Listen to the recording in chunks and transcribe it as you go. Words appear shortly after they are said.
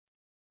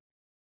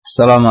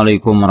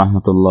Assalamualaikum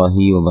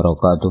warahmatullahi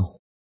wabarakatuh.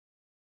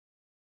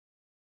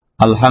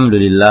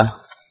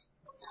 Alhamdulillah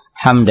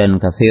hamdan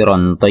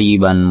katsiran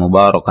thayyiban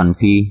mubarakan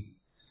fi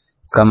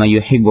kama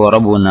yuhibbu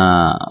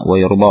rabbuna wa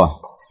yardah.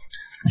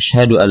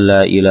 Asyhadu an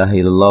la ilaha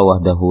illallah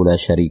wahdahu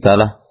la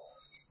syarikalah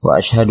wa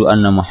asyhadu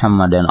anna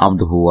Muhammadan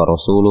abduhu wa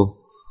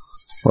rasuluh.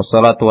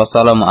 Wassalatu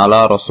wassalamu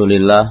ala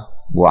Rasulillah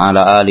wa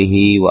ala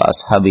alihi wa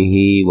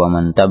ashabihi wa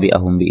man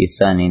tabi'ahum bi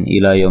ihsanin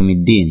ila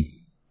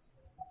yaumiddin.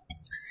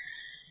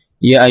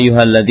 Ya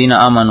ayyuhalladzina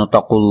amanu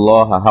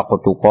taqullaha haqqa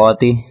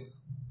tuqatih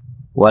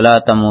wa la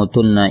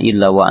tamutunna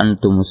illa wa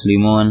antum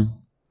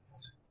muslimun.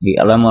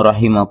 Bi'alamu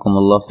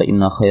rahimakumullah fa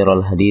inna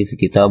khairal hadits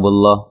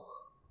kitabullah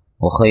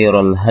wa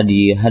khairal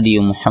hadi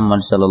hadi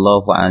Muhammad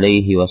sallallahu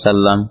alaihi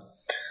wasallam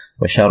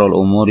wa syarrul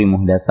umuri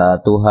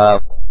muhdatsatuha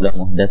wa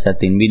kullu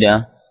muhdatsatin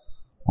bid'ah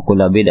wa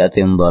kullu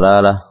bid'atin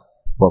dhalalah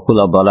wa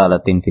kullu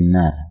dhalalatin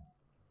finnar.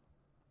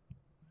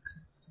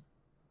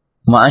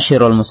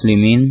 Ma'asyiral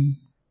muslimin,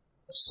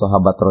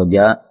 sahabat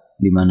roja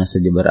di mana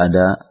saja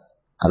berada,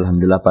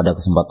 alhamdulillah pada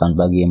kesempatan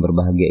pagi yang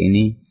berbahagia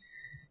ini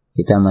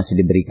kita masih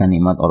diberikan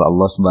nikmat oleh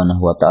Allah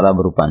Subhanahu wa taala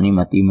berupa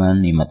nikmat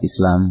iman, nikmat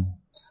Islam,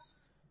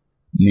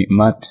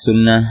 nikmat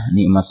sunnah,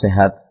 nikmat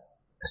sehat,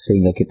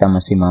 sehingga kita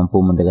masih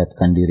mampu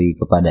mendekatkan diri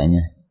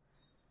kepadanya.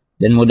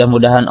 Dan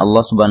mudah-mudahan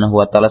Allah Subhanahu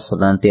wa taala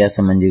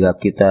senantiasa menjaga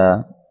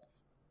kita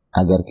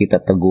agar kita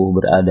teguh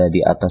berada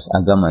di atas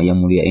agama yang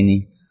mulia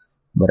ini,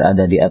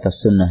 berada di atas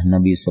sunnah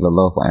Nabi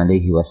sallallahu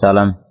alaihi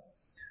wasallam.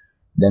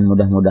 Dan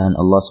mudah-mudahan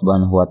Allah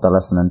Subhanahu wa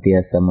taala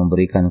senantiasa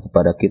memberikan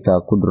kepada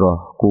kita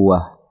kudrah,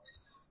 kuwah,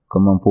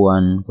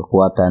 kemampuan,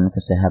 kekuatan,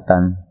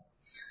 kesehatan.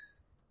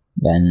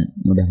 Dan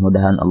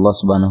mudah-mudahan Allah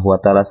Subhanahu wa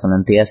taala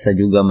senantiasa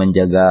juga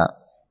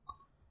menjaga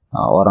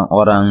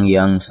orang-orang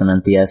yang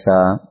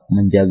senantiasa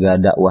menjaga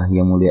dakwah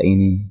yang mulia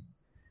ini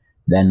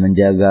dan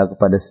menjaga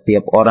kepada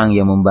setiap orang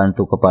yang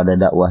membantu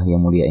kepada dakwah yang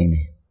mulia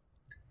ini.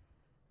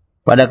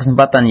 Pada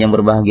kesempatan yang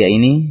berbahagia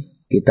ini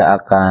kita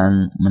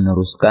akan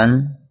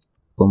meneruskan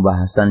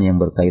pembahasan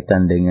yang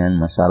berkaitan dengan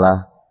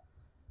masalah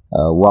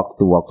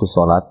waktu-waktu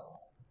sholat.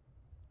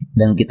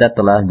 Dan kita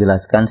telah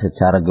jelaskan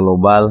secara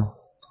global,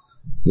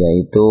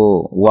 yaitu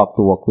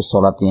waktu-waktu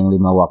sholat yang 5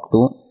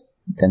 waktu.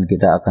 Dan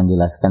kita akan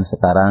jelaskan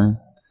sekarang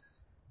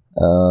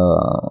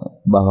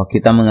bahwa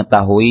kita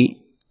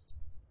mengetahui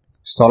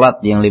sholat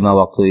yang 5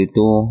 waktu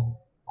itu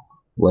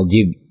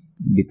wajib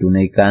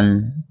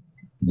ditunaikan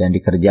dan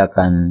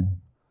dikerjakan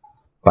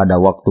pada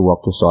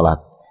waktu-waktu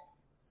sholat.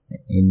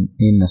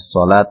 Inna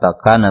sholata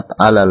kanat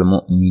alal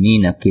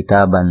mu'minina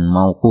kitaban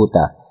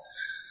mauquta.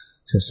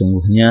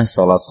 Sesungguhnya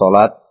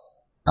sholat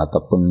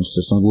ataupun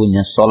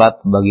sesungguhnya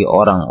sholat bagi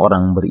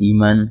orang-orang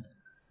beriman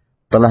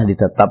telah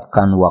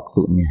ditetapkan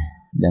waktunya.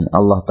 Dan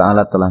Allah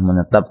Ta'ala telah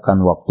menetapkan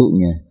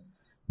waktunya.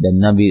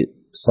 Dan Nabi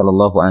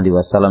Sallallahu Alaihi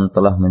Wasallam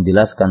telah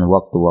menjelaskan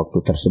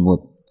waktu-waktu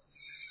tersebut.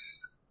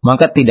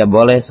 Maka tidak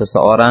boleh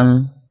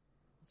seseorang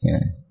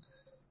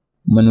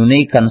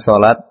menunaikan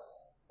sholat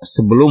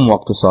sebelum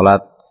waktu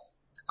sholat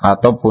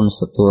ataupun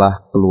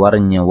setelah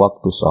keluarnya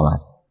waktu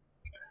sholat.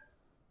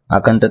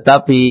 Akan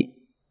tetapi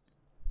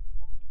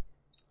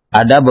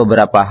ada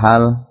beberapa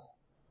hal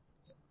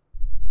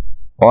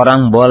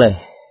orang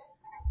boleh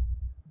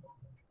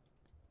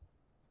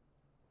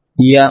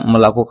ia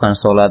melakukan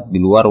sholat di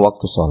luar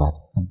waktu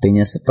sholat.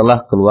 Artinya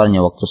setelah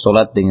keluarnya waktu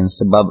sholat dengan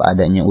sebab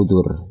adanya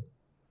udzur.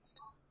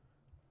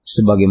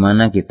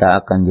 Sebagaimana kita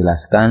akan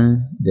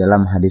jelaskan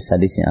dalam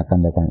hadis-hadis yang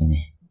akan datang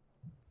ini.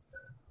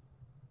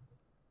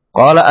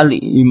 Qala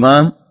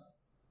al-imam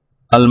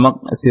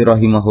al-Maqdisi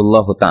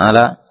rahimahullahu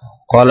ta'ala,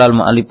 qala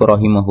al-mu'allif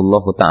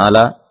rahimahullahu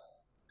ta'ala,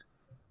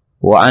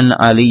 wa an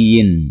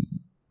aliyin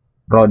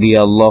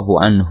radhiyallahu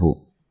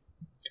anhu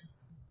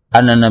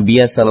anna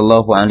nabiyya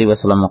sallallahu alaihi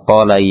wasallam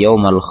qala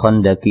yaumal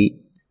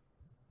khandaqi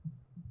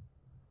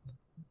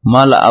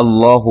mala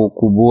Allahu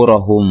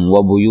kuburahum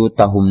wa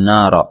buyutahum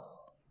nara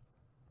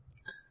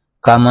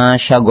kama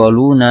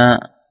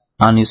syaghaluna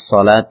anis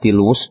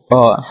salatil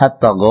wusta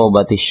hatta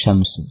ghabatis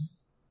syamsu.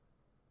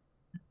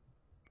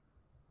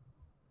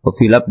 Wa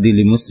fi labdi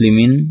li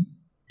muslimin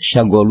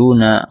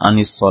syaghaluna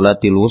anis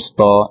salatil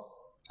wusta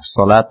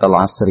salatal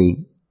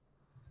asri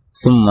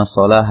thumma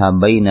salaha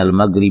bainal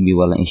maghribi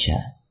wal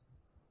isya.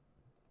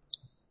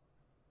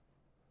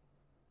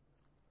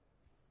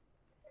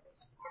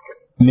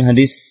 Ini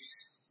hadis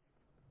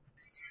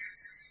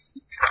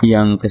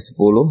yang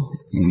ke-10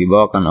 yang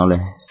dibawakan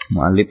oleh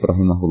mu'allif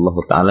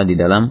rahimahullahu ta'ala di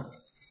dalam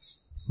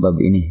bab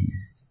ini.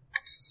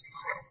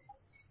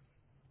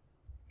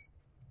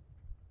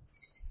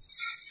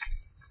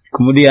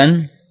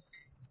 Kemudian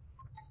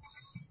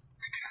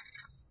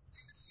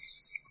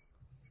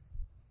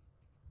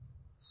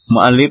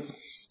mu'allif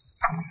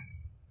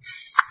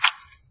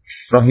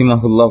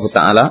rahimahullahu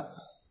ta'ala,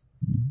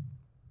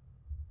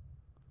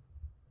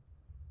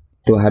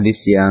 itu hadis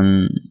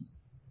yang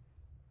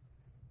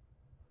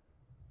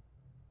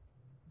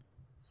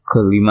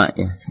kelima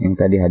ya. Yang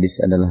tadi hadis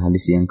adalah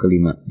hadis yang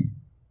kelima.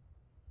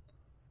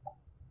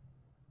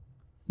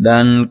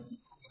 Dan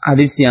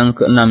hadis yang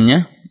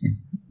keenamnya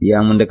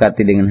yang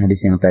mendekati dengan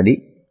hadis yang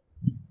tadi,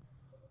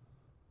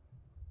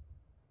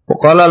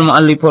 Qala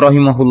al-mu'allif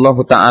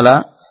rahimahullahu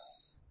ta'ala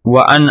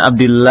wa an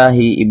Abdullah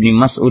ibn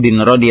Mas'ud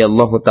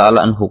radhiyallahu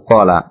ta'ala anhu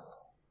qala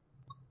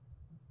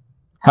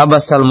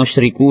habasal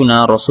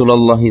musyrikuna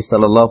Rasulullah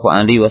sallallahu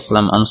alaihi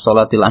wasallam an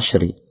salatil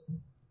ashri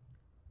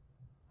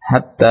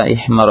hatta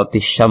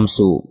ihmaratis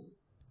syamsu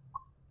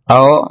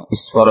aw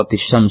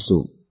isfaratis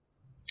syamsu.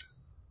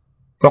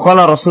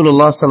 Faqala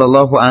Rasulullah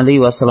sallallahu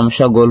alaihi wasallam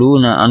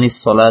syaghaluna anis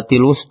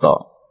salatil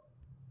wusta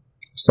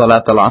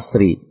salatul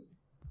asri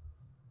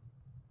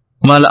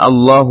mal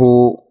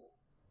Allahu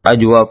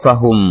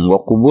ajwafahum wa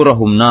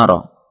kuburahum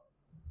nara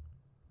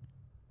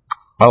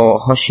aw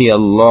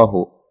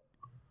hasyallahu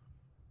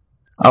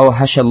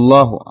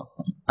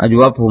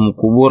ajwafahum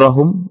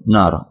kuburahum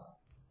nara.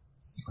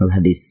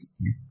 Al-hadis.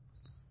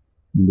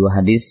 Dua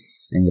hadis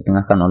yang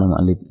ditengahkan oleh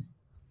mu'allif.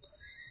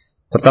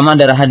 Pertama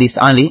dari hadis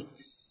Ali.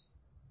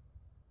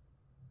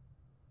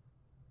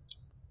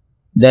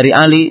 Dari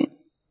Ali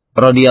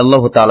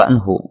radhiyallahu ta'ala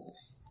anhu.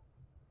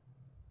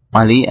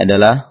 Ali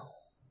adalah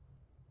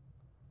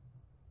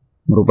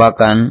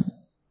merupakan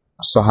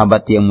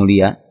sahabat yang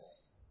mulia.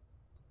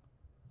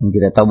 Dan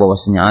kita tahu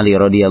bahwasanya Ali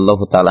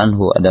radhiyallahu ta'ala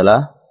anhu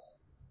adalah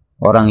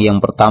orang yang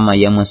pertama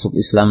yang masuk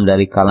Islam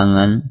dari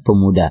kalangan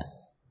pemuda.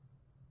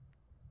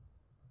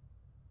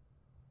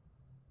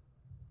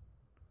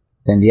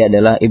 Dan dia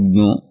adalah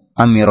ibnu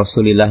Ammi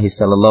Rasulullah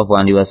sallallahu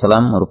alaihi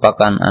wasallam,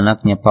 merupakan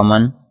anaknya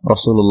paman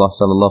Rasulullah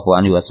sallallahu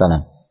alaihi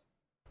wasallam.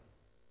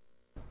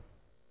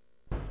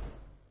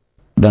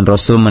 Dan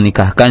Rasul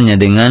menikahkannya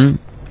dengan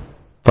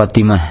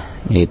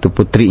Fatimah, yaitu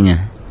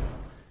putrinya,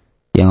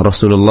 yang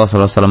Rasulullah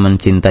sallallahu alaihi wasallam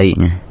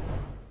mencintainya.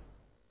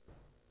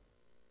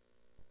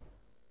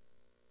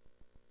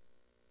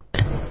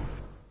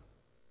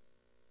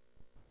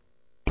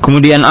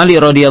 Kemudian Ali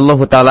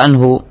radhiyallahu ta'ala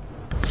anhu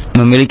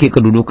memiliki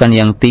kedudukan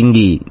yang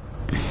tinggi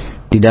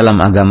di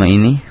dalam agama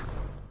ini,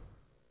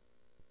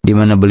 di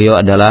mana beliau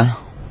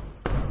adalah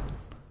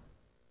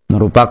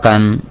merupakan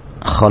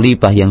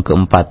khalifah yang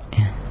keempat.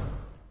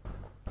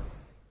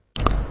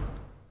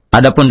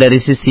 Adapun dari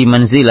sisi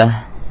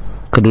manzilah,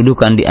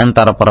 kedudukan di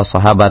antara para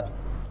sahabat,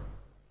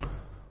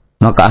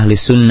 maka ahli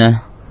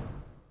sunnah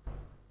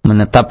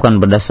menetapkan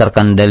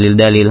berdasarkan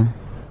dalil-dalil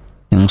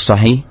yang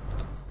sahih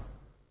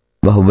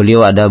bahwa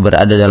beliau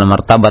berada dalam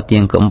martabat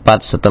yang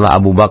keempat setelah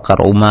Abu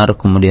Bakar, Umar,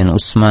 kemudian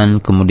Utsman,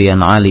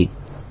 kemudian Ali.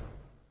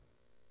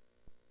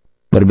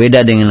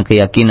 Berbeda dengan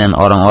keyakinan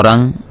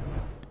orang-orang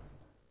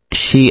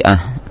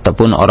Syiah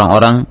ataupun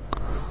orang-orang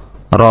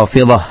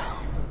Rafidhah,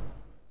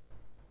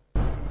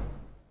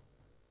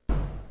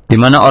 di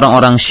mana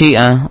orang-orang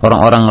Syiah,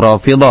 orang-orang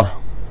Rafidhah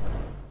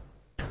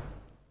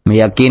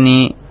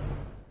meyakini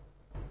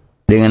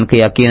dengan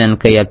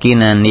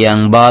keyakinan-keyakinan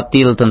yang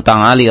batil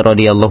tentang Ali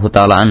radhiyallahu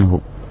ta'ala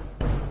anhu.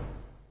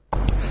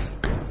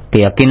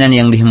 Keyakinan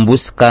yang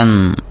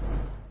dihembuskan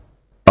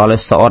oleh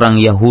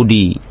seorang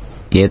Yahudi,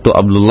 yaitu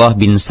Abdullah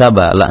bin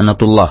Saba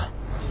laknatullah,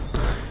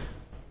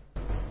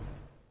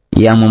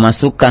 yang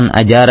memasukkan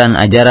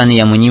ajaran-ajaran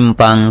yang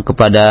menyimpang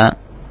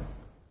kepada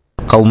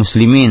kaum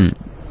muslimin,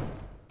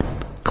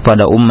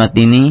 kepada umat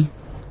ini,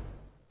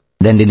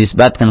 dan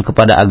dinisbatkan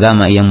kepada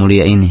agama yang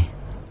mulia ini.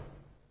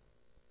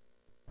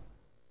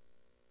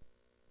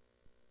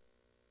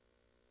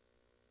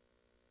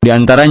 Di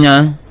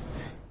antaranya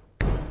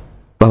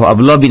bahwa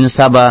Abdullah bin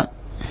Saba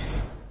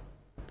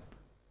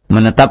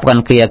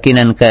menetapkan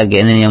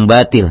keyakinan-keyakinan yang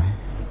batil.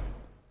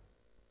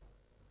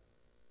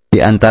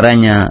 Di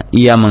antaranya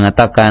ia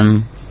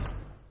mengatakan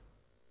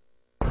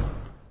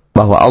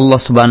bahwa Allah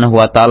Subhanahu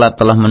wa taala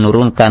telah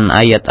menurunkan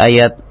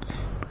ayat-ayat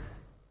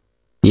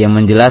yang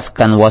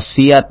menjelaskan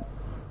wasiat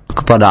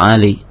kepada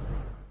Ali.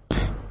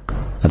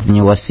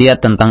 Artinya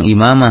wasiat tentang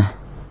imamah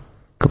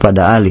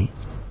kepada Ali.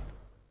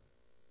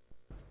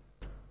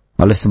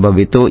 Oleh sebab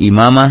itu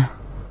imamah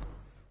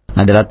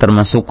adalah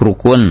termasuk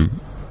rukun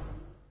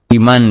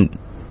iman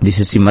di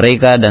sisi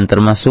mereka dan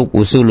termasuk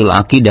usulul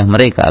akidah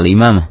mereka,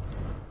 al-imamah.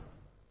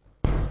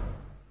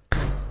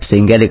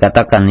 Sehingga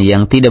dikatakan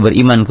yang tidak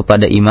beriman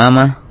kepada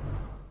imamah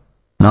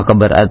maka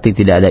berarti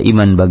tidak ada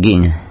iman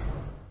baginya.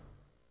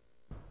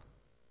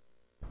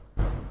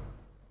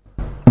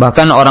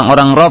 Bahkan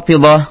orang-orang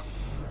Rafidhah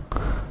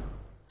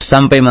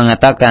sampai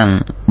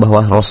mengatakan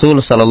bahwa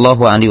Rasul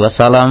sallallahu alaihi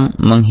wasallam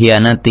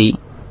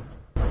mengkhianati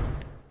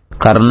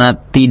karena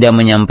tidak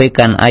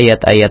menyampaikan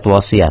ayat-ayat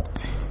wasiat.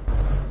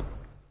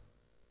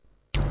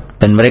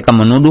 Dan mereka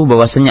menuduh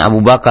bahwasanya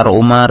Abu Bakar,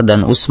 Umar,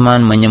 dan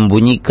Utsman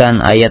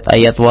menyembunyikan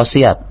ayat-ayat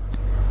wasiat.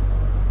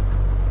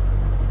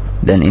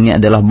 Dan ini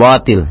adalah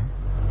batil.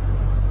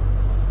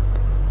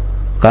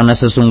 Karena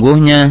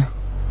sesungguhnya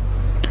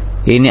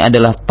ini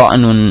adalah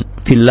ta'nun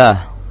fillah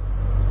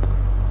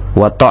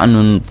wa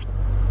ta'nun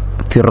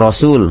fir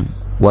rasul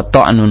wa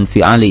ta'nun fi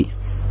Ali.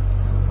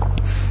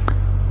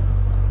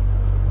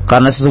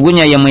 Karena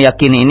sesungguhnya yang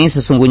meyakini ini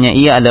sesungguhnya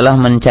ia adalah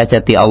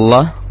mencacati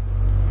Allah.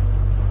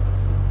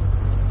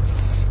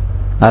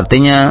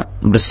 Artinya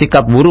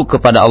bersikap buruk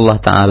kepada Allah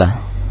Ta'ala.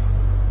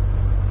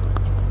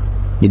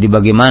 Jadi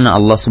bagaimana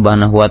Allah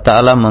Subhanahu wa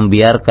Ta'ala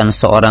membiarkan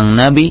seorang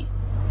nabi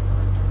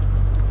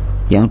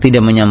yang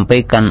tidak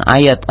menyampaikan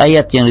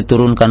ayat-ayat yang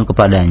diturunkan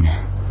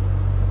kepadanya.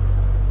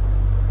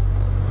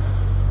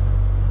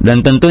 Dan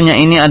tentunya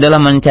ini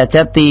adalah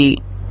mencacati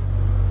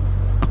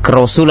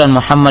kerasulan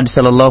Muhammad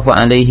sallallahu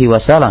alaihi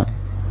wasallam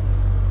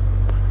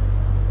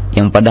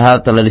yang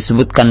padahal telah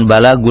disebutkan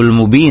balagul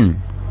mubin,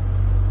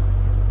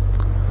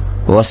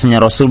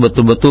 bahwasanya Rasul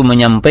betul-betul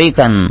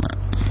menyampaikan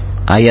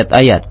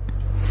ayat-ayat,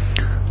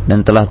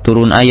 dan telah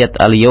turun ayat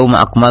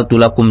al-yauma akmaltu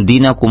lakum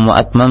dinakum wa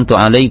atmamtu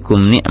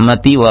alaikum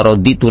ni'mati wa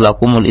raditu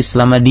lakumul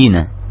islam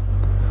madina.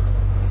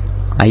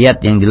 Ayat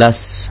yang jelas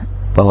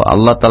bahwa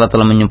Allah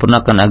telah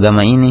menyempurnakan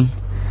agama ini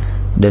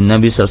dan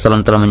Nabi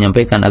SAW telah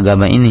menyampaikan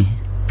agama ini.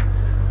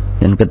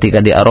 Dan ketika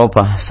di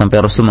Arafah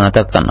sampai Rasul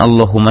mengatakan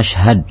Allahumma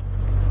syahad,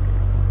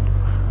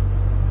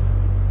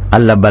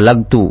 Allah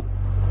balagtu,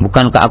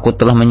 bukankah aku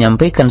telah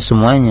menyampaikan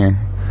semuanya?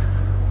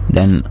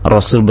 Dan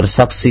Rasul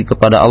bersaksi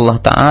kepada Allah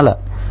Ta'ala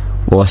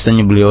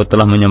bahwasanya beliau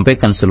telah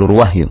menyampaikan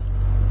seluruh wahyu.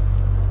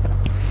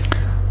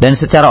 Dan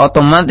secara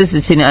otomatis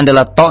di sini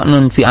adalah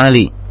ta'nun fi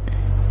Ali.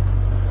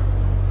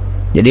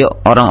 Jadi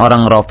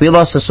orang-orang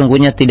Rafidhah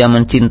sesungguhnya tidak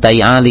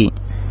mencintai Ali,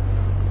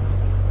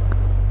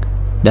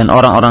 dan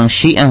orang-orang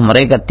Syiah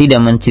mereka tidak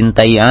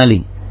mencintai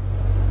Ali.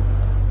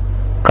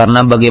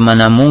 Karena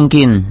bagaimana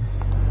mungkin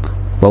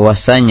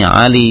bahwasanya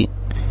Ali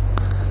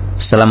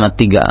selama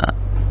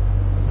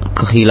 3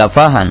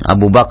 kekhilafahan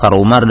Abu Bakar,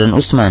 Umar dan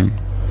Utsman,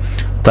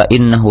 fa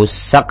innahu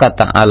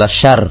sakata 'ala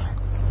syarr,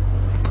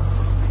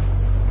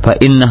 fa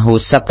innahu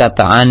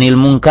sakata 'anil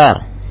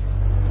munkar,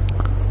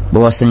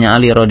 bahwasanya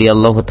Ali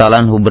radhiyallahu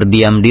ta'ala anhu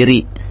berdiam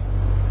diri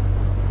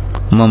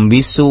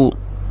membisu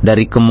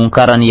dari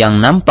kemungkaran yang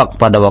nampak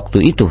pada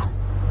waktu itu.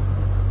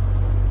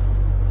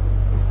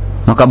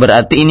 Maka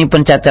berarti ini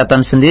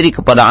pencacatan sendiri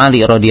kepada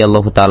Ali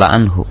radhiyallahu ta'ala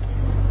anhu,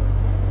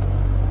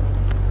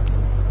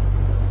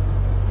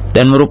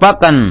 dan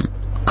merupakan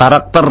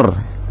karakter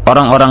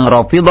orang-orang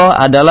Rafidhah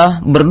adalah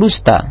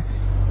berdusta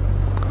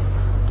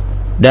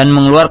dan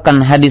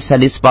mengeluarkan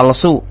hadis-hadis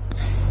palsu,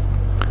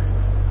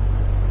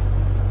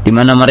 di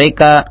mana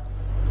mereka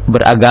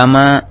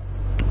beragama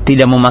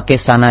tidak memakai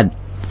sanad,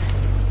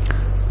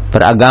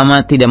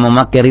 beragama tidak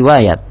memakai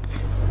riwayat.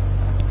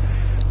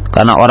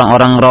 Karena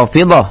orang-orang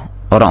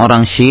Rafidhah,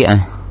 orang-orang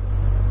Syiah,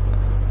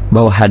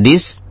 bahwa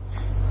hadis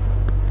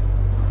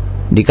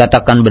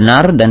dikatakan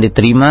benar dan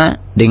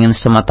diterima dengan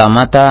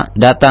semata-mata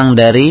datang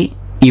dari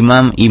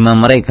imam-imam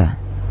mereka,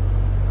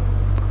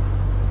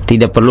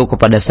 tidak perlu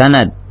kepada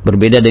sanad.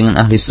 Berbeda dengan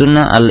ahli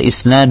sunnah,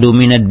 al-isnadu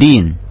minad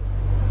din,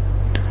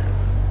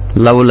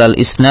 laulal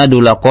isnadu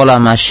laqala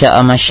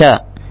masya'a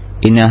masya',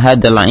 inna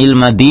hadal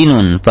ilma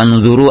dinun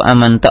fanzuru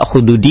aman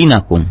ta'khudu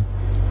dinakum.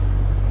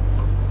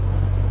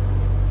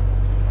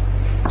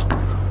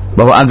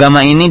 Bahwa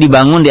agama ini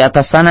dibangun di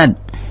atas sanad,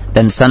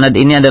 dan sanad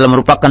ini adalah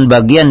merupakan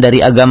bagian dari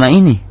agama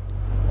ini.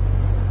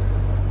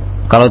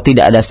 Kalau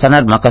tidak ada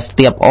sanad, maka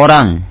setiap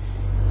orang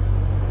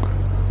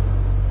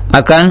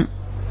akan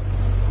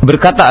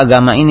berkata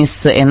agama ini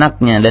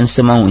seenaknya dan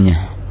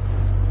semaunya.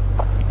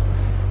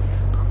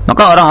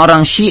 Maka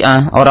orang-orang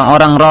Syiah,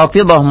 orang-orang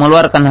Rafidhah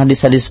mengeluarkan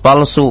hadis-hadis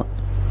palsu.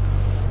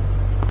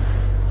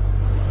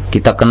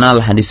 Kita kenal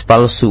hadis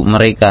palsu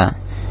mereka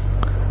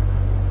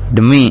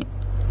demi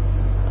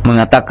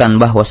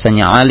mengatakan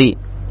bahwasanya Ali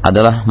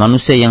adalah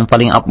manusia yang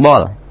paling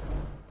afdal.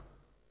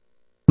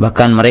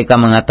 Bahkan mereka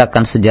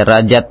mengatakan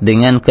sederajat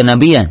dengan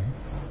kenabian.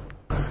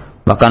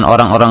 Bahkan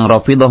orang-orang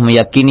Rafidhah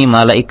meyakini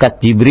malaikat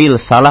Jibril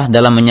salah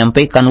dalam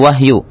menyampaikan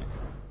wahyu.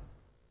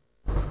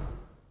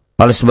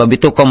 Oleh sebab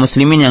itu kaum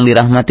muslimin yang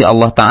dirahmati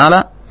Allah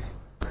Ta'ala,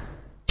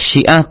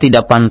 Syiah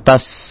tidak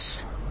pantas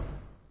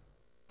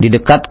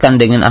didekatkan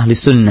dengan ahli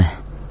sunnah.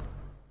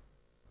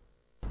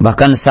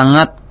 Bahkan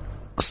sangat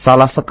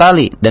salah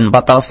sekali dan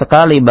fatal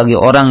sekali bagi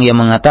orang yang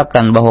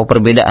mengatakan bahwa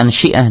perbedaan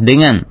Syiah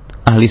dengan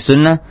ahli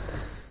sunnah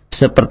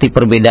seperti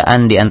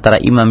perbedaan di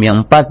antara imam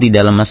yang 4 di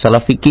dalam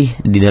masalah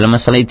fikih, di dalam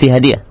masalah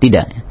ijtihadiyah.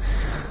 Tidak.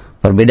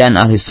 Perbedaan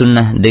ahli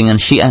sunnah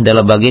dengan Syiah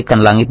adalah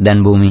bagaikan langit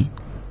dan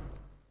bumi.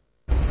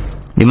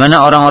 Di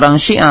mana orang-orang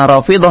Syiah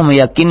Rafidhah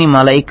meyakini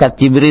malaikat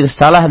Jibril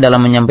salah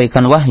dalam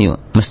menyampaikan wahyu,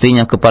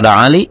 mestinya kepada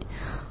Ali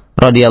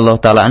radhiyallahu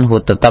ta'ala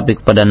anhu,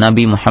 tetapi kepada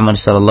Nabi Muhammad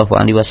sallallahu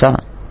alaihi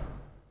wasallam.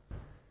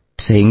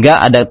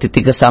 Sehingga ada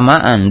titik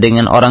kesamaan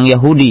dengan orang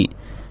Yahudi,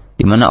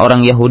 di mana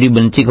orang Yahudi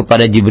benci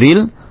kepada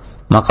Jibril,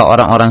 maka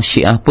orang-orang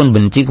Syiah pun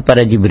benci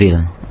kepada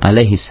Jibril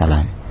alaihi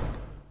salam.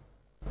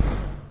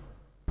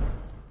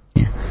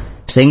 Ya.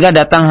 Sehingga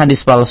datang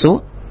hadis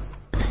palsu,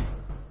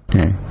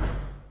 ya,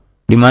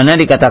 di mana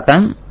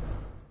dikatakan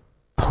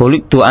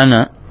khuliqtu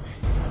ana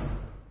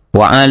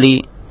wa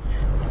Ali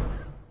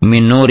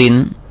min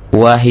nurin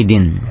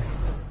wahidin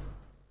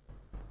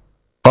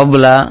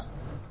qabla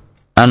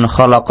an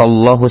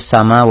khalaqallahu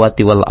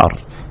samawati wal ard.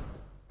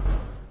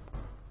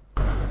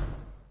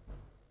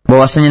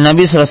 Bahwasanya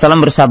Nabi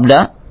SAW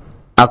bersabda,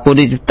 aku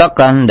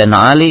diciptakan dan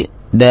Ali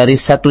dari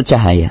satu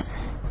cahaya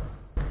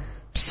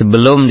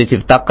sebelum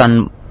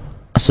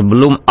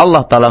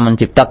Allah Ta'ala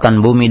menciptakan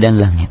bumi dan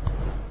langit.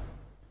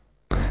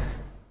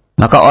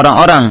 Maka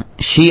orang-orang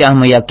Syiah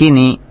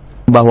meyakini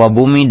bahwa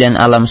bumi dan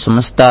alam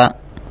semesta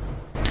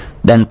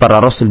dan para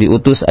rasul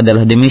diutus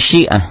adalah demi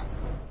Syiah,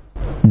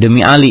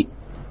 demi Ali.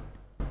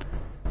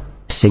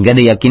 Sehingga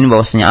diyakini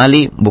bahwasanya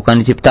Ali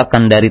bukan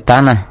diciptakan dari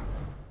tanah,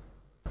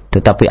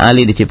 tetapi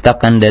Ali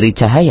diciptakan dari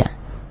cahaya.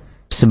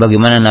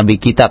 Sebagaimana Nabi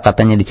kita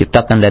katanya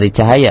diciptakan dari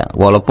cahaya,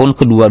 walaupun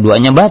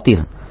kedua-duanya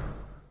batil.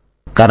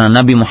 Karena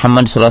Nabi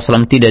Muhammad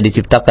SAW tidak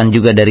diciptakan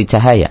juga dari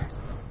cahaya.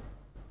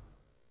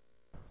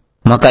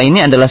 Maka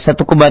ini adalah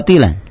satu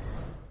kebatilan.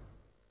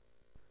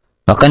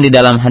 Bahkan di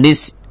dalam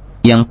hadis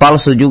yang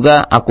palsu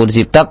juga, aku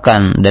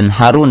diciptakan dan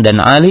Harun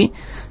dan Ali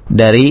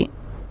dari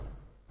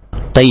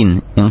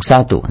tain yang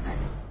satu.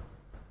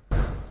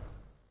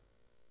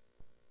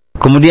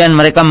 Kemudian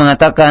mereka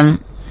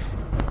mengatakan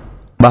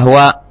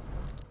bahwa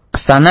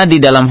sanad di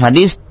dalam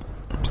hadis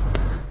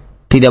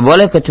tidak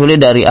boleh kecuali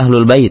dari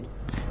ahlul bait,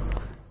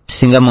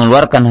 sehingga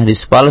mengeluarkan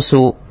hadis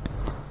palsu,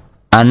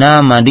 ana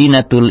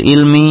madinatul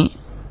ilmi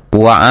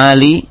wa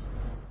ali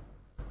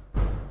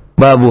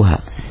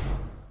babuha,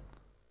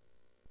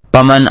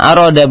 paman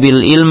arada bil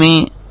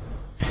ilmi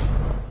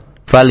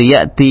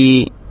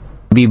falyati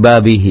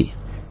bibabihi.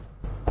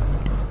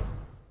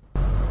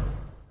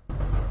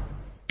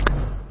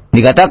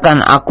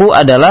 Dikatakan aku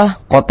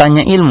adalah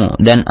kotanya ilmu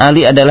dan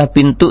Ali adalah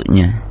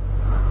pintunya.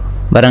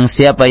 Barang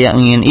siapa yang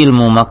ingin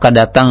ilmu maka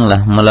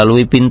datanglah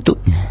melalui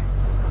pintunya,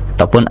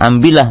 ataupun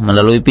ambillah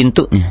melalui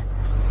pintunya.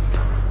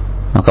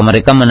 Maka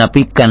mereka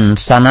menafikan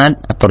sanad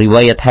atau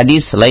riwayat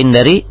hadis selain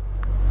dari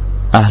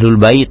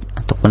ahlul bait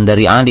ataupun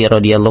dari Ali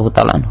radhiyallahu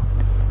taala anhu.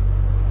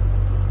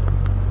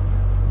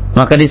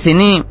 Maka di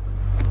sini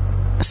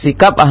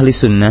sikap ahli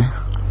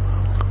sunnah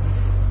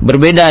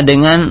berbeda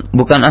dengan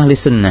bukan ahli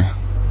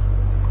sunnah.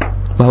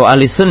 Bahwa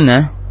ahli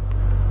sunnah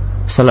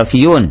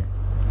salafiyun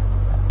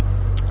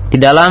di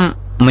dalam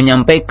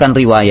menyampaikan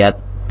riwayat,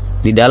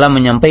 di dalam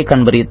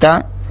menyampaikan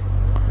berita,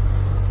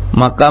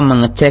 maka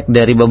mengecek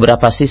dari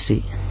beberapa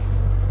sisi,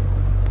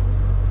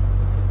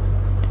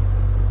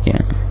 ya,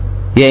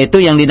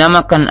 yaitu yang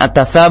dinamakan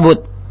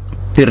at-tasabut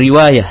fi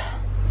riwayah,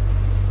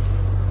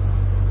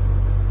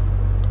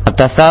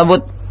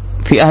 at-tasabut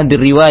fi ahdi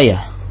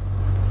riwayah,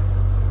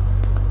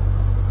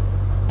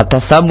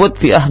 at-tasabut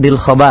fi ahdil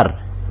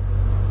khabar.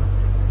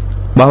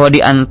 Bahwa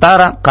di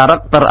antara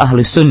karakter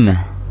ahli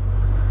sunnah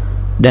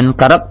dan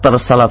karakter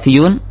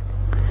salafiyun,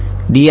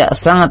 dia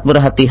sangat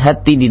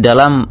berhati-hati di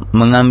dalam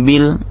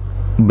mengambil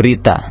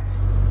berita,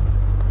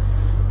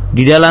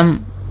 di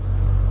dalam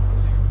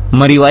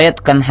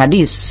meriwayatkan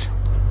hadis,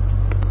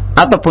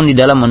 ataupun di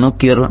dalam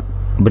menukir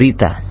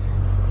berita,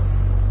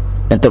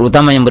 dan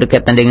terutama yang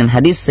berkaitan dengan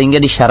hadis,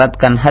 sehingga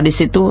disyaratkan hadis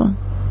itu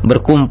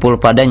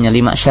berkumpul padanya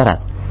 5 syarat.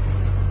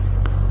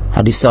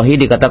 Hadis sahih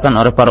dikatakan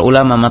oleh para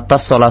ulama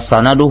mattassala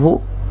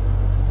sanaduhu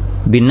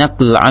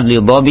binaql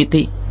adli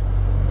dhabiti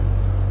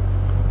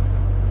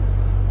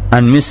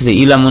an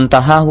misli ila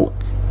muntahahu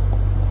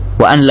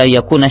wa an la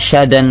yakuna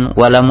syadan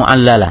wala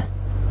muallala.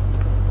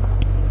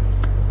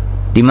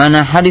 Di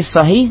mana hadis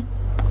sahih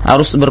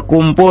harus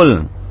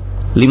berkumpul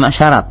 5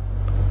 syarat.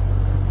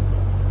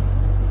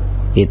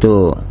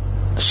 Itu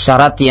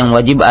syarat yang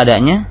wajib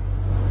adanya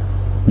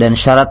dan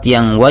syarat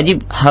yang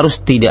wajib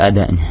harus tidak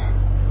adanya.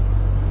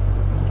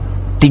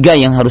 3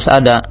 yang harus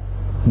ada,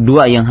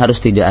 2 yang harus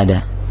tidak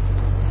ada.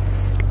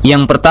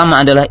 Yang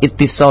pertama adalah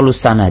ittisalus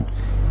sanad.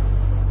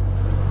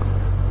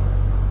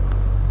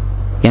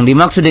 Yang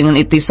dimaksud dengan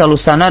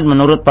ittisalus sanad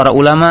menurut para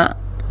ulama,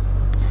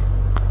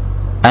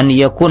 an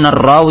yakuna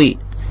ar-rawi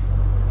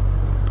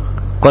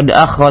qad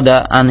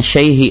akhadha an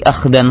syaihi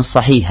akhdan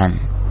sahihan.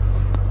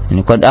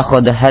 Ini qad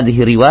akhadha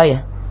hadhihi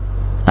riwayah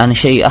an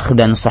syai'i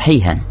akhdan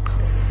sahihan.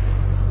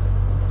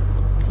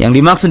 Yang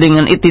dimaksud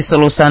dengan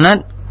ittisalus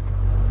sanad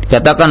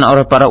dikatakan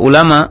oleh para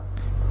ulama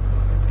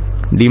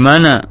di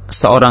mana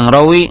seorang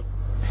rawi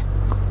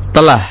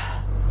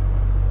telah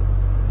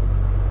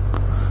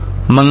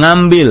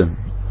mengambil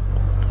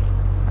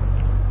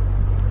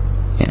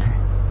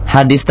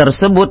hadis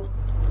tersebut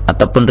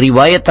ataupun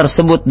riwayat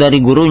tersebut dari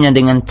gurunya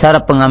dengan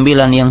cara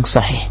pengambilan yang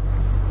sahih.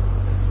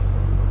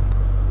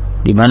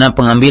 Di mana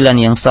pengambilan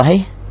yang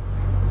sahih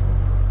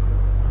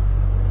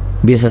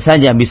bisa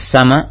saja bisa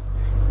sama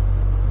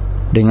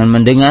dengan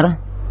mendengar,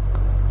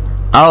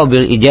 atau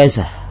bil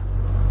ijazah,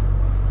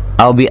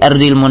 atau bi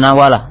ardil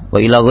munawalah wa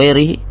ila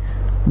ghairihi,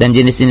 dan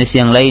jenis-jenis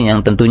yang lain yang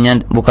tentunya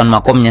bukan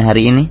makomnya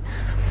hari ini.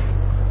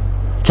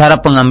 Cara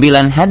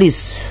pengambilan hadis,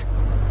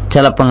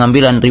 cara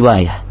pengambilan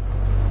riwayah.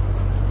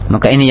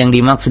 Maka ini yang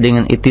dimaksud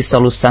dengan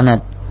ittisalus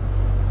sanad.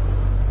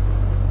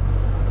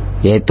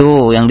 Yaitu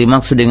yang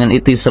dimaksud dengan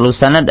ittisalus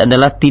sanad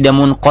adalah tidak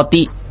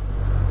munqati,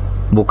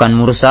 bukan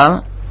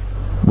mursal,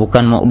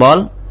 bukan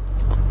mu'dal,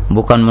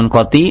 bukan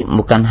munqati,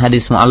 bukan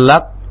hadis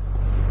mu'allaq,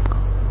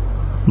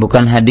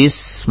 bukan hadis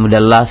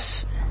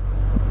mudallas,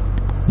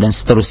 dan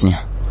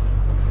seterusnya.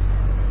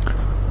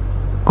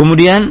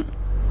 Kemudian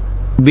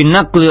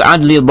binaqlil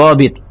adli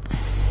dhabit,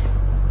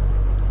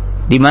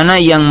 di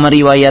mana yang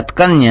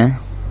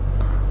meriwayatkannya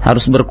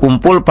harus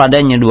berkumpul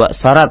padanya 2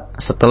 syarat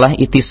setelah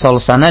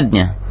ittisal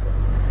sanadnya,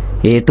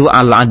 yaitu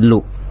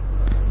al-adlu,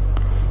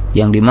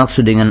 Yang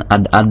dimaksud dengan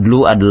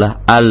adlu adalah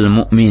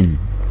al-mu'min,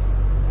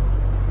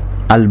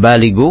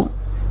 al-baligu,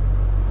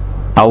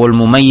 awal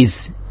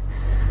mumayyiz,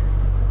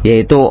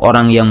 yaitu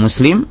orang yang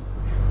muslim,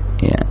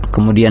 ya,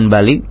 kemudian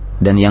balik,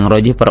 dan yang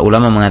rajih para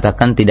ulama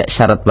mengatakan tidak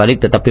syarat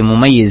balik tetapi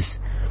mumayyiz,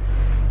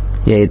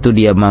 yaitu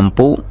dia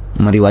mampu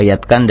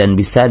meriwayatkan dan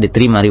bisa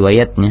diterima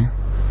riwayatnya.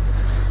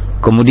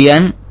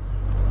 Kemudian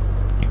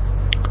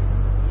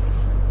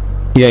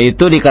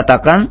yaitu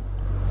dikatakan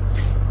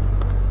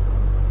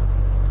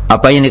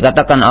apa yang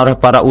dikatakan oleh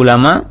para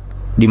ulama,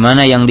 di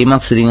mana yang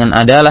dimaksud dengan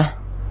adalah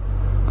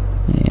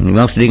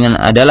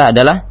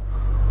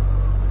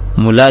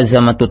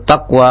mulazamatut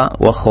taqwa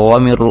wa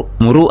khawamir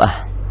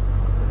muru'ah.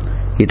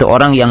 Itu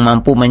orang yang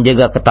mampu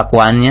menjaga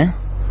ketakwaannya,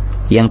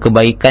 yang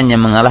kebaikannya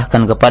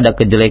mengalahkan kepada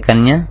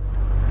kejelekannya,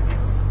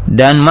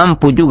 dan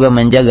mampu juga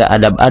menjaga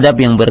adab-adab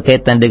yang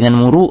berkaitan dengan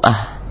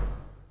muru'ah,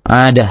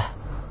 ada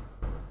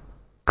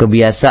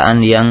kebiasaan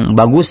yang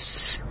bagus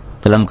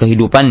dalam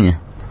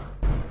kehidupannya.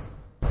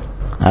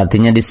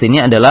 Artinya di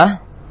sini adalah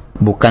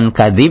bukan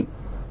kadzib,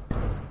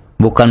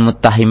 bukan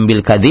muttahim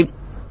bil kadzib,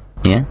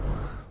 ya,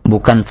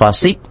 bukan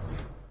fasik,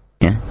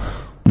 ya,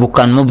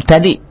 bukan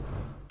mubtadi.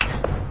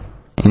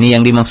 Ini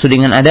yang dimaksud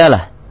dengan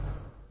adalah.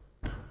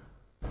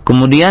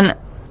 Kemudian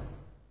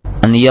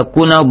an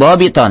yakuna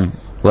dhabitan,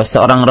 wa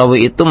seorang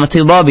rawi itu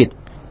mesti dhabit.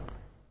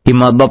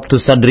 Imma dhabtu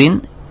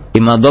sadrin,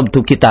 imma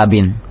dhabtu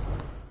kitabin.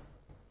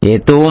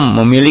 Yaitu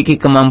memiliki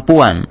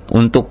kemampuan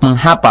untuk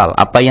menghafal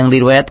apa yang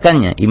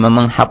diriwayatkannya,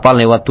 imam menghafal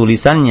lewat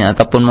tulisannya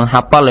ataupun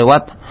menghafal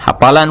lewat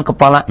hafalan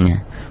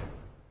kepalanya.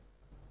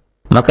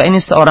 Maka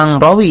ini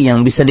seorang rawi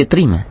yang bisa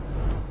diterima.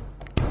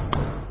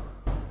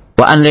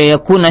 Wa an la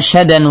yakuna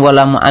syadan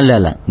wala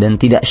mu'allala,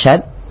 dan tidak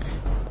syad.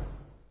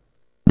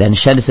 Dan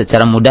syad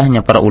secara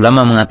mudahnya para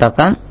ulama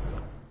mengatakan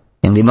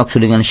yang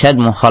dimaksud dengan syad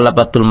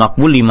mukhalafatul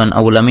maqbul liman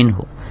awla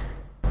minhu,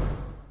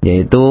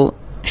 yaitu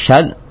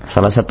syad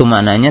salah satu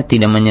maknanya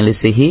tidak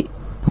menyelisihi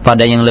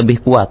kepada yang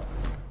lebih kuat.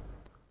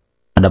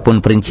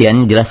 Adapun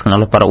perinciannya dijelaskan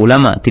oleh para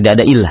ulama, tidak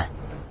ada illah.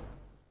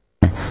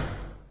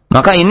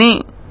 Maka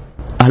ini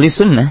ahli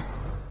sunnah.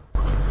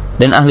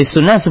 Dan ahli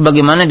sunnah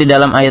sebagaimana di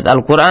dalam ayat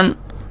Al-Quran,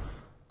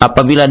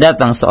 apabila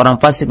datang seorang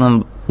fasik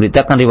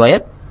memberitakan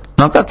riwayat,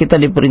 maka kita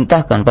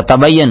diperintahkan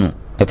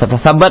fatabayyanu,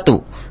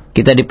 fatasabatu,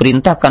 kita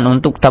diperintahkan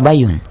untuk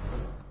tabayyun.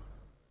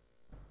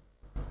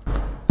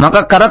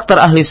 Maka karakter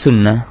ahli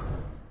sunnah,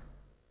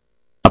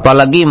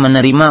 apalagi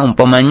menerima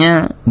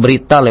umpamanya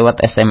berita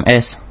lewat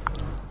SMS.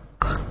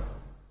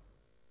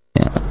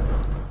 Ya.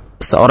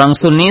 Seorang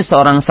sunni,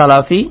 seorang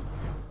salafi,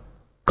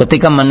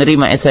 ketika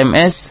menerima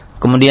SMS,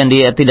 kemudian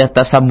dia tidak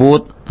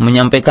tasabut,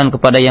 menyampaikan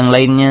kepada yang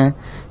lainnya,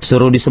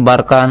 suruh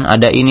disebarkan,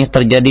 ada ini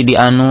terjadi di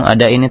anu,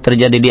 ada ini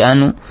terjadi di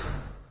anu.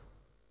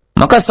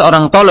 Maka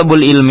seorang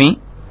talabul ilmi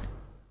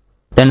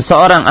dan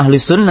seorang ahli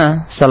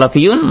sunnah,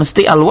 salafiyun,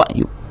 mesti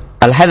al-wa'yu,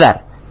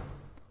 al-hadar.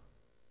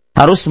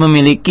 Harus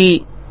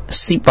memiliki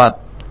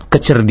sifat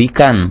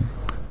kecerdikan,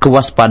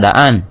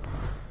 kewaspadaan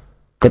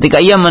ketika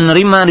ia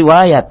menerima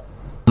riwayat,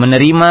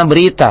 menerima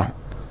berita,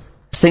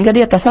 sehingga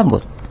dia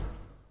tasabut.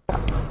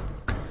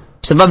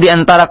 Sebab di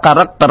antara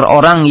karakter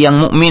orang yang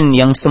mukmin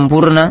yang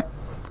sempurna,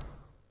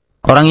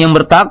 orang yang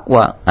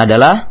bertakwa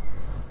adalah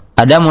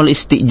adamul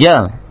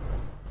istijal,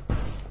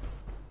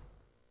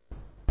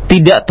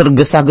 tidak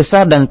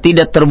tergesa-gesa dan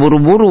tidak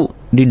terburu-buru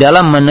di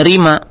dalam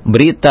menerima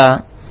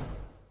berita,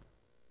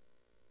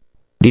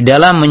 di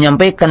dalam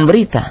menyampaikan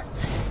berita.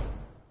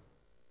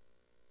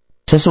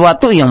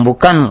 Sesuatu yang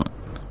bukan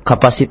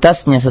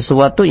kapasitasnya,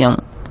 sesuatu yang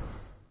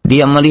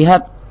dia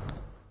melihat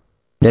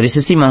dari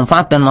sisi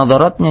manfaat dan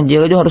madaratnya,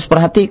 dia juga harus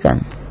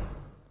perhatikan.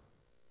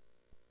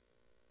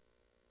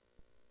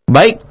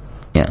 Baik,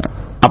 ya,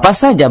 apa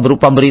saja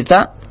berupa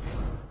berita,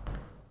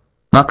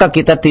 maka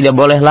kita tidak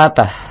boleh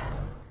latah.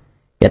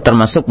 Ya,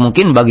 termasuk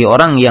mungkin bagi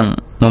orang yang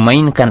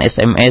memainkan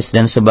SMS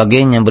dan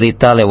sebagainya,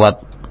 berita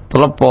lewat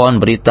telepon,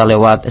 berita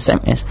lewat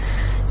SMS.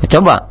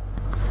 Ya, coba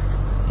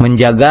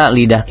menjaga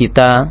lidah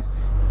kita,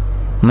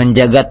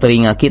 menjaga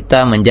telinga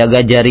kita,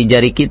 menjaga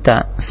jari-jari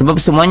kita, sebab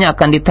semuanya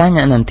akan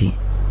ditanya nanti.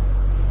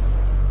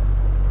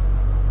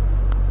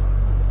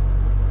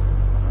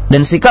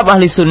 Dan sikap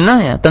ahli sunnah,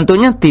 ya,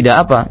 tentunya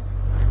tidak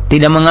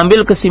tidak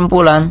mengambil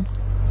kesimpulan,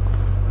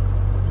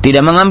 tidak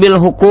mengambil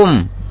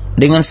hukum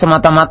dengan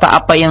semata-mata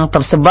apa yang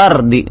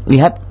tersebar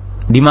dilihat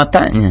di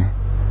matanya,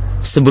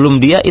 sebelum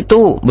dia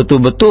itu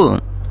betul-betul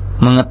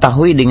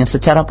mengetahui dengan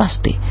secara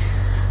pasti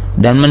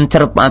dan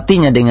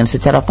mencermatinya dengan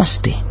secara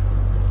pasti.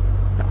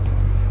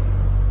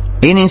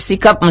 Ini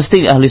sikap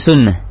mesti ahli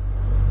sunnah.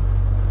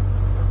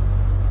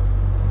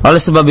 Oleh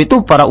sebab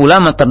itu para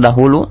ulama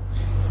terdahulu,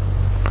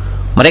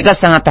 mereka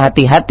sangat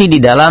hati-hati di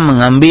dalam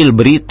mengambil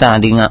berita,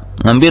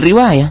 mengambil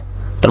riwayat,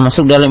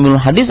 termasuk dalam ilmu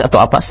hadis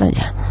atau apa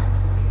saja.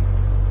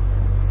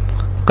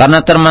 Karena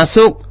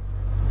termasuk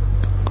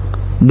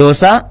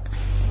dosa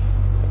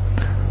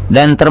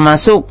dan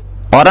termasuk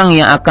orang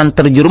yang akan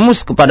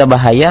terjerumus kepada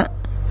bahaya,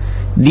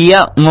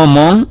 dia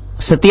ngomong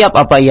setiap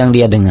apa yang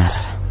dia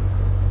dengar.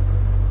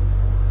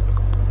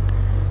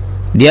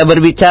 Dia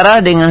berbicara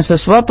dengan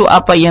sesuatu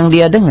apa yang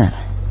dia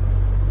dengar.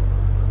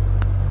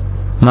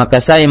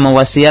 Maka saya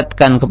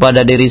mewasiatkan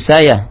kepada diri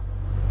saya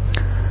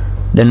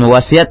dan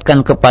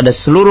mewasiatkan kepada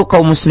seluruh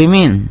kaum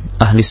muslimin,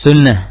 ahli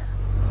sunnah,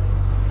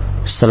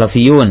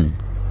 salafiyun,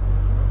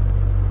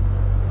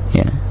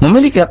 ya,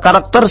 memiliki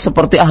karakter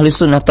seperti ahli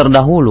sunnah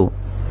terdahulu,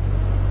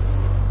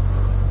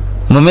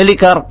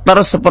 memiliki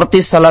karakter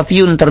seperti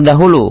salafiyun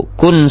terdahulu.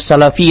 Kun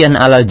salafiyan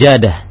alal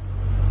jadah,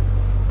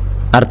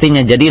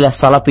 artinya jadilah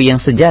salafi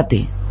yang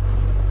sejati,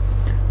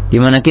 di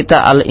mana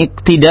kita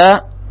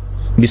al-iqtida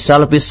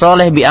bisalafi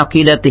salih bi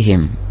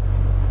aqidatihim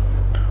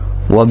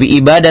wa bi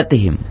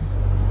ibadatihim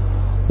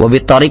wa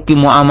bi tariqi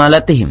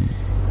muamalatihim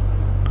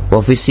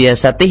wa fi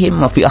siyasatihim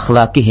wa fi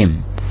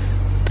akhlaqihim,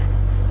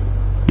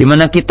 di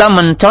mana kita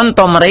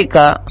mencontoh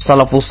mereka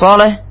salafus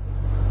saleh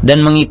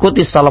dan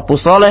mengikuti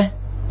salafus saleh.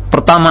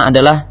 Pertama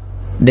adalah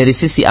dari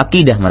sisi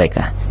akidah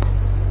mereka,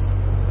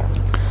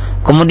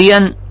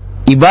 kemudian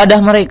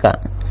ibadah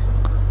mereka,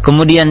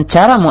 kemudian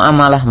cara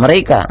muamalah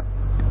mereka,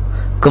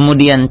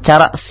 kemudian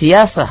cara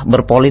siasah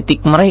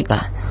berpolitik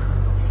mereka,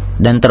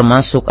 dan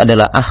termasuk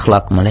adalah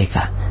akhlak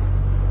mereka.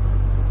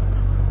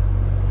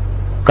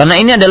 Karena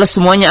ini adalah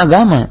semuanya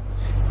agama,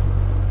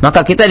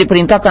 maka kita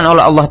diperintahkan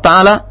oleh Allah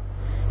Ta'ala,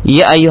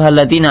 ya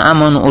ayyuhalladzina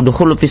amanu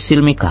udkhulu fis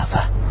silmi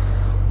kafah.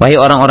 Wahai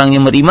orang-orang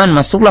yang beriman,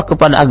 masuklah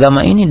kepada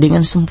agama ini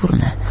dengan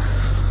sempurna.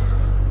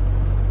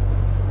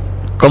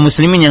 Kaum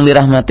muslimin yang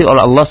dirahmati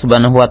oleh Allah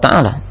Subhanahu wa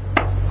taala.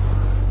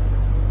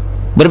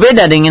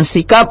 Berbeda dengan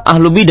sikap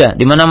ahlu bidah,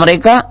 di mana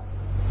mereka,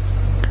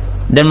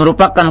 dan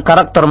merupakan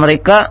karakter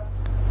mereka,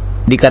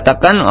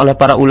 dikatakan oleh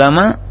para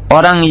ulama,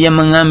 orang yang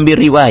mengambil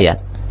riwayat,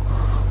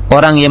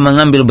 orang yang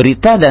mengambil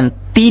berita dan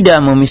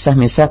tidak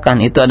memisah-misahkan,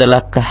 itu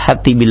adalah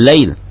kahati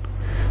bilail,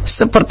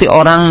 seperti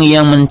orang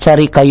yang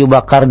mencari kayu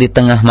bakar di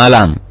tengah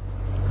malam.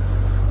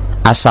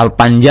 Asal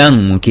panjang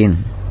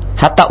mungkin,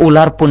 hatta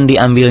ular pun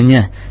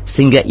diambilnya,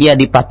 sehingga ia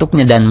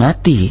dipatuknya dan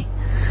mati.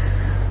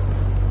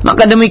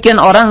 Maka demikian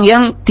orang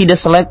yang tidak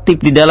selektif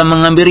di dalam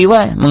mengambil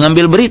riwayat,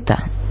 mengambil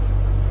berita.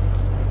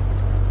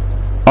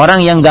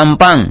 Orang yang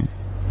gampang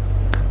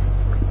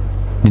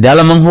di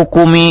dalam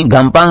menghukumi,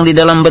 gampang di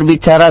dalam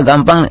berbicara,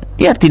 gampang,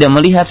 ya, tidak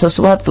melihat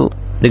sesuatu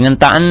dengan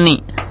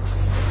ta'anni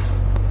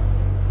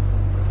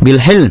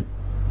bilhilm,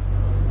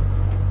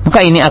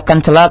 maka ini akan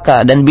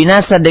celaka dan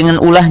binasa dengan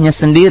ulahnya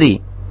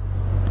sendiri,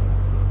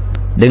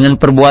 dengan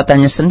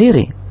perbuatannya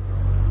sendiri.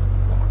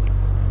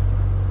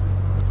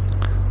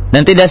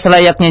 Dan tidak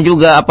selayaknya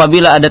juga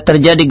apabila ada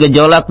terjadi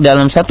gejolak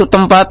dalam satu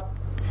tempat,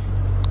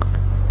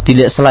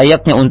 tidak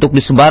selayaknya untuk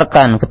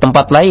disebarkan ke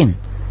tempat lain.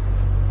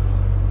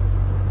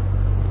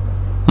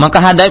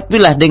 Maka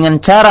hadapilah dengan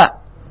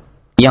cara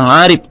yang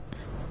arif.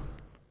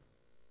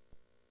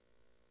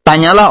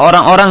 Tanyalah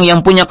orang-orang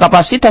yang punya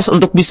kapasitas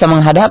untuk bisa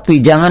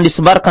menghadapi, jangan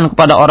disebarkan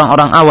kepada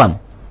orang-orang awam.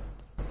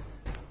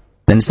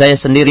 Dan saya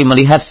sendiri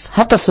melihat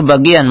hatta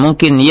sebagian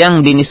mungkin yang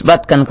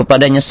dinisbatkan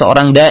kepadanya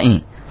seorang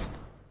da'i.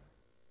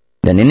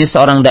 Dan ini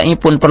seorang da'i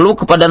pun perlu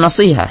kepada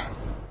nasihat.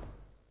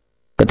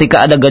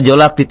 Ketika ada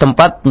gejolak di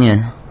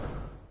tempatnya,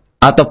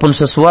 ataupun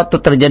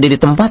sesuatu terjadi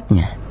di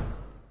tempatnya,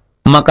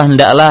 maka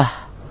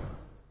hendaklah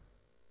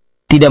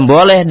tidak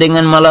boleh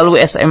dengan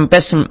melalui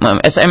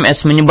SMS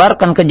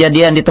menyebarkan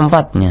kejadian di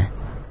tempatnya.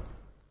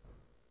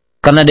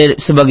 Karena dari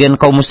sebagian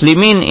kaum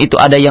muslimin itu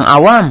ada yang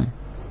awam,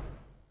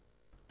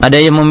 ada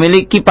yang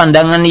memiliki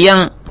pandangan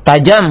yang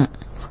tajam,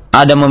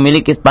 ada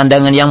memiliki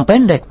pandangan yang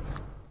pendek.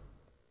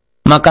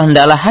 Maka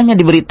hendaklah hanya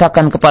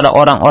diberitakan kepada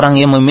orang-orang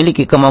yang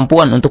memiliki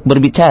kemampuan untuk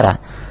berbicara,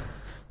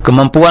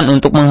 kemampuan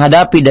untuk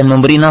menghadapi dan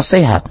memberi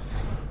nasihat.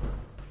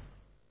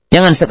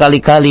 Jangan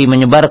sekali-kali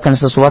menyebarkan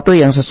sesuatu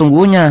yang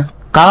sesungguhnya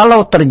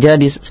kalau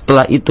terjadi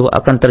setelah itu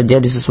akan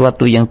terjadi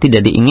sesuatu yang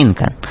tidak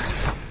diinginkan.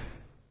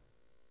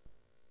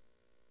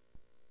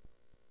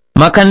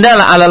 Maka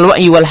hendaklah alal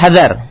wa'i wal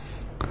hadar,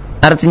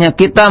 artinya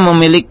kita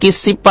memiliki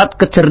sifat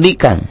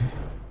kecerdikan.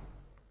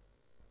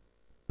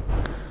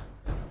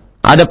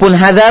 Adapun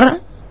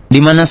hadar,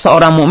 di mana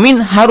seorang mukmin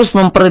harus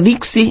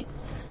memprediksi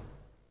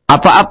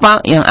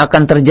apa-apa yang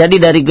akan terjadi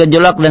dari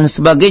gejolak dan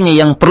sebagainya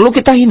yang perlu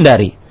kita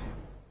hindari.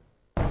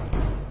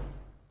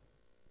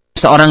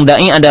 Seorang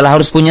da'i adalah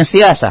harus punya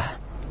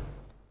siasah.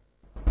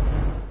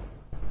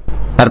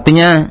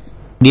 Artinya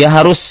dia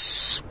harus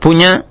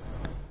punya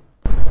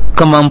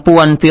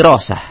kemampuan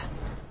firasah.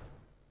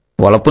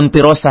 Walaupun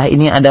firasah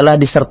ini adalah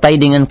disertai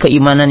dengan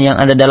keimanan yang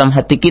ada dalam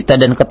hati kita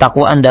dan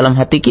ketakwaan dalam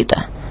hati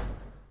kita,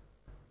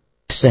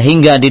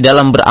 sehingga di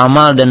dalam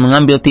beramal dan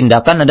mengambil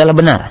tindakan adalah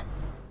benar.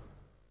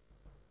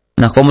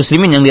 Nah, kaum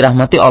muslimin yang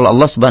dirahmati oleh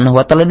Allah Subhanahu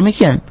wa taala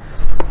demikian.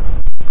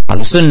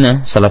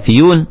 Ahlussunnah,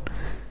 salafiyun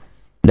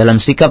dalam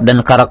sikap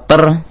dan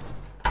karakter,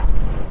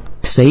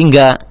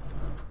 sehingga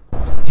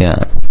ya,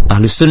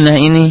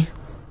 Ahlussunnah ini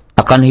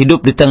akan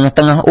hidup di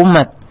tengah-tengah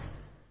umat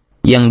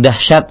yang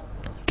dahsyat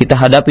kita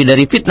hadapi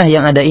dari fitnah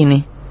yang ada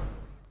ini.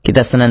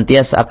 Kita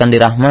senantiasa akan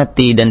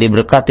dirahmati dan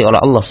diberkati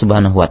oleh Allah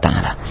Subhanahu wa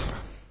taala.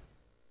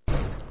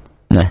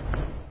 Nah,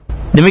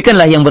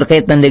 demikianlah yang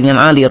berkaitan dengan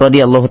Ali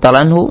radhiyallahu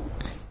ta'ala anhu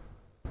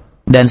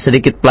dan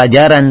sedikit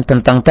pelajaran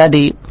tentang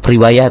tadi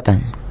periwayatan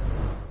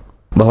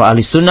bahwa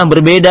ahli sunnah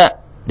berbeda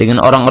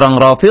dengan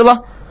orang-orang Rafidhah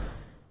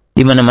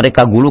di mana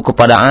mereka gulu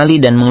kepada Ali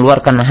dan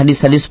mengeluarkan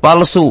hadis-hadis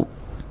palsu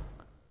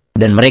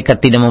dan mereka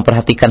tidak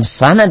memperhatikan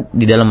sanad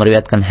di dalam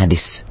meriwayatkan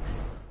hadis.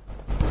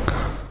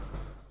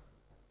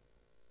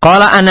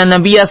 Qala anna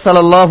Nabiyya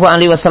sallallahu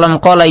alaihi wasallam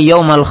qala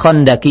yaumal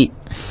khandaqi,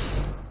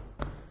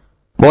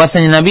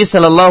 bahwasanya Nabi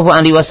sallallahu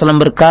alaihi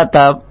wasallam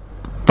berkata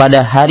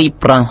pada hari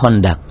perang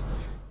Khandaq.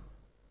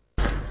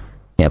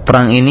 Ya,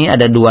 perang ini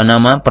ada dua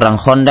nama, perang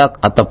Khandaq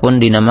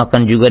ataupun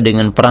dinamakan juga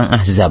dengan perang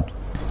Ahzab.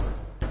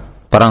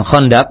 Perang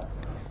Khandaq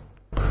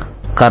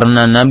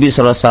karena Nabi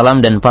sallallahu alaihi wasallam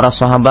dan para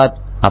sahabat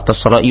atau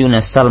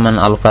Sarayuna Salman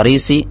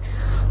Al-Farisi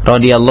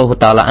radhiyallahu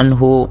taala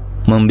anhu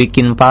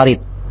membikin parit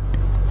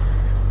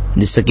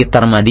di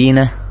sekitar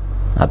Madinah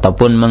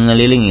ataupun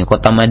mengelilingi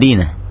kota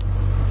Madinah.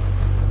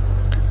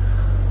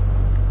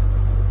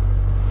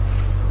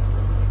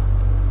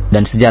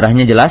 Dan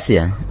sejarahnya jelas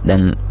ya,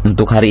 dan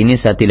untuk hari ini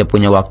saya tidak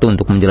punya waktu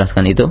untuk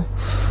menjelaskan itu.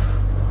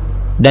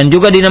 Dan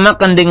juga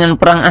dinamakan dengan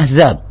perang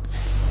Ahzab.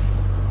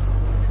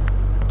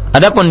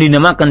 Adapun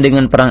dinamakan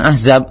dengan perang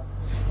Ahzab,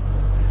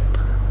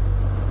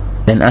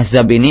 dan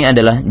Ahzab ini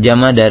adalah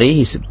jama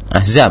dari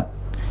Ahzab,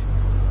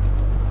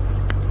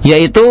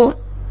 yaitu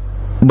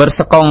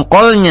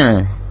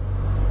bersekongkolnya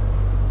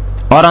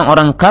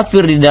orang-orang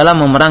kafir di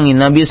dalam memerangi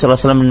Nabi sallallahu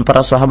alaihi wasallam dan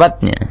para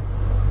sahabatnya,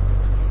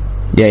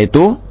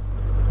 yaitu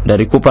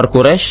dari kufar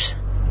Quraisy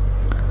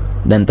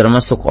dan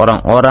termasuk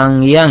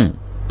orang-orang yang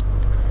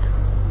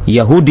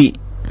Yahudi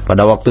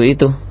pada waktu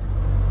itu,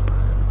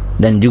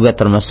 dan juga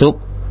termasuk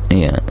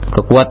ya,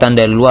 kekuatan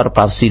dari luar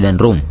Parsi dan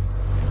Rum.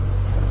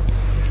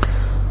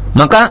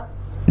 Maka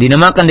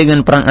dinamakan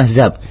dengan perang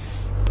Ahzab,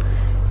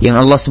 yang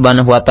Allah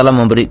Subhanahu wa taala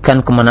memberikan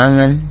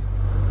kemenangan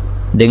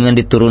dengan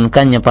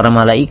diturunkannya para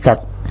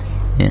malaikat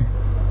ya.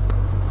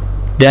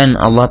 Dan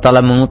Allah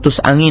taala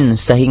mengutus angin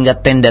sehingga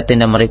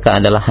tenda-tenda mereka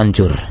adalah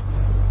hancur.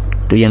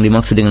 Itu yang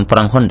dimaksud dengan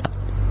perang Khandaq.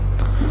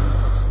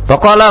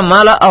 Faqala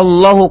mala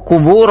Allahu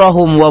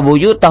kuburahum wa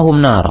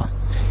buyutahum nara.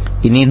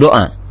 Ini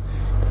doa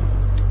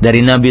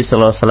dari Nabi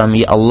sallallahu alaihi wasallam,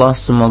 ya Allah,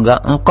 semoga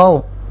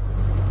Engkau,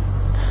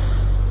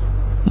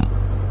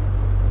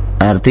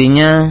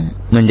 artinya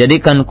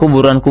menjadikan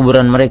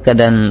kuburan-kuburan mereka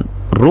dan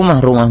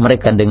rumah-rumah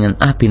mereka dengan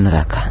api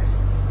neraka.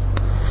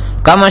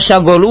 Kama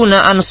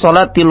syagoluna an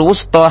salatil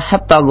wusta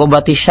hatta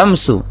gobati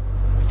syamsu,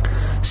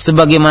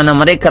 sebagaimana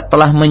mereka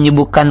telah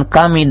menyibukkan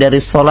kami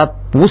dari salat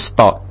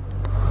wusta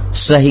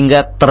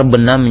sehingga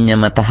terbenamnya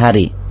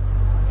matahari.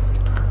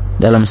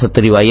 Dalam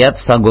satu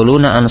riwayat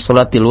sagoluna an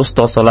salatil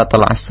wusta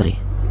salatal asri,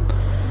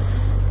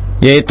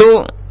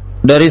 yaitu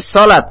dari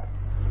salat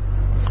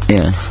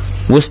ya,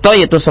 wusta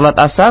yaitu salat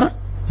asar,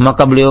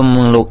 maka beliau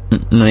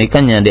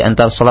menunaikannya di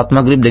antara salat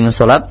maghrib dengan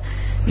salat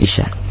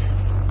isya.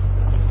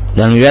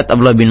 Dan riwayat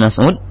Abdullah bin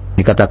Mas'ud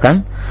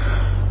dikatakan,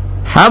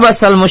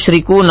 habasal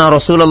musyrikuna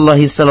Rasulullah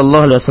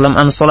sallallahu alaihi wasallam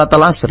an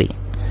salatal asri.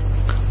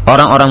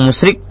 Orang-orang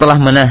musyrik telah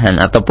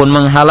menahan ataupun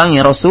menghalangi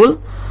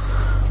Rasul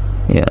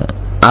ya,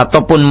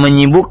 ataupun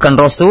menyibukkan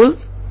Rasul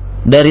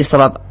dari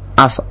salat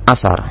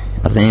asar.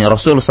 Artinya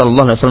Rasul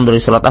sallallahu alaihi wasallam dari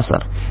salat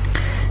asar,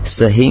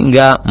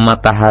 sehingga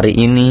matahari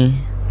ini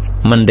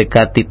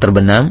mendekati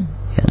terbenam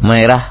ya,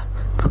 merah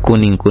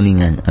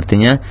kekuning-kuningan.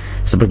 Artinya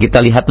seperti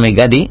kita lihat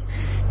mega di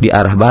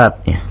arah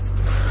barat ya.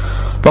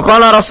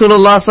 Faqala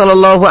Rasulullah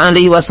sallallahu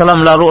alaihi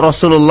wasallam, lalu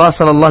Rasulullah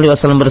sallallahu alaihi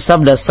wasallam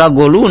bersabda,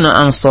 sagoluna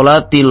an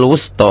salatil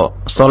wusta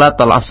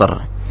salatal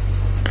asr.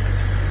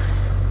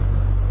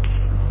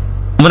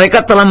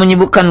 Mereka telah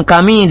menyibukkan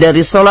kami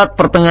dari salat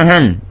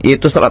pertengahan,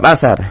 yaitu salat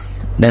asar.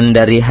 Dan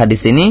dari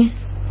hadis ini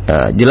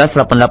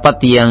jelaslah pendapat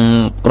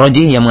yang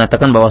rajih yang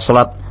mengatakan bahwa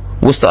salat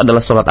wusta adalah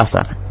salat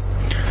asar.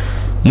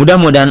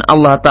 Mudah-mudahan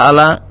Allah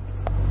Ta'ala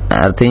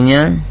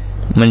artinya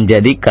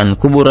menjadikan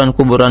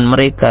kuburan-kuburan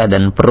mereka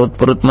dan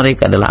perut-perut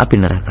mereka adalah api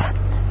neraka.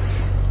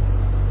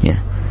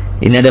 Ya.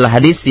 Ini adalah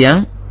hadis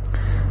yang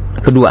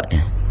kedua.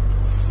 Ya.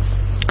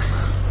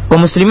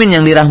 Kaum muslimin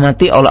yang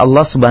dirahmati oleh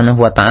Allah Subhanahu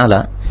wa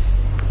taala,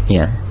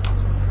 ya.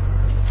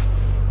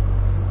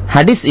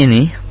 Hadis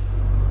ini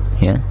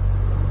ya,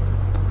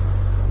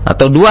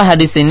 atau dua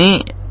hadis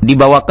ini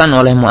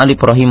dibawakan oleh mu'allif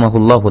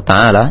rahimahullahu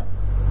taala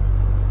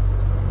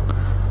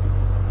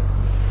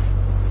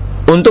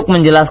untuk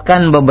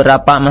menjelaskan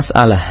beberapa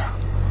masalah.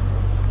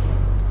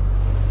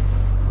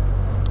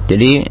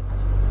 Jadi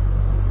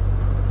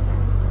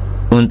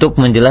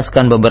untuk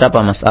menjelaskan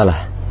beberapa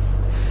masalah.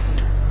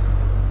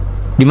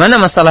 Di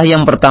mana masalah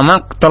yang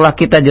pertama telah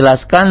kita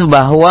jelaskan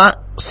bahwa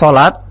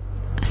salat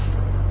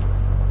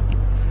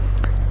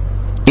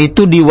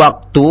itu di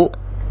waktu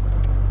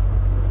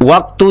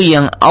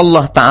yang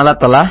Allah Ta'ala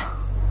telah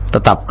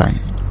tetapkan.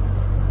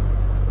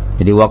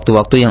 Jadi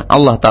waktu-waktu yang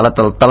Allah Ta'ala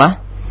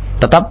telah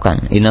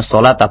tetapkan. Inna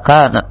sholata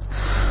kana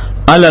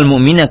 'alal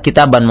mu'mina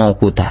kitaban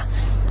mawquta.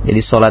 Jadi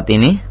salat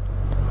ini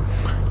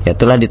ya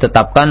telah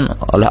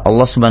ditetapkan oleh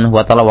Allah Subhanahu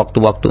wa taala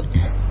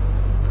waktu-waktunya.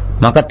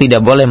 Maka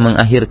tidak boleh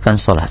mengakhirkan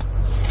salat.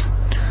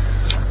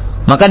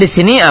 Maka di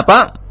sini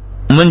apa?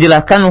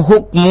 Menjelaskan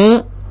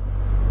hukum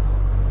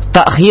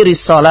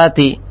ta'khiris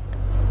salati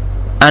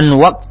an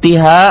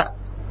waqtiha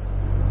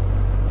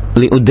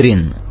li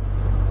udrin,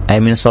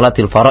 ay min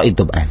salatil faraid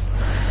tub'an,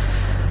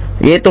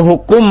 yaitu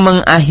hukum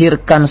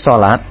mengakhirkan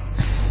salat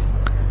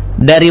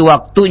dari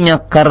waktunya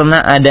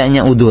karena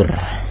adanya udur.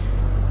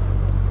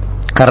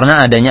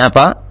 Karena adanya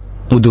apa?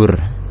 Udur.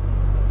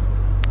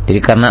 Jadi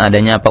karena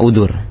adanya apa?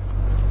 Udur.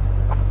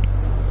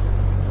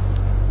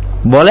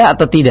 Boleh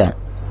atau tidak?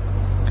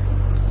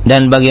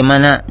 Dan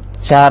bagaimana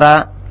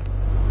cara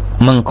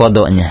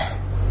mengkodoknya?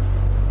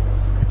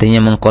 Artinya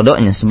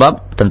mengkodoknya,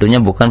 sebab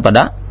tentunya bukan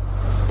pada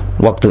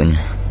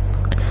waktunya.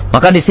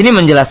 Maka di sini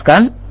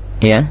menjelaskan,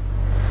 ya,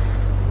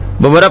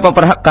 beberapa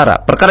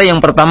perkara. Perkara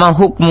yang pertama,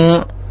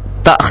 hukmu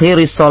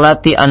ta'khiris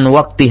sholati an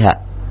waqtiha.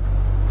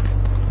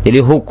 Jadi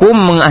hukum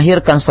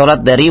mengakhirkan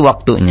salat dari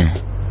waktunya.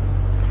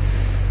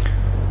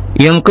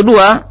 Yang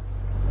kedua,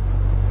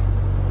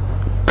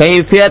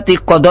 kaifiyati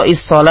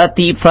qada'is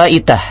sholati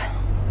faitah.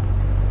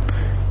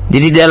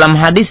 Jadi dalam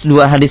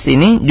dua hadis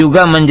ini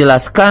juga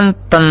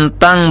menjelaskan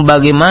tentang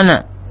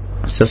bagaimana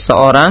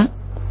seseorang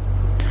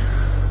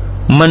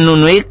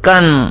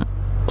menunaikan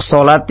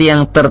salat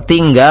yang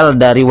tertinggal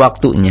dari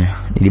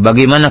waktunya. Jadi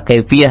bagaimana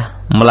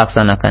kaifiyah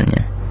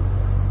melaksanakannya.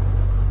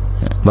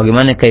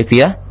 Bagaimana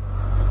kaifiyah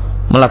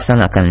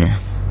melaksanakannya.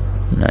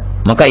 Nah,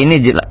 maka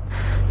ini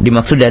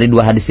dimaksud dari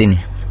dua hadis ini.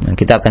 Nah,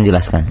 kita akan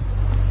jelaskan.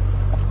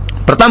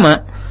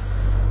 Pertama,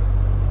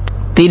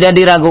 tidak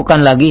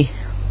diragukan lagi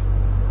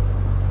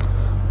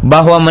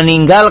bahwa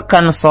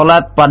meninggalkan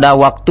salat pada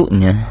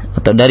waktunya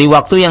atau dari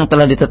waktu yang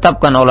telah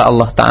ditetapkan oleh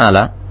Allah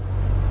Ta'ala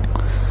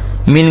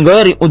min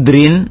ghairi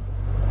udrin,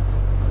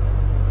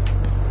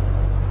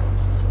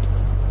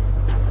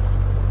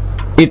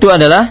 itu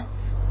adalah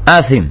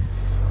asim.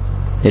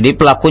 Jadi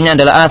pelakunya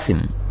adalah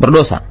asim,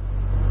 berdosa.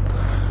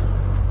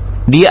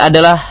 Dia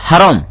adalah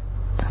haram.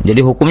 Jadi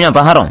hukumnya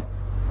apa? Haram.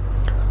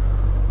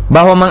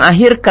 Bahwa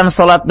mengakhirkan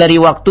salat dari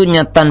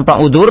waktunya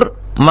tanpa udzur,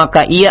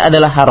 maka ia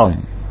adalah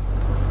haram.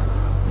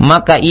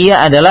 Maka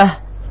ia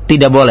adalah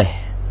tidak boleh.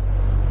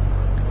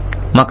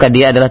 Maka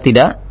dia adalah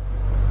tidak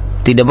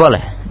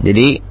boleh.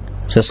 Jadi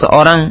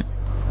seseorang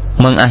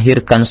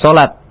mengakhirkan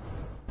salat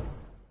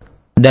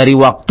dari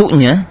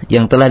waktunya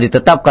yang telah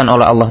ditetapkan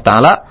oleh Allah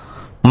Ta'ala,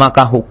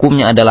 maka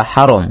hukumnya adalah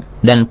haram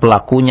dan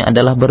pelakunya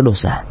adalah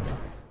berdosa.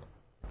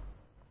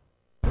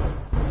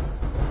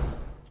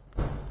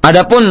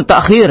 Adapun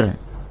takhir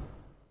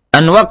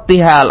an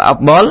waqtiha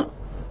al-afdal,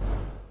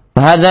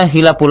 hadza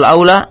khilaful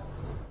aula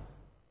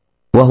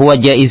wa huwa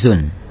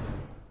jaizun.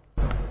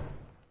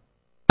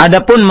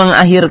 Adapun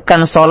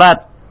mengakhirkan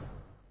salat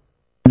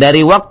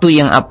dari waktu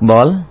yang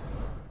afdal,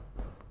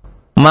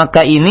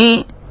 maka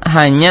ini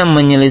hanya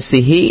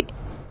menyelisihi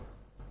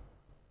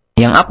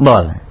yang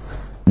afdal,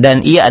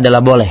 dan ia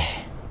adalah boleh.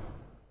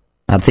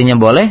 Artinya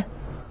boleh,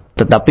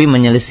 tetapi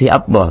menyelisih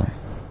afdal.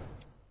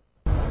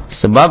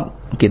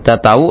 Sebab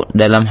kita tahu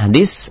dalam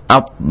hadis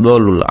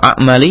afdalul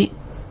a'mali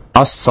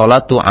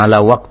as-salatu ala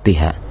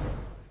waqtiha.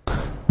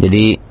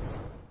 Jadi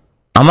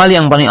amal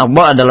yang paling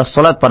afdal adalah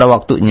salat pada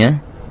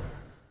waktunya.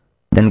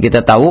 Dan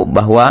kita tahu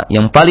bahwa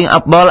yang paling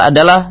afdal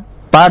adalah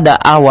pada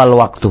awal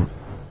waktu.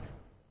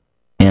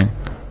 Ya.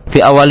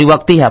 Fi awali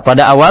waqtiha,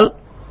 pada awal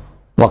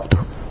waktu.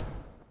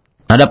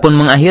 Adapun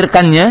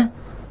mengakhirkannya,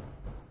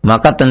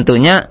 maka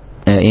tentunya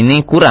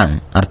ini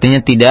kurang. Artinya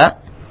tidak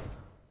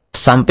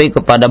sampai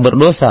kepada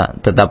berdosa,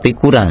 tetapi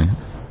kurang.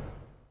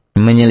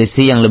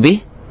 Menyelisih yang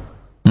lebih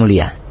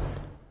mulia.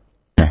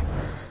 Nah.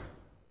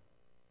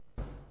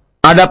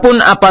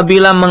 Adapun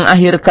apabila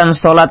mengakhirkan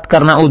salat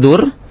karena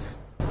udzur,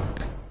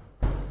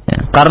 ya,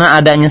 karena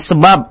adanya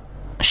sebab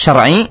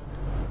syar'i,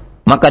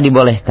 maka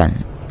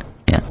dibolehkan.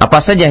 Ya,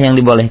 apa saja yang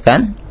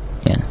dibolehkan?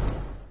 Ya.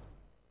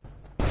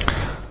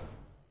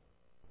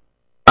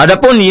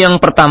 Adapun yang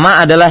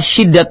pertama adalah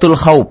syiddatul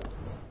khauf,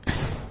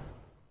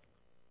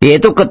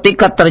 yaitu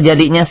ketika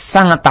terjadinya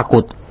sangat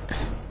takut.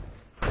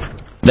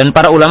 Dan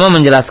para ulama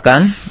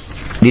menjelaskan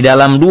di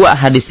dalam dua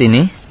hadis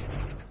ini,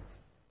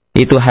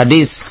 itu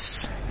hadis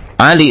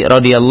Ali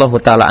radhiyallahu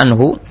taala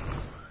anhu,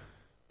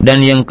 dan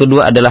yang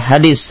kedua adalah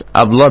hadis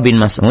Abdullah bin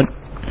Mas'ud,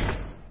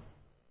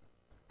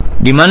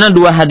 di mana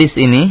dua hadis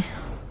ini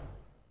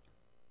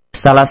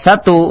salah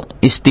satu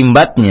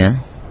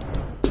istimbatnya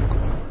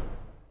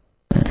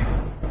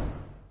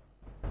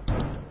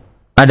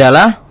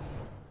adalah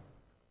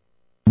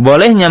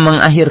bolehnya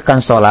mengakhirkan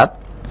salat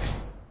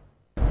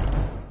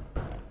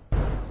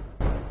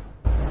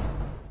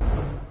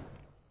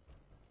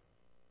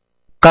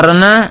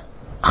karena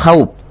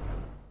khauf.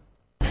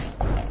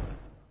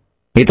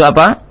 Itu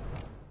apa?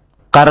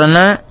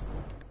 Karena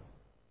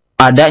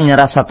adanya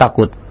rasa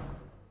takut.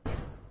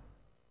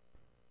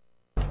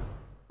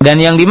 Dan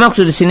yang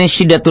dimaksud di sini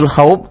syiddatul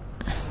khauf,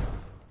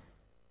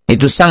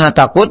 itu sangat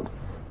takut.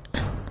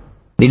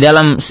 Di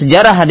dalam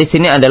sejarah hadis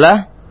ini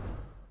adalah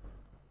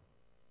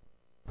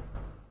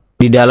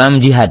di dalam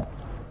jihad.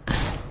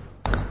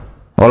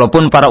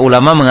 Walaupun para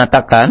ulama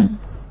mengatakan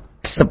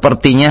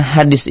sepertinya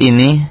hadis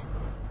ini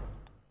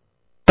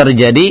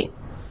terjadi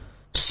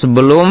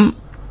sebelum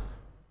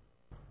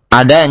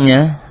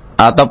adanya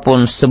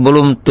ataupun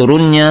sebelum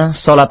turunnya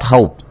salat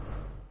haud.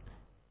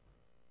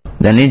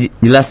 Dan ini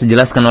jelas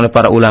dijelaskan oleh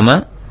para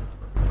ulama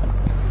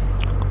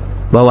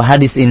bahwa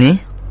hadis ini,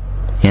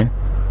 ya,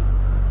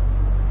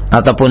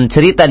 ataupun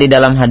cerita di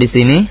dalam hadis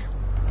ini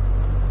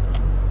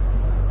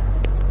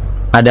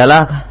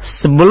adalah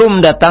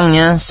sebelum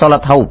datangnya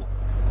salat haud,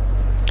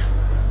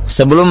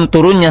 sebelum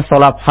turunnya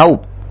salat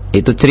haud.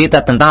 Itu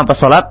cerita tentang apa?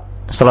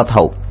 Salat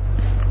haud.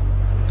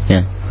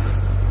 Ya.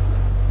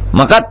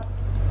 Maka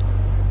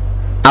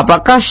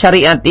apakah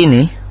syariat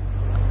ini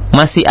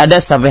masih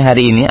ada sampai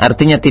hari ini,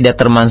 artinya tidak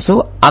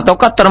termansuh,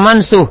 ataukah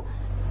termansuh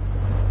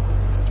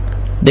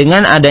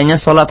dengan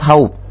adanya salat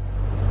haud?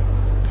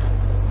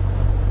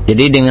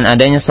 Jadi dengan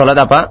adanya salat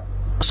apa?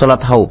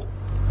 Salat haud.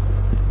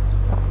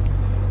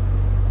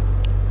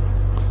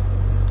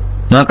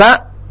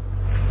 Maka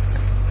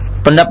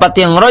pendapat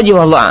yang rajih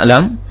wallahu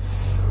a'lam,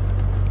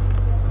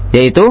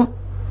 yaitu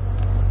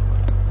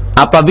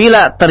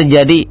apabila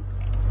terjadi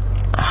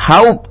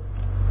haud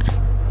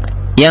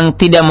yang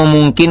tidak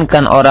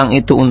memungkinkan orang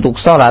itu untuk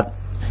sholat,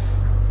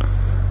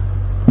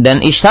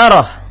 dan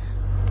isyarah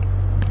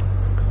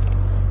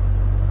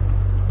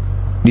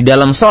di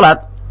dalam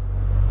sholat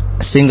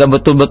sehingga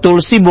betul-betul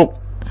sibuk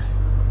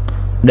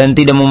dan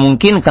tidak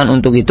memungkinkan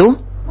untuk itu,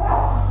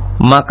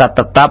 maka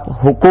tetap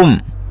hukum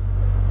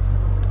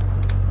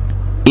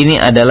ini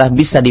adalah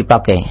bisa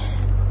dipakai.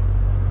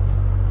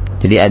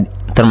 Jadi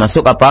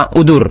termasuk apa?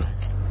 Udur.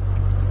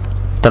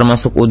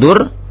 Termasuk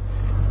udur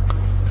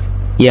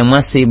yang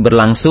masih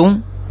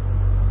berlangsung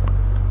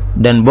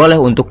dan boleh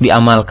untuk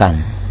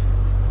diamalkan.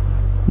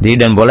 Jadi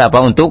dan boleh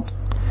apa? Untuk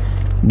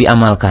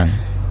diamalkan.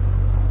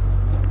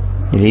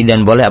 Jadi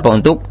dan boleh apa?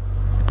 Untuk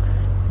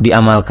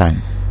diamalkan.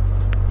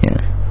 Ya.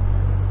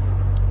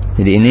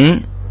 Jadi ini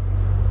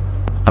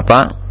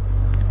apa?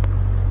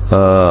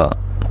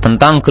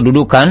 Tentang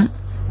kedudukan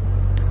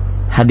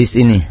hadis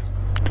ini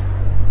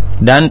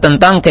dan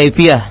tentang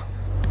kaifiyah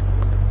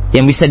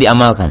yang bisa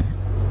diamalkan.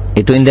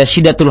 Itu inda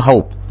syiddatul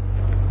haub.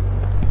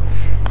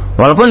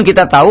 Walaupun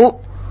kita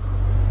tahu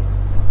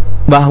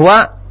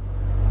bahwa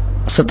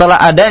setelah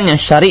adanya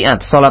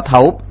syariat salat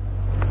haub,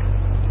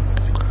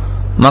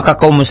 maka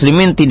kaum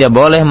muslimin tidak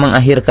boleh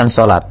mengakhirkan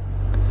salat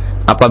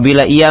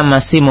apabila ia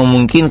masih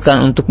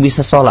memungkinkan untuk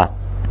bisa salat.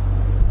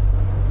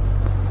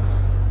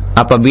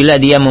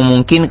 Apabila dia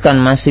memungkinkan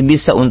masih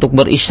bisa untuk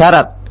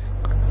berisyarat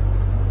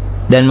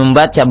dan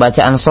membaca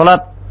bacaan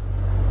salat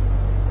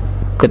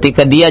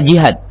ketika dia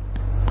jihad,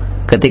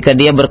 ketika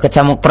dia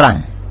berkecamuk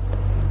perang.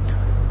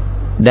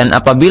 Dan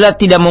apabila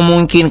tidak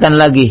memungkinkan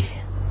lagi,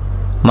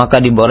 maka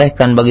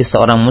dibolehkan bagi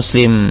seorang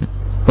muslim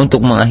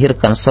untuk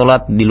mengakhirkan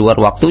salat di luar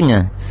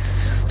waktunya,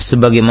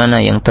 sebagaimana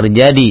yang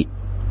terjadi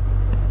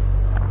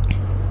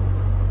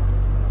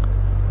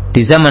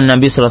di zaman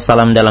Nabi sallallahu alaihi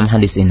wasallam dalam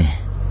hadis ini.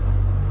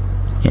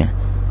 Ya.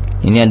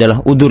 Ini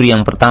adalah udur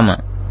yang pertama.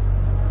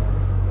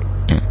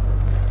 Ya.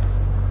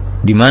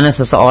 Di mana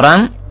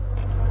seseorang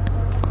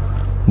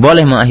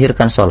boleh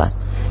mengakhirkan salat.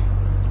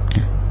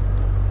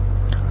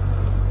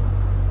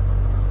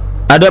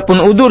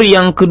 Adapun udur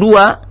yang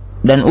kedua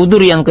dan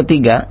udur yang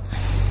ketiga,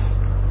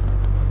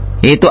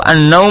 yaitu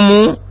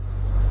an-naumu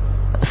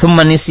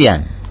tsumma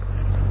nisyan,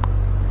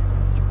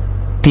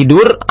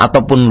 tidur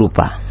ataupun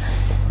lupa.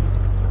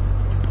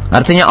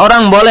 Artinya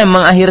orang boleh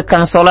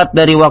mengakhirkan salat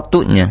dari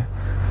waktunya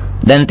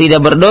dan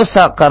tidak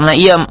berdosa karena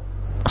ia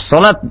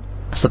salat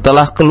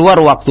setelah keluar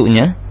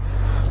waktunya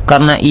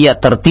karena ia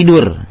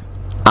tertidur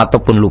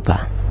ataupun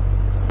lupa.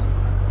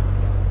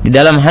 Di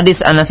dalam hadis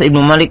Anas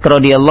ibnu Malik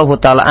radhiyallahu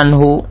taala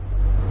anhu,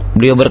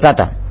 beliau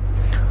berkata,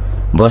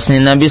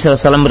 bahwasanya Nabi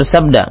SAW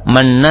bersabda,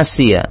 "Man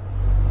nasiya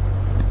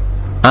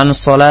an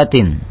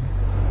salatin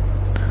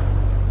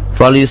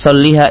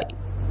falyusalliha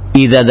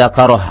idza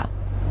dzakaraha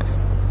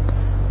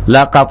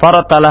la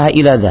kafarata laha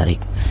ila dzalik."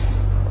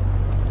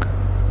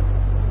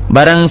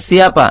 Barang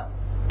siapa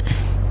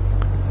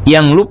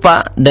yang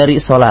lupa dari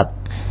salat,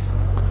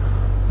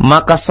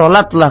 maka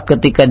salatlah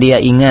ketika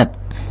dia ingat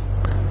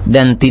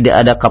dan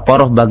tidak ada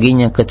kafarah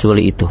baginya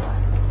kecuali itu.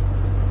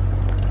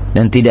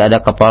 Dan tidak ada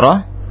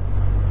kafarah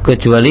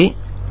kecuali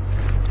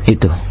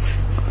itu.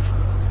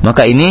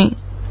 Maka ini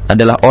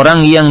adalah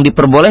orang yang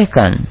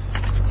diperbolehkan,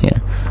 ya.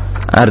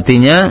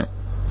 Artinya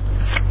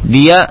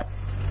dia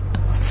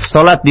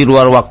salat di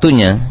luar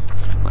waktunya.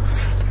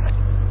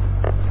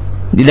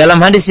 Di dalam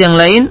hadis yang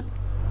lain,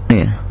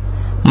 ya,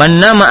 man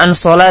nama an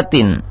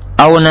salatin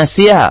aw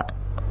nasiha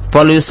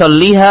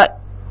falyusalliha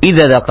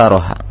idza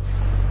dzakaraha.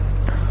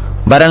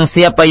 Barang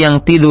siapa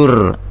yang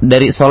tidur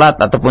dari salat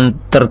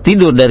ataupun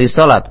tertidur dari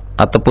salat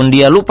ataupun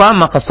dia lupa,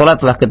 maka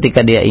salatlah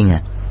ketika dia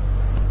ingat.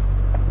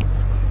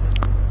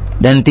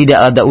 Dan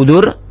tidak ada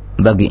udur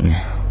baginya.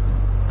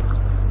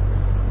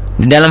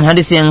 Di dalam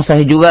hadis yang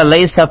sahih juga,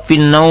 laisa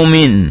fin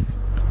naumin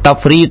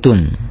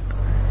tafritun.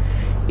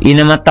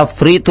 Inama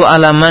tafritu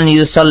ala man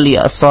yusalli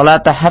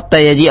as-salata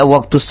hatta yaji'a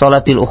waqtu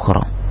salatil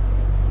ukhra.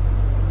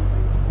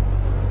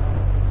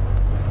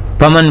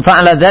 Faman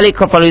fa'ala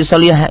dzalika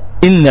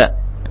falyusalliha inna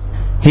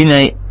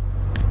hina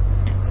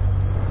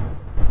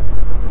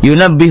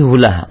yunabbihu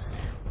laha.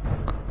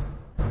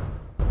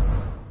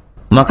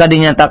 Maka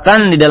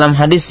dinyatakan di dalam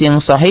hadis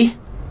yang sahih,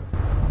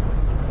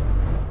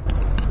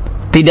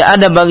 tidak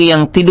ada bagi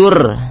yang tidur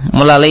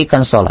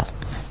melalaikan sholat.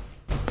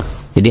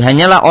 Jadi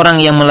hanyalah orang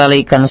yang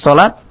melalaikan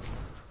sholat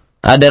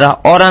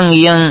adalah orang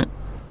yang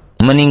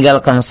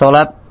meninggalkan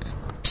sholat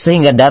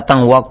sehingga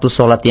datang waktu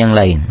sholat yang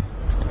lain.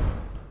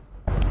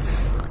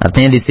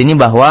 Artinya di sini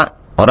bahwa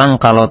orang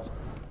kalau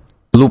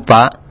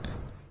lupa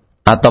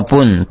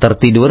ataupun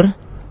tertidur,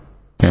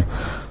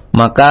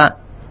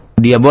 maka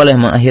dia boleh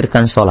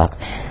mengakhirkan sholat.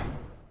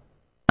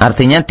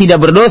 Artinya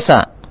tidak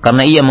berdosa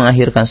karena ia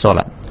mengakhirkan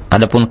sholat.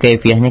 Adapun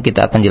kaifiahnya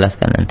kita akan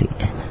jelaskan nanti.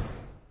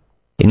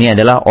 Ini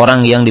adalah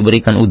orang yang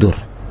diberikan udzur.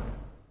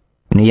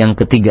 Ini yang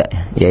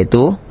ketiga,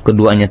 yaitu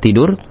keduanya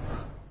tidur,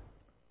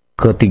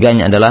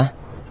 ketiganya adalah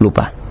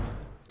lupa.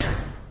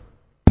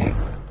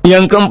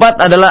 Yang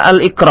keempat adalah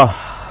al-ikrah.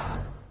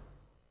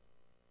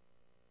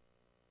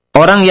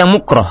 Orang yang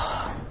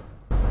mukrah.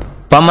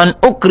 Paman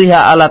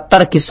ukriha ala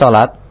tarki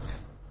salat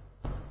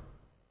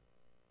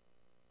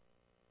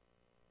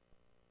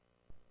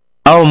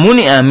au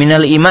muni'a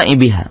minal ima'i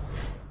biha.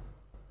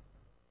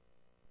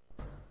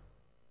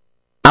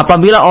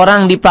 Apabila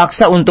orang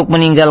dipaksa untuk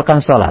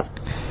meninggalkan salat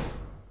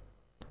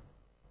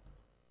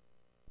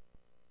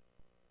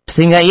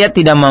sehingga ia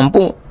tidak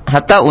mampu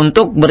hatta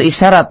untuk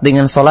berisyarat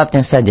dengan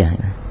salatnya saja,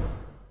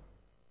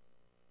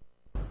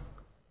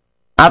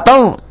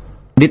 atau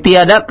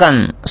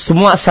ditiadakan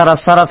semua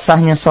syarat-syarat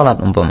sahnya salat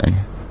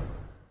umpamanya,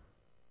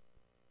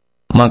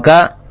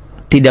 maka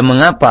tidak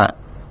mengapa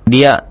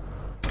dia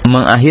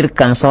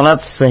mengakhirkan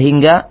salat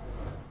sehingga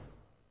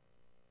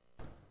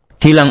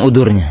hilang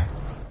udurnya.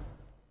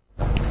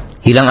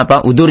 Hilang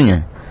apa?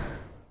 Udurnya.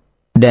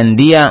 Dan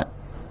dia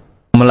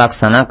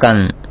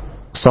melaksanakan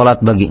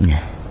salat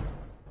baginya.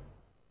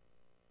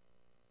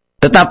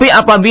 Tetapi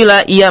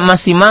apabila ia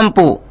masih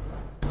mampu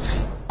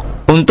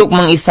untuk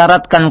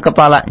mengisyaratkan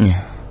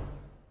kepalanya,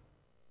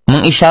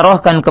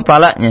 mengisyarahkan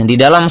kepalanya di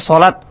dalam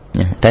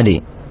salatnya tadi,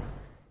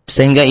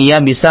 sehingga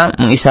ia bisa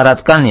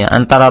mengisyaratkan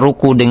antara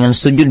ruku dengan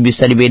sujud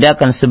bisa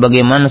dibedakan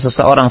sebagaimana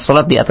seseorang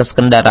salat di atas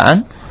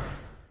kendaraan,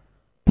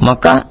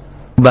 maka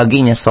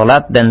baginya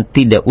salat dan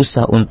tidak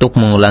usah untuk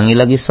mengulangi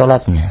lagi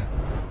salatnya.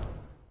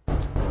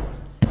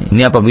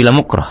 Ini apabila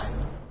mukrah.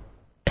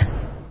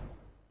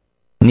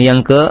 Ini yang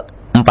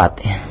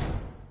keempat.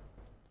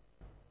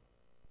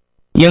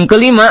 Yang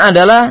kelima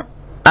adalah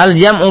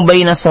al-jam'u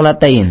baina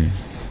salatain.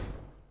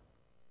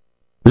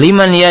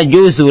 Liman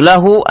yajuzu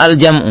lahu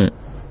al-jam'u.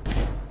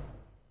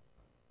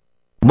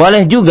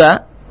 Boleh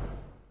juga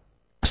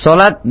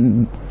salat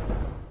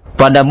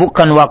pada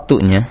bukan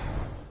waktunya,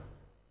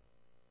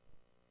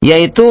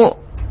 yaitu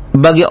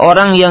bagi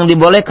orang yang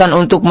dibolehkan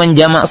untuk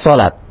menjamak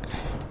salat.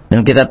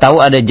 Dan kita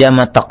tahu ada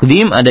jamak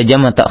takdim, ada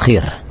jamak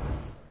takhir.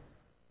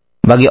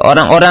 Bagi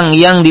orang-orang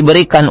yang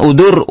diberikan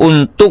udzur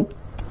untuk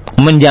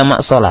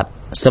menjamak salat,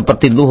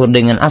 seperti zuhur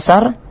dengan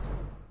asar,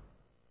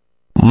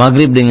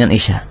 maghrib dengan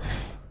isya,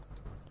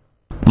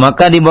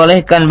 maka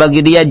dibolehkan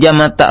bagi dia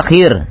jamak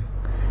takhir,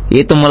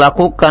 yaitu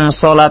melakukan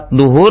salat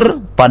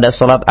zuhur pada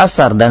salat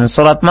asar dan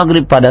salat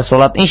maghrib pada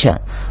salat isya,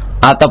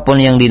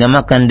 ataupun yang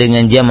dinamakan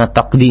dengan jamak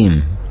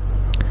takdim,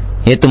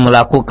 yaitu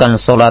melakukan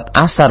salat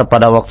asar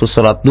pada waktu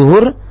salat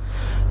zuhur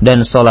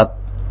dan salat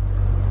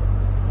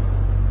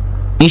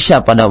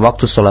isya pada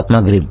waktu salat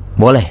maghrib.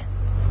 Boleh.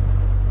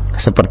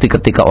 Seperti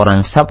ketika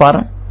orang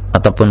safar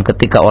ataupun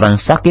ketika orang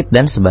sakit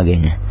dan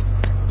sebagainya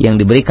yang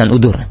diberikan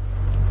udzur.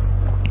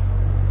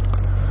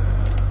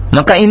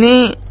 Maka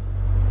ini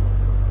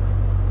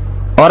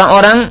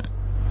orang-orang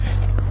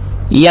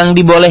yang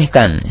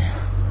dibolehkan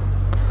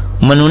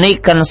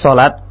menunaikan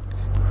salat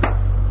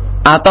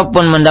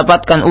ataupun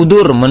mendapatkan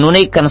udzur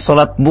menunaikan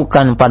salat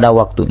bukan pada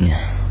waktunya.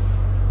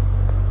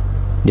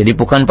 Jadi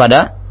bukan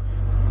pada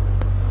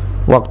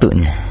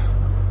waktunya.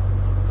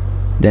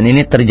 Dan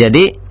ini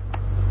terjadi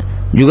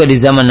juga di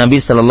zaman Nabi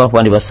sallallahu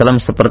alaihi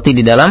wasallam seperti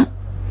di dalam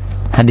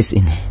hadis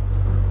ini.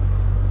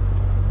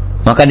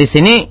 Maka di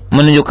sini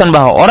menunjukkan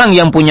bahwa orang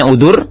yang punya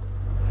udzur,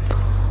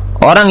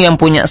 orang yang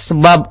punya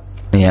sebab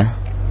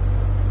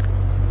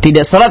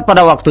tidak salat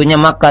pada waktunya,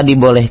 maka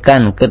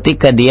dibolehkan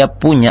ketika dia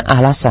punya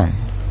alasan,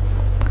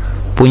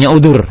 punya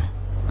udzur.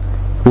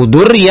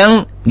 Udzur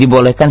yang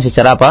dibolehkan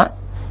secara apa?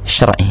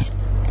 Syar'i.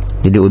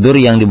 Jadi udzur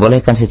yang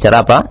dibolehkan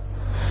secara apa?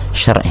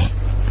 Syar'i.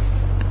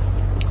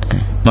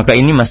 Maka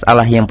ini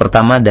masalah yang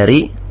pertama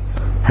dari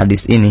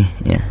hadis ini,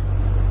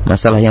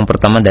 Masalah yang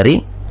pertama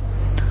dari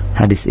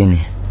hadis ini.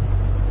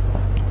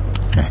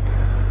 Nah,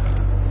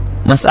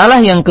 masalah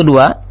yang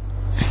kedua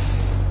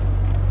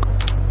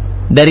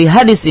dari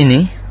hadis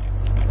ini,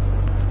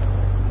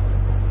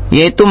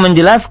 yaitu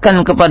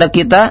menjelaskan kepada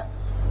kita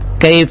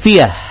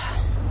kaifiyah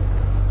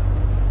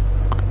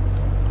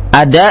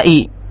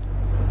adai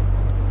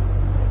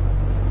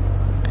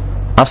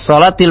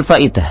as-salatil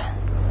faitah,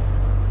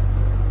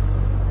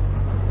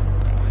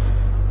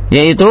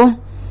 yaitu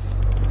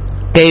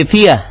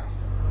kaifiyah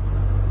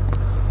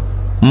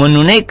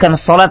menunaikan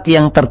salat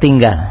yang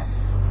tertinggal.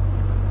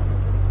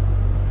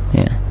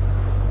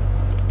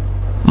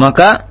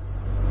 Maka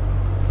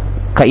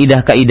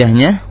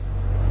kaidah-kaidahnya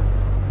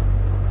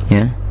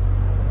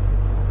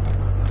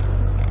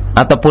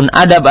ataupun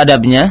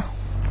adab-adabnya.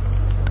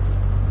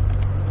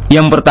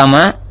 Yang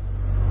pertama,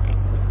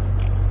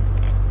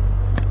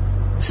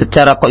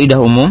 secara kaidah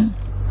umum,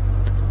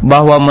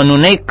 bahwa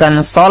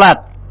menunaikan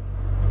salat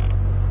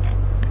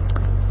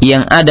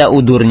yang ada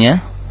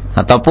udurnya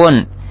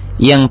ataupun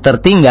yang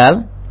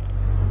tertinggal,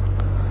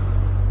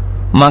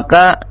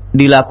 maka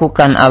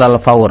dilakukan alal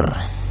faur,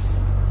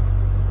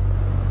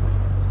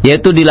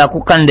 yaitu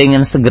dilakukan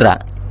dengan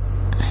segera.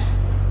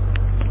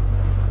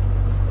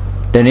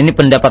 Dan ini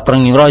pendapat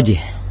orang yang rajih,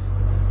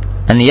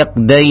 an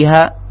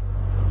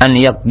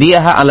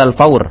yaqdiha alal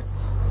faur,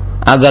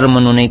 agar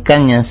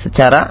menunaikannya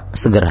secara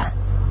segera.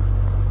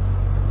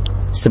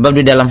 Sebab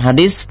di dalam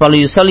hadis,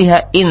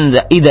 falyusalliha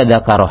idza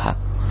dzakaraha,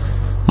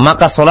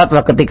 maka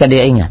salatlah ketika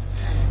dia ingat.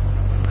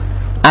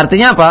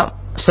 Artinya apa?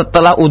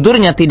 Setelah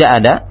udurnya tidak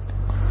ada,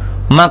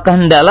 maka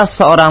hendaklah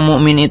seorang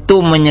mukmin itu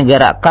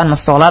menyegerakan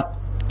salat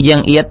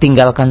yang ia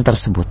tinggalkan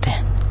tersebut.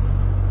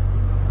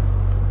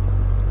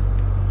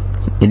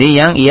 Jadi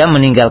yang ia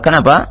meninggalkan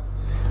apa?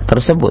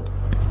 Tersebut.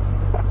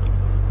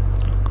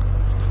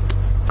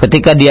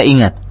 Ketika dia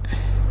ingat.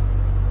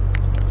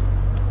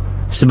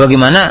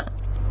 Sebagaimana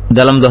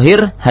dalam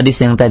zahir hadis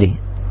yang tadi.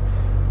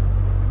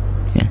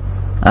 Ya.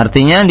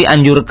 Artinya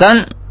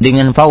dianjurkan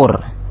dengan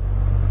faur.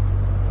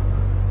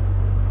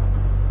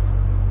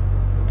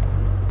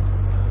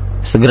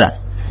 Segera.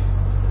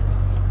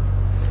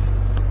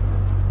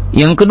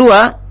 Yang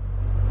kedua,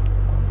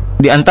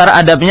 di antara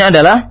adabnya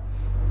adalah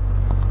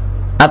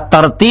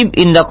at-tartib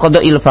inda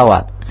qada'il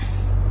fawat,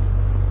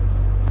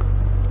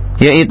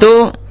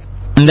 yaitu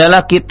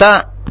hendaklah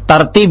kita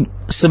tartib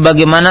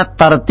sebagaimana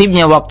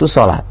tartibnya waktu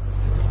sholat.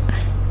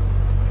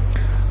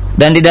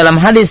 Dan di dalam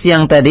hadis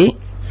yang tadi,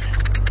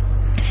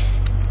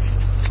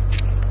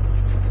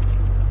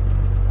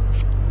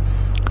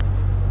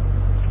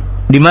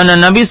 di mana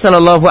Nabi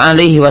Shallallahu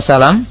Alaihi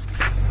Wasallam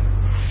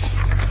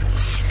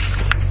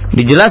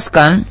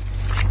dijelaskan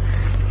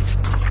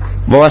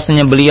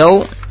bahwasanya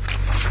beliau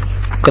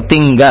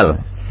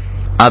ketinggal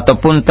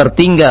ataupun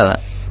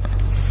tertinggal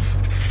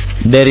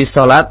dari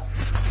sholat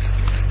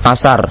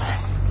asar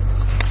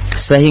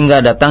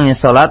sehingga datangnya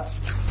sholat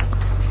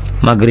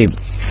maghrib.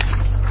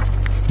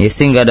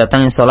 Sehingga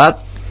datangnya sholat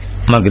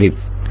maghrib.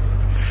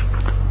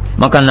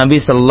 Maka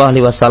Nabi Shallallahu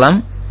Alaihi Wasallam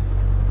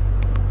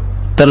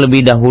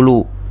terlebih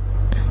dahulu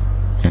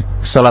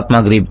sholat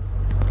maghrib.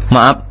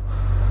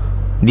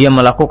 Dia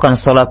melakukan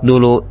sholat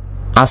dulu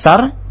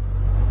asar,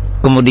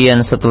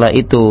 kemudian setelah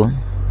itu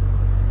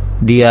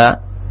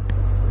dia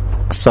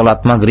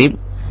sholat maghrib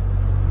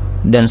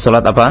dan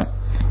sholat apa?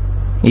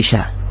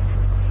 Isya.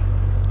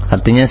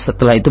 Artinya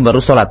setelah itu baru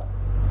sholat.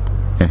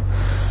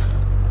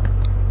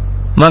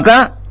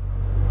 Maka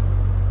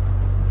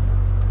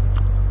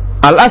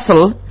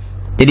al-asl,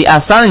 jadi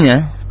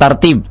asalnya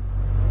tartib.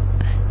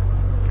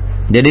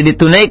 Jadi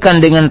ditunaikan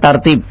dengan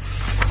tartib.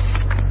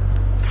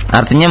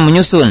 Artinya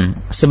menyusun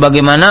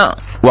sebagaimana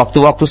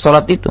waktu-waktu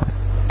sholat itu.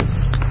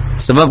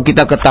 Sebab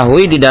kita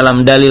ketahui di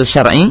dalam dalil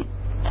syar'i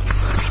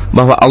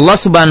bahwa Allah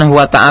Subhanahu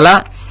wa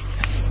taala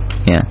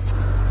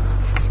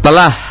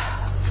telah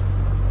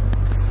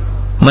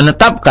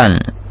menetapkan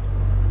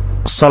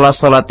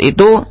sholat-sholat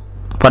itu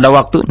pada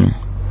waktunya.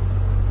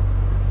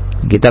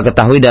 Kita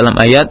ketahui dalam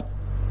ayat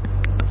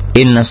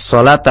innas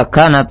sholata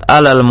kanat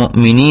alal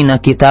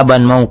mu'minina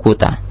kitaban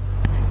mawquta.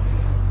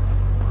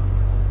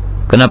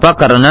 Kenapa?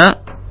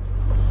 Karena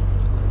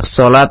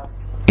sholat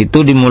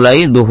itu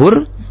dimulai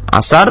duhur,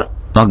 asar,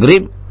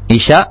 maghrib,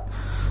 isya,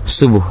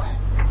 subuh.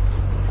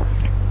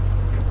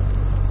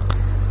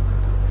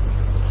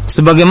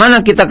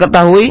 Sebagaimana kita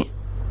ketahui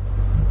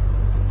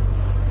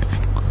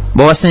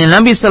bahwasanya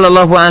Nabi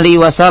Shallallahu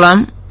Alaihi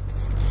Wasallam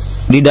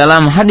di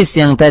dalam hadis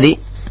yang tadi,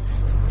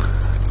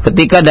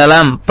 ketika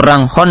dalam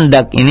perang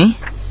Khandaq ini,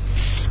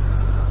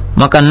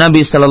 maka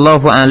Nabi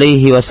Shallallahu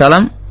Alaihi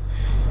Wasallam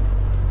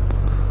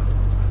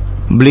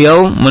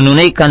beliau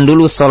menunaikan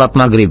dulu sholat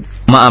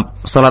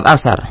sholat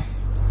asar.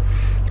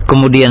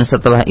 Kemudian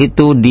setelah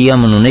itu dia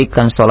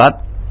menunaikan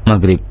sholat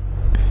maghrib.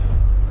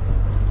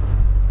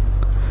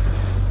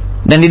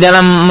 Dan di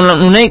dalam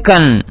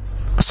menunaikan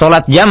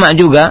sholat jamak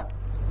juga,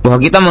 bahwa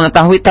kita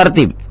mengetahui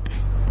tartib,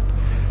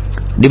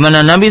 di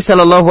mana Nabi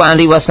Shallallahu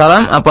Alaihi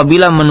Wasallam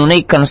apabila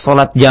menunaikan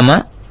sholat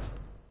jamak,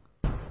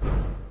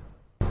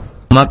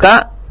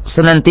 maka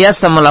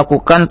senantiasa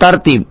melakukan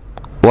tartib,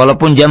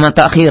 walaupun jamak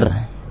takhir,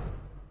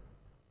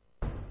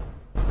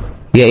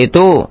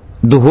 yaitu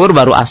duhur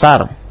baru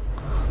asar,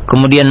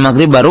 kemudian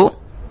maghrib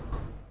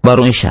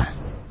baru isya.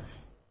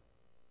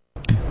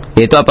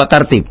 Yaitu apa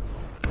tartib?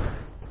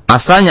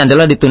 Asalnya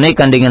adalah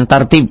ditunaikan dengan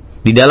tartib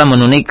di dalam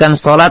menunaikan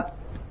sholat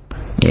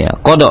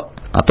qada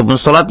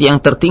ataupun sholat yang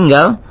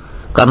tertinggal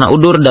karena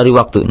udur dari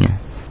waktunya.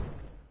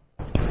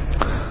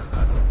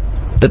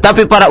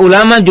 Tetapi para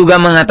ulama juga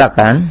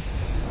mengatakan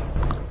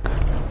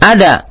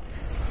ada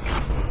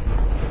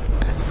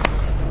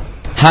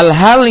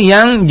hal-hal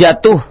yang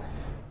jatuh,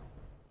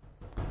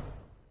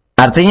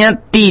 artinya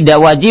tidak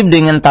wajib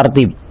dengan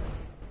tartib.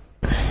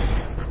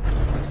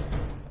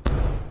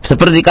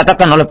 Seperti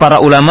dikatakan oleh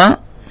para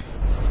ulama,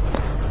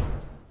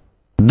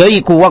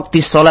 dhaiqu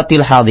waqti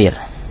sholatil hadir.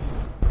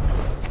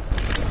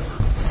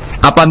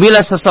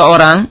 Apabila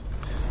seseorang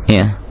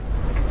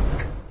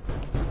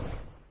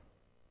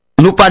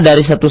lupa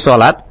dari satu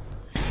sholat,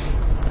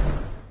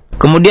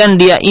 kemudian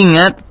dia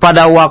ingat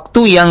pada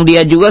waktu yang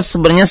dia juga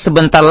sebenarnya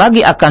sebentar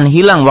lagi akan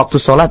hilang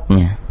waktu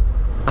sholatnya.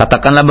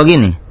 Katakanlah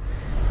begini,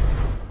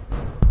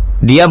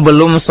 dia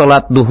belum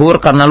sholat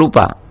duhur karena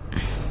lupa.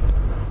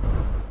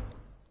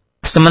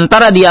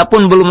 Sementara dia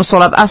pun belum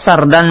sholat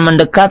asar dan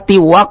mendekati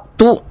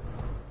waktu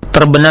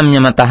terbenamnya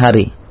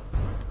matahari.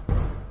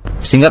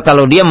 Sehingga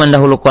kalau dia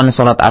mendahulukan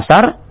sholat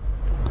asar,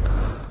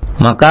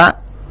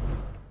 maka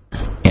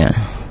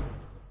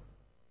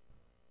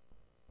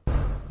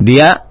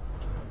dia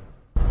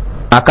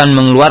akan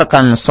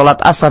mengeluarkan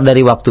sholat asar dari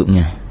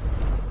waktunya.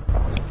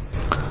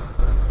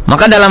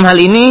 Maka dalam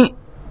hal ini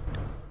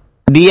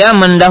dia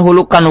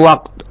mendahulukan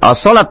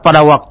sholat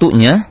pada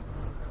waktunya,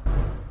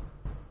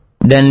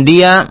 dan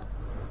dia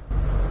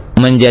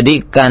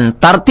menjadikan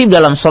tartib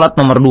dalam sholat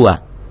nomor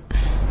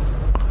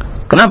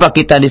 2. Kenapa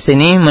kita di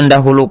sini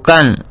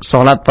mendahulukan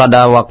sholat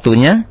pada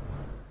waktunya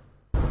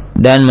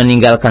dan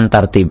meninggalkan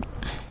tartib?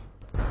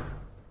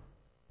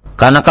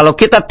 Karena kalau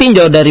kita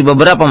tinjau dari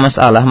beberapa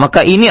masalah,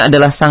 maka ini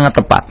adalah sangat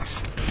tepat.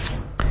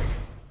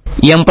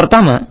 Yang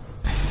pertama,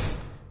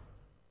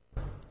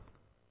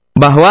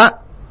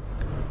 bahwa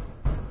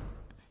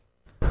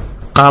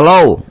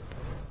kalau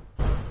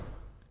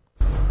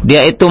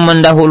dia itu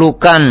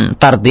mendahulukan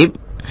tartib,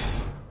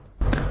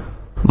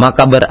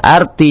 maka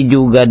berarti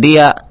juga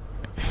dia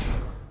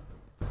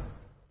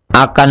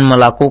akan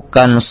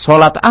melakukan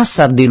sholat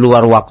asar di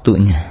luar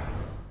waktunya.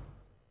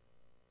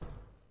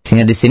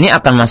 Sehingga di sini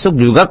akan masuk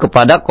juga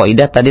kepada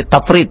kaidah tadi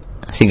tafrid,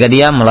 sehingga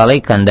dia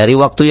melalaikan dari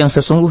waktu yang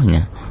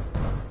sesungguhnya.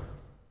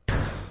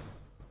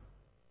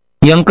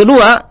 Yang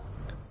kedua,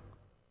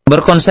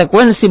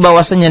 berkonsekuensi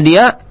bahwasanya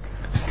dia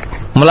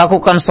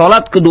melakukan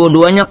sholat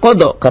kedua-duanya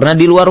qadha karena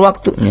di luar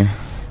waktunya.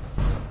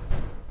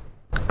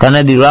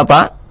 Karena di luar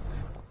apa?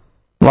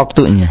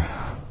 Waktunya.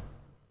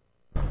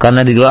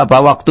 Karena di luar apa?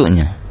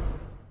 Waktunya.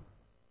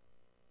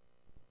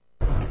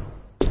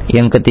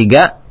 Yang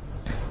ketiga,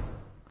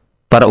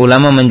 para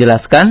ulama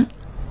menjelaskan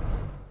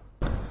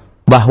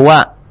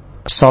bahwa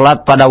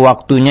sholat pada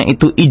waktunya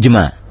itu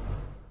ijma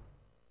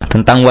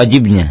tentang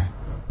wajibnya.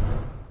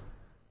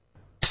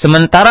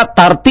 Sementara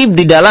tartib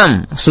di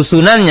dalam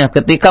susunannya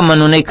ketika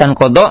menunaikan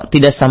qadha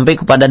tidak sampai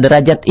kepada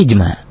derajat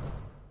ijma.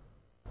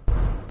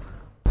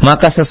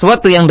 Maka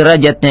sesuatu yang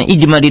derajatnya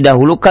ijma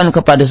didahulukan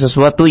kepada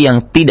sesuatu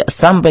yang tidak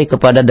sampai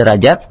kepada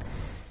derajat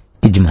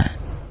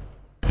ijma.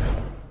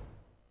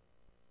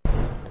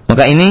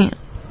 Maka ini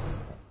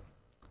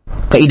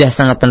kaidah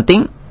sangat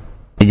penting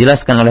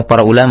dijelaskan oleh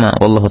para ulama,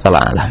 wallahu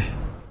taala alam.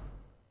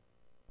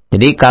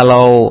 Jadi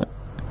kalau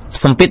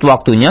sempit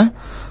waktunya,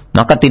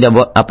 maka tidak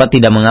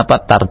mengapa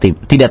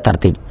tidak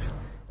tartib.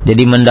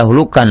 Jadi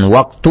mendahulukan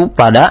waktu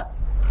pada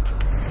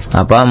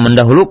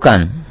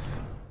mendahulukan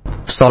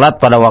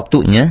salat pada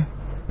waktunya,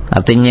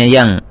 artinya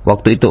yang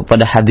waktu itu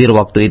pada hadir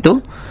waktu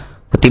itu,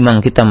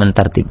 ketimbang kita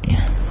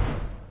mentartibnya.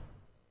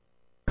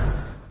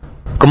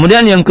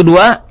 Kemudian yang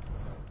kedua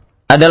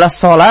adalah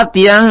salat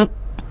yang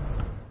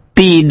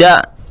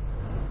tidak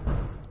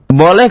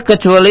boleh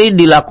kecuali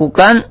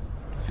dilakukan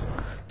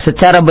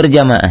secara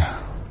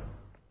berjamaah.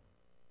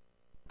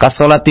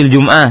 Kasolatil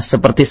Jum'ah,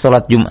 seperti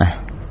solat Jum'ah.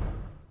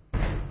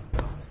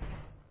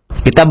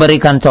 Kita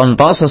berikan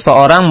contoh,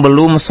 seseorang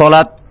belum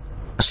solat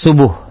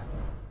subuh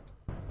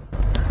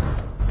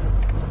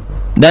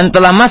dan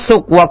telah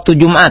masuk waktu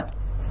Jumat,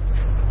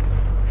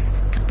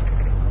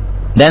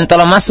 dan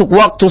telah masuk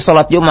waktu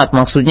solat Jumat,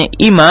 maksudnya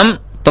imam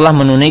telah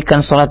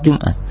menunaikan solat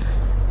Jumat,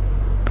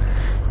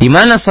 di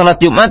mana solat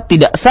Jumat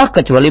tidak sah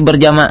kecuali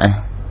berjamaah.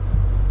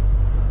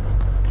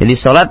 Jadi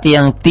solat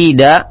yang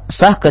tidak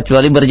sah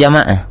kecuali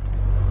berjamaah.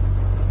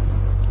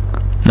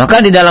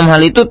 Maka di dalam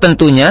hal itu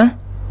tentunya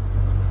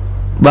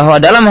bahwa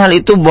dalam hal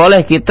itu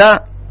boleh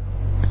kita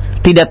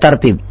tidak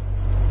tartib.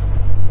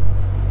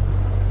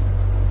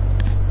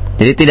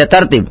 Jadi tidak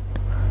tartib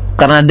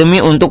karena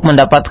demi untuk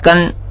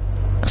mendapatkan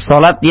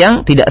solat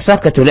yang tidak sah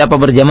kecuali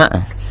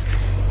berjamaah,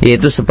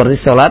 yaitu seperti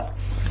solat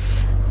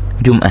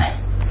Jum'ah.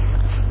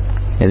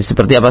 Jadi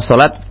seperti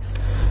solat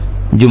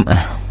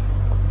Jum'ah.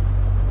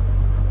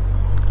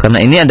 Karena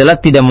ini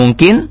adalah tidak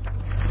mungkin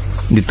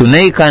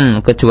ditunaikan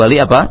kecuali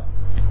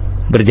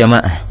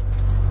berjamaah.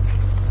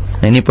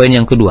 Nah, ini poin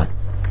yang kedua.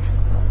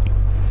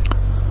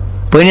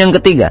 Poin yang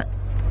ketiga,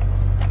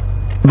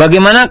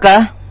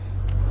 bagaimanakah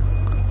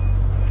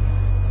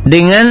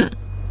dengan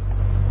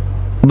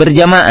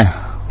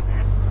berjamaah?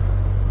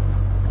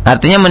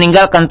 Artinya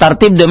meninggalkan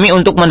tartib demi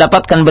untuk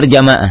mendapatkan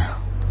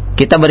berjamaah.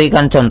 Kita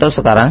berikan contoh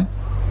sekarang,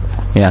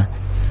 ya.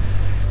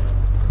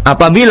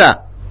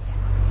 Apabila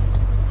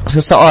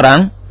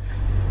seseorang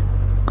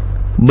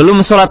belum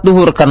sholat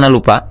duhur karena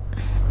lupa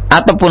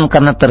ataupun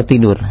karena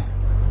tertidur,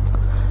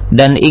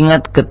 dan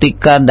ingat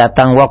ketika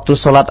datang waktu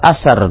sholat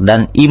asar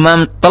dan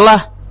imam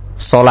telah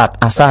sholat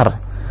asar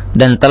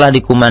dan telah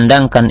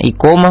dikumandangkan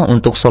iqamah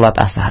untuk sholat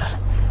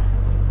asar.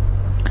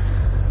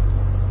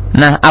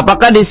 Nah,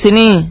 apakah di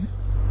sini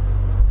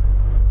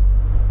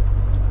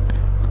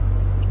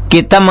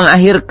kita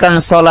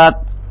mengakhirkan sholat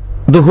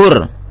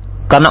duhur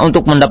karena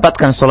untuk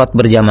mendapatkan sholat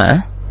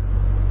berjamaah?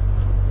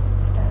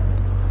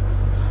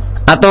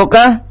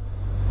 Ataukah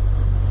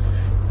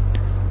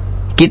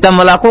kita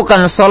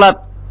melakukan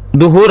sholat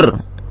duhur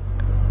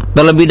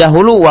terlebih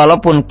dahulu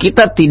walaupun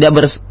kita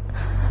tidak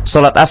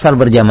sholat asar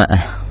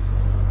berjamaah?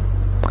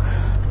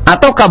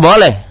 Ataukah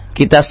boleh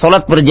kita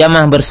sholat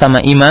berjamaah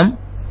bersama imam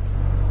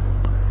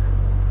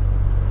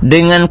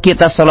dengan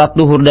kita sholat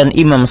duhur dan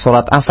imam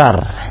sholat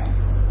asar,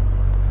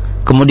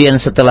 kemudian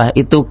setelah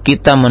itu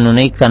kita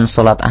menunaikan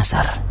sholat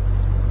asar?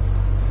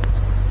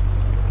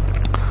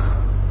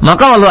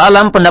 Maka wallahu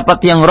alam, pendapat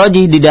yang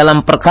rajih di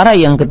dalam perkara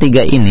yang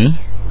ketiga ini,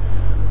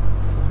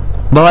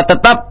 bahwa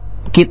tetap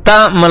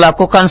kita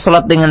melakukan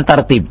sholat dengan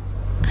tartib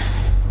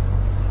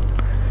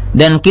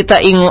dan kita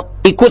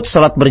ikut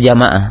sholat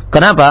berjamaah.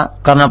 Kenapa?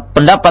 Karena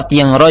pendapat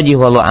yang rajih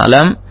wallahu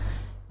alam,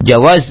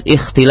 jawaz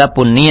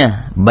ikhtilafun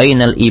niyah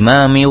bainal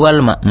imami wal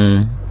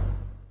ma'mum.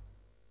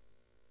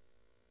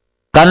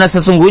 Karena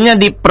sesungguhnya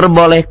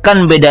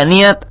diperbolehkan beda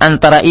niat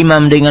antara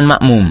imam dengan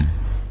makmum.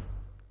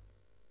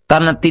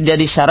 Karena tidak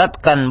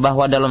disyaratkan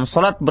bahwa dalam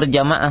sholat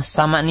berjamaah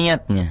sama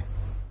niatnya.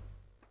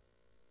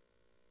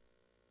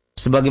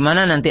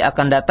 Sebagaimana nanti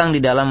akan datang di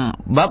dalam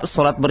bab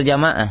sholat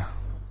berjamaah,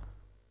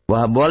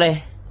 bahwa boleh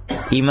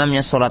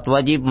imamnya sholat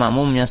wajib,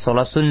 makmumnya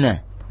sholat sunnah.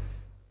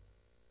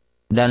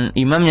 Dan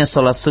imamnya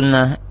sholat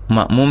sunnah,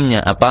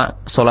 makmumnya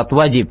sholat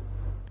wajib.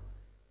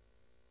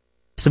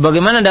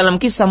 Sebagaimana dalam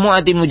kisah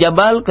Mu'adz bin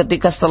Jabal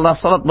ketika setelah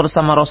sholat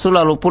bersama Rasul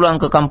lalu pulang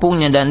ke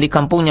kampungnya dan di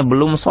kampungnya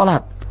belum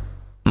sholat,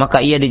 maka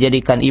ia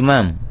dijadikan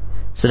imam,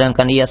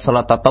 sedangkan ia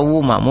sholat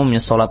tatawu,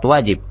 makmumnya sholat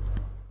wajib.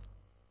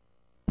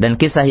 Dan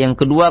kisah yang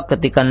kedua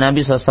ketika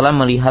Nabi SAW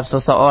melihat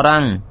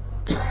seseorang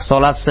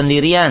sholat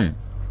sendirian,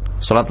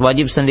 sholat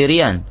wajib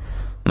sendirian,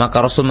 maka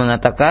Rasul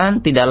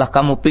mengatakan, tidaklah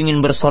kamu pingin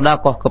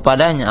bersodakoh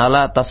kepadanya,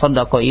 ala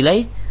tasodakoh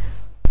ilaih,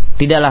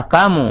 tidaklah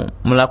kamu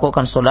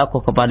melakukan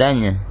sodakoh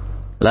kepadanya.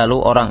 Lalu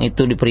orang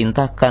itu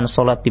diperintahkan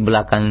sholat di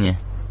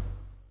belakangnya.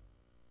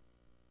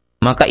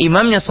 Maka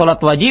imamnya sholat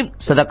wajib,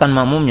 sedangkan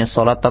makmumnya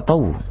sholat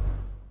tatawu.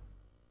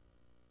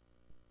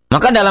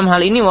 Maka dalam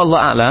hal ini wallahu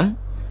alam,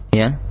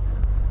 ya,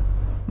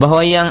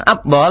 bahwa yang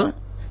afdal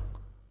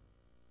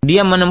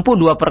dia menempuh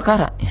dua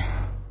perkara, ya.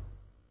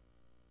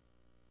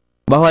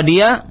 Bahwa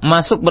dia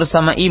masuk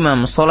bersama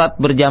imam sholat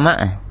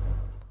berjamaah,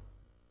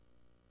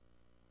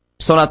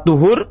 sholat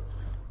duhur,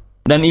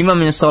 dan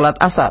imamnya sholat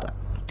asar,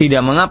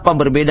 tidak mengapa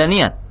berbeda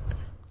niat.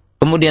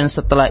 Kemudian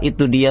setelah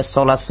itu dia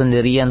sholat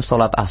sendirian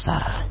sholat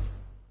asar.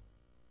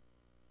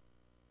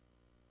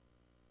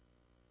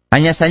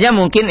 Hanya saja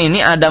mungkin ini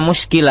ada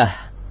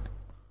muskilah.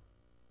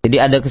 Jadi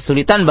ada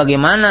kesulitan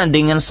bagaimana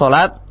dengan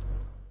sholat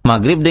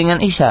maghrib dengan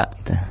isya.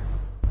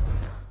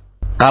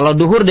 Kalau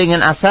duhur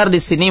dengan asar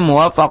di sini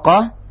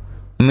muwafaqah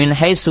min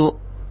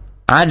haitsu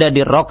ada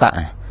di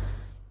rakaat.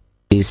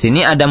 Di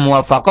sini ada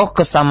muwafaqah,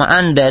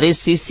 kesamaan dari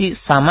sisi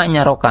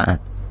samanya rakaat.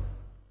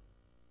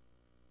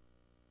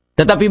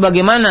 Tetapi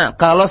bagaimana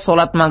kalau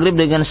sholat maghrib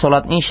dengan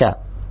sholat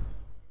isya?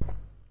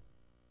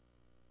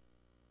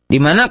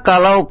 Dimana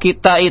kalau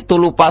kita itu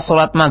lupa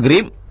sholat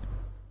maghrib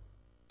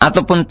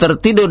ataupun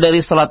tertidur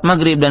dari sholat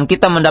maghrib dan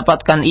kita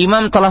mendapatkan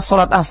imam telah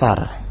sholat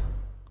asar,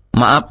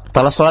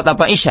 telah sholat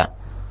isya,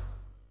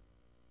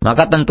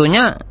 maka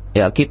tentunya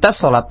ya kita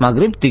sholat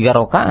maghrib 3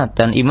 rakaat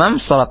dan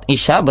imam sholat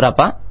isya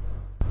berapa?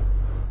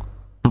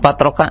 4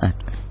 rakaat.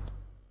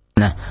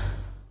 Nah,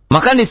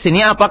 maka di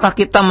sini apakah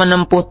kita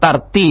menempuh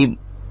tartib,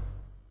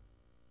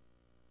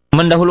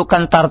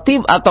 mendahulukan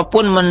tartib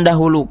ataupun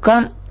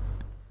mendahulukan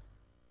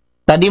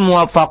tadi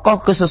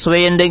muwafaqah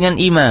kesesuaian dengan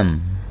imam,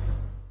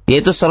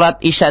 yaitu sholat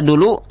isya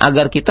dulu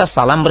agar kita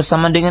salam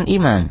bersama dengan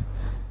imam.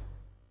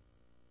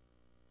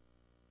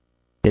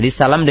 Jadi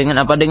salam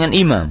dengan dengan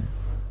imam.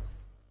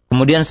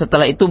 Kemudian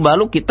setelah itu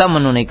baru kita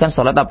menunaikan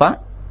sholat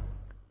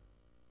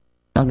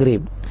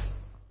maghrib.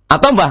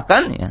 Atau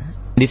bahkan ya,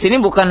 di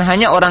sini bukan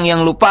hanya orang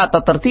yang lupa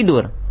atau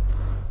tertidur.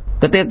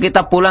 Ketika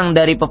kita pulang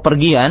dari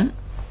pepergian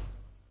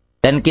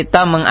dan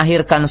kita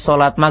mengakhirkan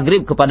sholat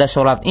maghrib kepada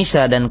sholat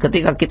isya, dan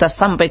ketika kita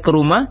sampai ke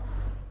rumah,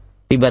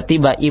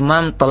 tiba-tiba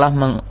imam telah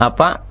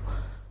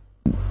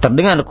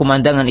terdengar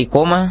kumandangan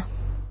iqamah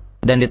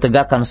dan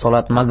ditegakkan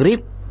sholat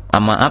maghrib,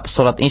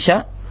 sholat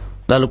isya,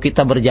 lalu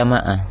kita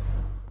berjamaah.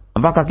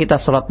 Apakah kita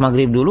sholat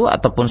maghrib dulu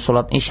ataupun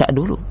sholat isya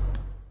dulu?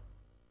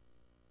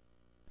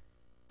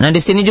 Nah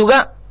di sini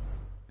juga,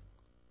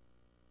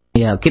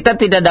 ya kita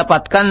tidak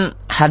dapatkan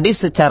hadis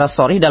secara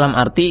sharih dalam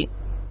arti,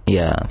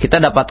 ya kita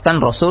dapatkan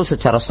Rasul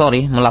secara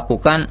sharih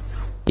melakukan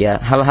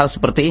ya hal-hal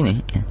seperti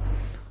ini. Ya.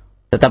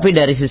 Tetapi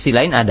dari sisi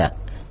lain ada,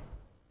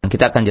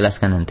 kita akan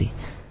jelaskan nanti,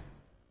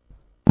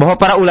 bahwa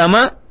para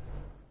ulama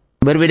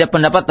berbeda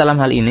pendapat dalam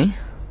hal ini.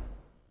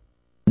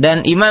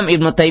 Dan Imam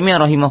Ibn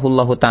Taimiyah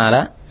rahimahullahu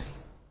ta'ala,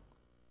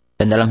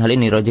 dan dalam hal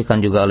ini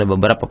dirojikan juga oleh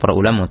beberapa para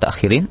ulama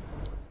mutakhirin,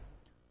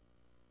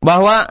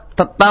 bahwa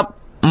tetap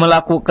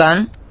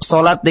melakukan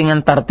sholat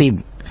dengan tartib.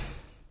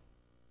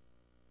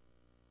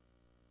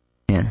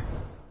 Ya.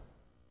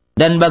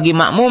 Dan bagi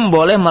makmum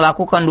boleh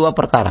melakukan dua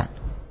perkara.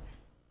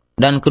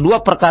 Dan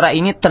kedua perkara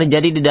ini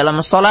terjadi di dalam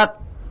sholat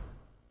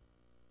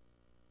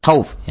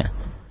khauf. Ya.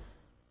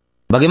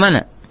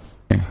 Bagaimana?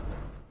 Ya.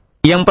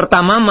 Yang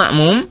pertama,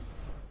 makmum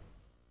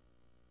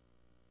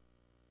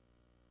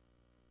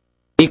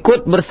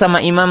ikut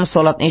bersama imam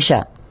sholat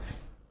isya.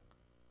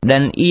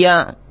 Dan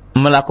ia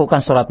melakukan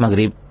sholat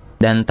maghrib.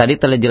 Dan tadi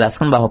telah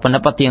dijelaskan bahwa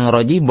pendapat yang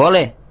roji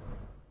boleh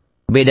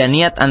beda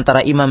niat antara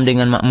imam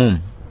dengan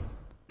makmum.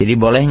 Jadi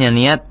bolehnya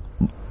niat,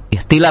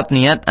 ikhtilaf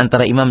niat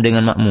antara imam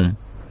dengan makmum.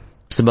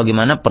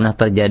 Sebagaimana pernah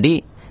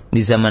terjadi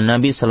di zaman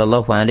Nabi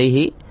Sallallahu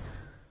Alaihi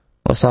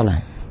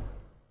Wasallam.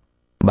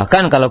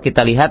 Bahkan kalau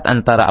kita lihat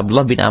antara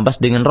Abdullah bin Abbas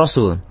dengan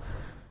Rasul.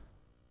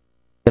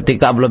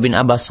 Ketika Abdullah bin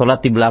Abbas sholat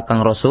di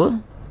belakang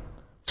Rasul,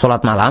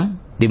 sholat malam,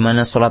 di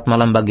mana sholat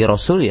malam bagi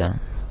Rasul ya,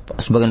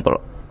 sebagian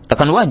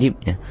tekan wajib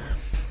ya.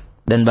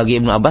 Dan bagi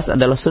Ibnu Abbas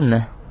adalah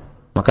sunnah.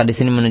 Maka di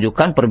sini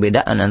menunjukkan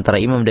perbedaan antara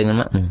imam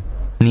dengan makmum.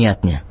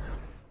 Niatnya.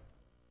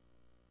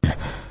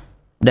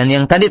 Dan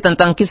yang tadi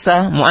tentang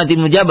kisah Mu'adz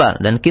bin Jabal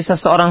dan kisah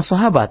seorang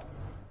sahabat.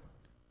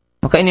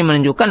 Maka ini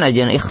menunjukkan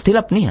ajaran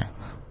ikhtilaf niat,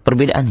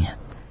 perbedaannya.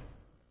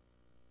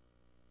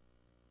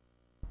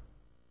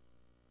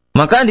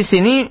 Maka di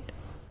sini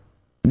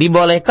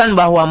dibolehkan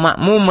bahwa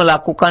makmum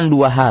melakukan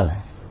dua hal.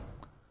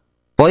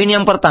 Poin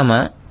yang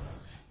pertama,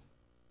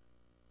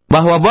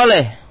 bahwa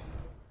boleh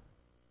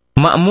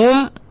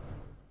makmum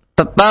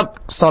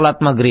tetap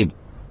sholat maghrib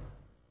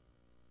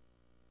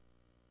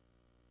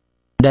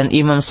dan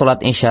imam sholat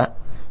isya.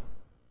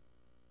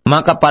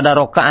 Maka pada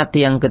rakaat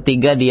yang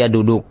ketiga dia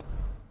duduk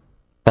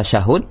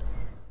tasyahud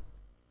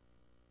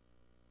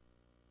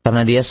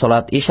karena dia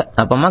sholat isya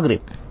maghrib,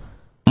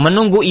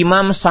 menunggu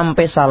imam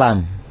sampai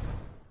salam.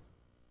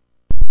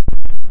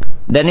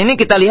 Dan ini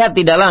kita lihat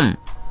di dalam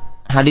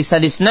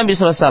hadis-hadis Nabi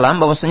SAW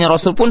bahwasanya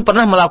Rasul pun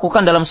pernah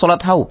melakukan dalam sholat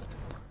khauf.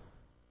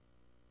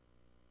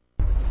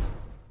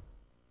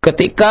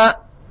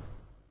 Ketika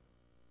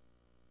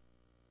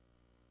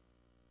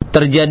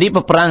terjadi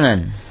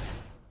peperangan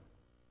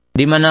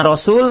di mana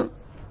Rasul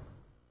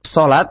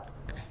sholat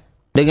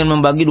dengan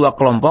membagi dua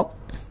kelompok,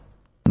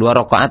 dua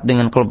rakaat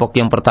dengan kelompok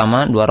yang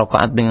pertama, dua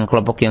rakaat dengan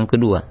kelompok yang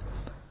kedua.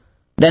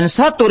 Dan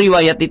satu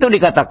riwayat itu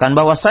dikatakan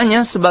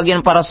bahwasanya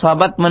sebagian para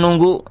sahabat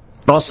menunggu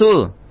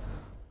Rasul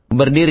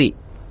berdiri,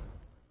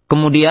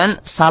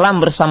 kemudian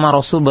salam bersama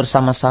Rasul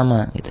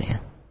bersama-sama, gitu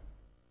ya.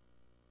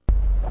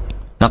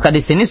 Maka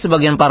di sini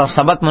sebagian para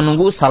sahabat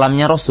menunggu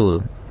salamnya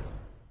Rasul.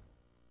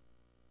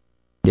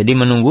 Jadi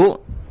menunggu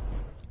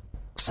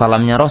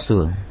salamnya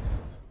Rasul.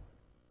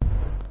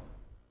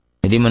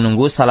 Jadi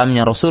menunggu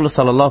salamnya Rasul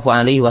sallallahu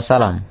alaihi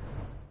wasallam.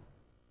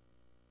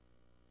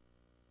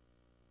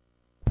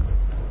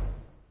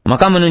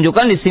 Maka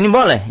menunjukkan di sini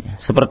boleh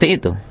seperti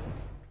itu.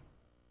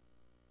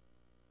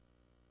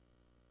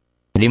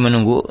 Jadi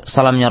menunggu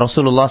salamnya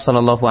Rasulullah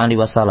sallallahu alaihi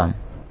wasallam.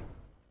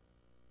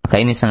 Maka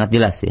ini sangat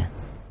jelas ya.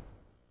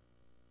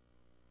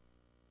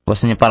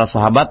 Bahwasanya para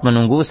sahabat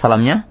menunggu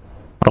salamnya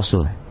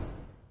Rasul.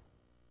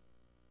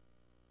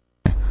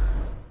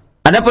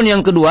 Adapun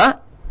yang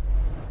kedua,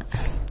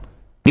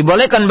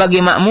 dibolehkan bagi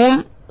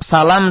makmum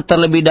salam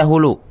terlebih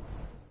dahulu.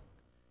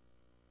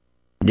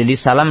 Jadi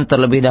salam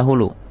terlebih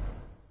dahulu.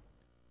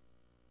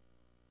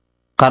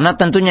 Karena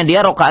tentunya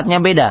dia rakaatnya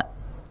beda.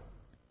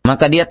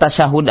 Maka dia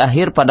tasyahud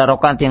akhir pada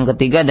rakaat yang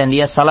ketiga dan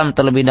dia salam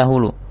terlebih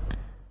dahulu.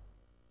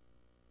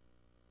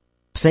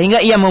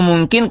 Sehingga ia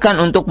memungkinkan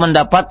untuk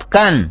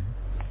mendapatkan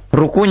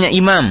rukunya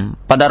imam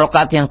pada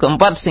rakaat yang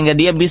keempat sehingga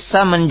dia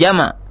bisa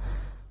menjamak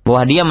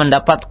bahwa dia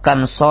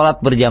mendapatkan sholat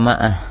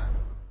berjamaah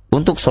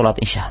untuk sholat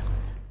isya.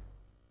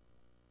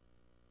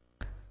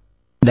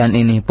 Dan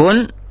ini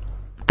pun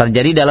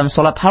terjadi dalam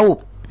sholat khauf,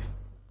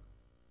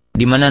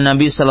 di mana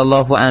Nabi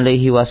Shallallahu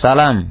Alaihi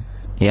Wasallam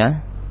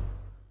ya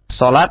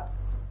sholat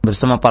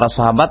bersama para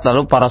sahabat,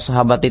 lalu para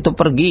sahabat itu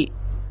pergi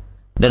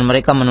dan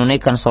mereka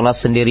menunaikan sholat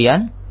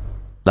sendirian,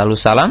 lalu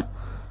salam,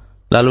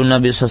 lalu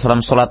Nabi SAW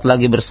sholat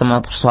lagi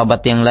bersama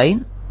sahabat yang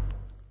lain,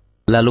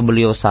 lalu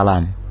beliau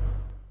salam.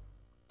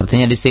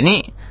 Artinya di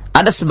sini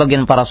ada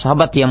sebagian para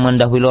sahabat yang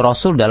mendahului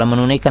Rasul dalam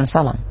menunaikan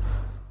salam.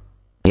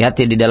 Lihat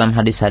ya di dalam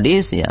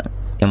hadis-hadis ya,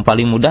 yang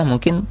paling mudah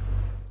mungkin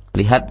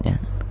lihat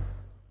ya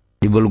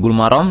di Bulughul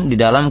Maram di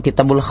dalam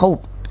Kitabul Khauf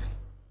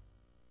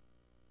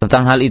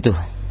tentang hal itu,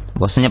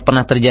 bahwasanya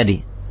pernah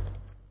terjadi.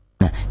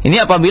 Nah, ini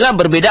apabila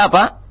berbeda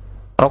apa?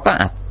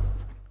 Rakaat.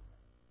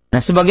 Nah,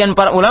 sebagian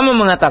para ulama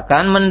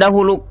mengatakan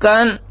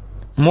mendahulukan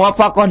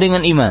muwafaqah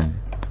dengan imam.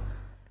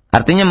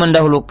 Artinya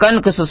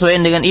mendahulukan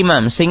kesesuaian dengan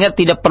imam sehingga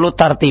tidak perlu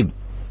tartib.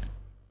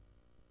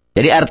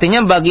 Jadi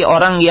artinya bagi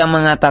orang yang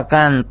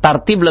mengatakan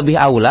tartib lebih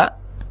aula,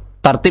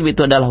 tartib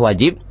itu adalah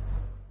wajib.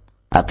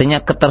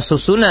 Artinya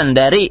ketersusunan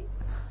dari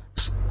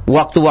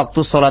waktu-waktu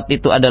sholat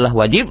itu adalah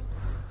wajib.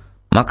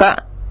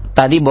 Maka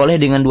tadi boleh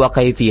dengan dua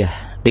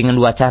kaifiyah, dengan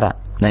dua cara.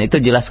 Dan itu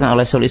dijelaskan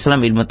oleh Sheikhul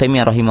Islam Ibnu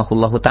Taimiyah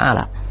rahimahullahu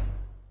taala.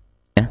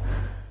 Ya.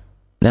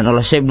 Dan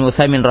oleh Syekh Ibnu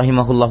Utsaimin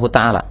rahimahullahu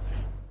taala.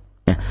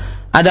 Ya.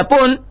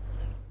 Adapun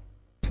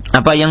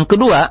apa yang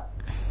kedua,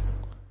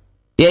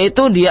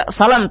 yaitu dia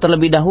salam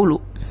terlebih dahulu,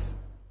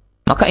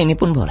 maka ini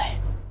pun boleh.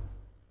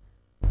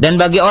 Dan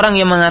bagi orang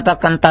yang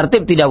mengatakan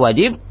tartib tidak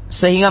wajib,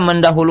 sehingga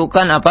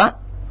mendahulukan apa?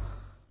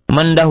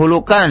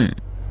 Mendahulukan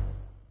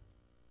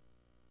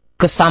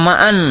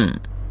kesamaan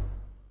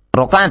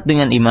rakaat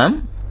dengan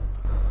imam,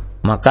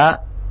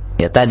 maka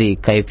ya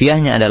tadi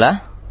kaifiyahnya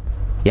adalah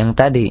yang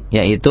tadi,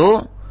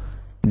 yaitu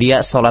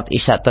dia sholat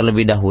isya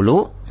terlebih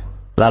dahulu,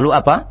 lalu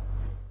apa?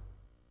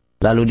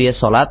 Lalu dia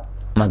sholat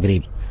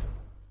maghrib.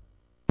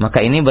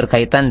 Maka ini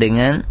berkaitan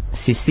dengan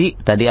sisi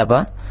tadi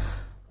apa?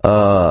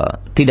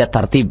 Tidak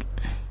tartib.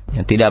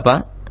 Ya, tidak apa?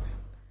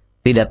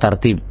 Tidak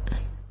tartib.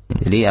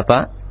 Jadi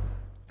apa?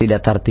 Tidak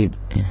tartib.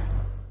 Ya.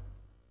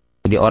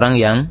 Jadi orang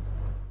yang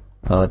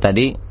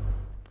tadi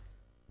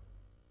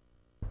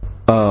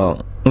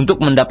untuk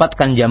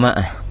mendapatkan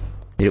jamaah.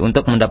 Jadi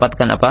untuk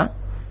mendapatkan apa?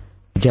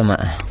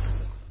 Jamaah.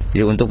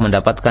 Jadi untuk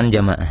mendapatkan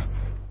jamaah.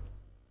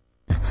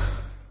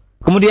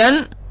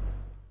 Kemudian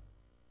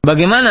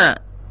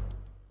bagaimana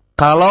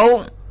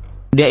kalau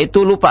dia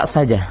itu lupa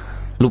saja?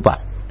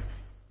 Lupa.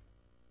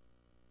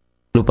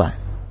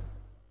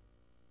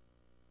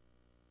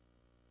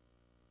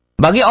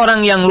 Bagi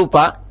orang yang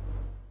lupa,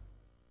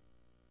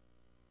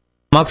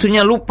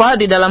 maksudnya lupa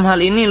di dalam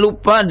hal ini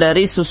lupa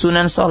dari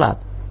susunan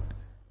sholat.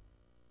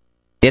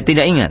 Dia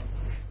tidak ingat.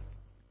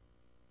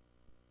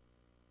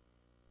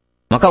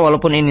 Maka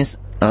walaupun ini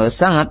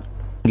sangat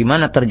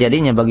gimana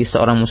terjadinya bagi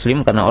seorang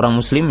muslim, karena orang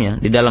muslimnya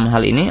di dalam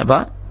hal ini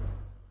apa?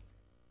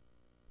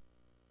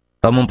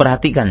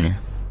 Memperhatikannya.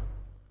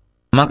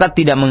 Maka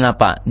tidak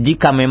mengapa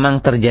jika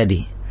memang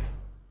terjadi.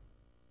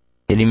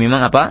 Jadi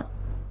memang apa?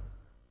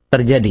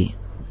 Terjadi.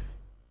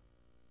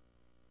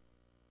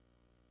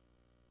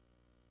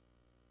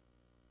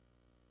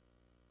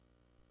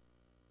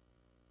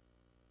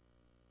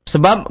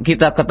 Sebab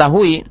kita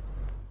ketahui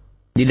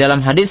di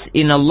dalam hadis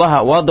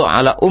innallaha wada'a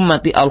ala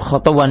ummati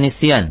al-khata wa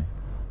nisyan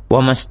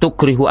wa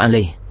mastukrihu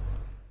alaih.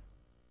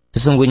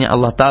 Sesungguhnya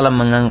Allah Ta'ala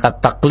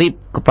mengangkat taklif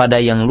kepada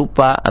yang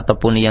lupa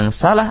ataupun yang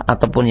salah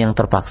ataupun yang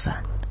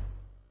terpaksa.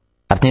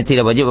 Artinya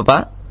tidak wajib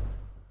apa?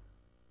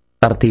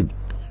 Tartib.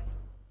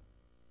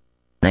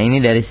 Nah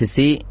ini dari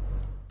sisi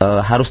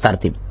harus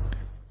tartib.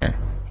 Nah,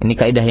 ini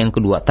kaidah yang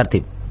kedua,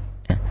 tartib.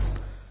 Nah.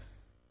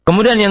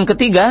 Kemudian yang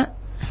ketiga,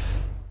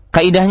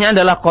 kaidahnya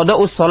adalah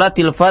qada'us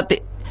sholatil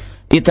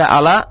fatihah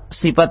ala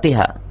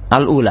sifatiha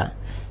al-ula.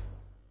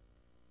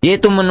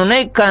 Yaitu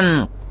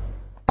menunaikan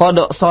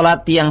qada'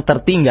 salat yang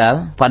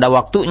tertinggal pada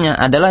waktunya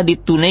adalah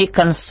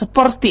ditunaikan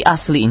seperti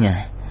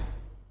aslinya.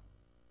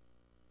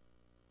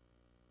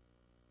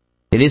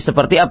 Jadi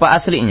seperti apa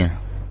aslinya?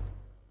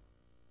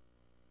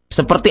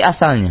 Seperti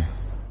asalnya.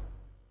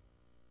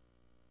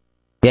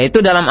 Yaitu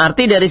dalam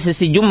arti dari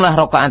sisi jumlah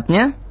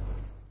rakaatnya.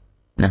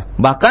 Nah,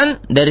 bahkan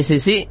dari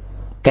sisi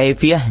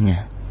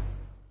kaifiyahnya.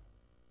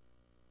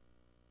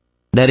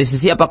 Dari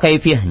sisi apa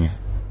kaifiyahnya?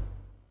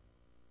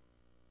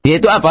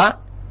 Yaitu apa?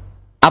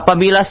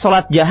 Apabila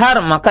sholat jahar,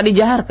 maka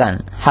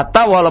dijaharkan.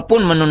 Hatta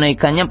walaupun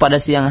menunaikannya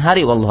pada siang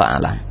hari, wallahu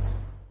a'lam.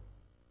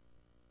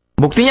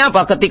 Buktinya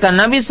apa? Ketika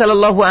Nabi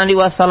SAW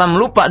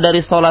lupa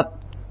dari sholat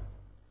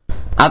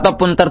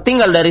ataupun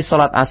tertinggal dari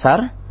sholat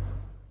asar,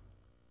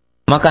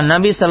 maka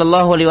Nabi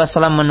SAW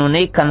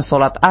menunaikan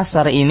sholat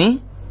asar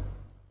ini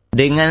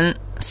dengan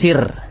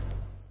sir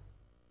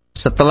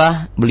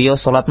setelah beliau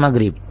sholat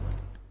maghrib.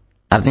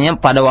 Artinya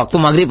pada waktu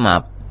maghrib,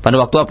 pada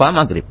waktu apa?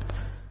 Maghrib.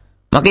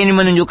 Maka ini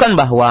menunjukkan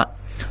bahwa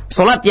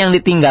sholat yang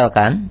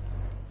ditinggalkan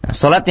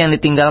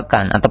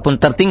ataupun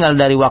tertinggal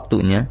dari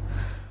waktunya,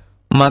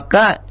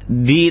 maka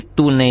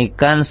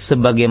ditunaikan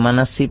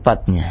sebagaimana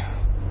sifatnya.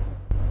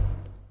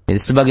 Jadi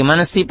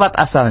sebagaimana sifat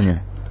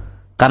asalnya.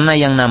 Karena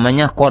yang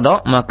namanya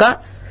qada,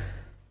 maka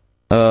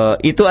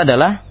itu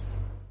adalah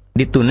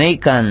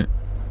ditunaikan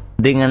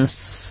dengan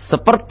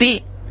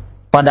seperti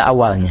pada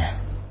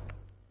awalnya.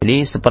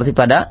 Jadi seperti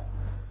pada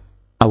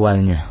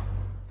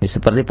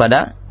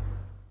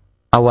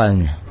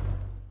awalnya.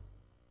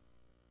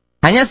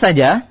 Hanya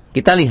saja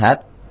kita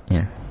lihat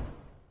ya,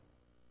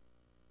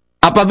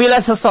 apabila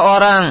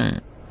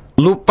seseorang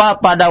lupa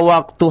pada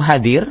waktu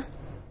hadir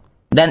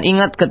dan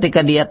ingat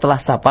ketika dia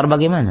telah safar,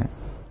 bagaimana?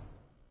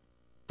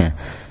 Ya.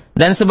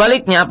 Dan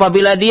sebaliknya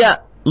apabila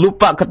dia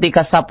lupa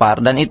ketika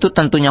safar dan itu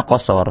tentunya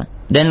qasar,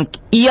 dan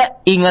ia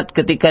ingat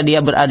ketika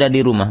dia berada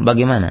di rumah,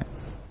 bagaimana?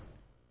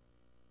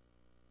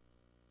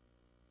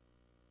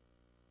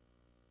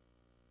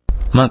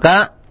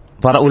 Maka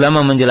para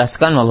ulama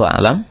menjelaskan wallahu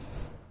a'lam,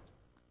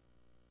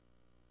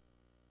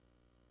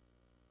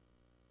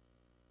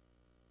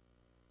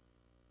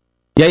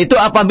 yaitu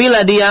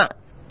apabila dia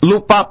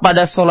lupa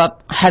pada sholat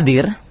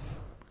hadir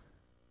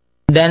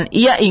dan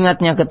ia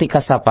ingatnya ketika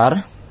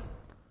safar,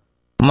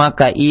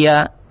 maka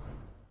ia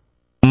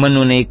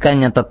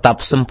menunaikannya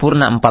tetap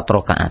sempurna 4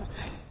 rakaat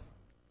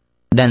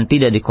dan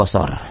tidak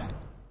diqasar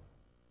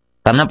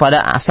karena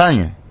pada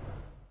asalnya.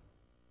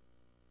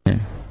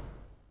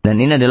 Dan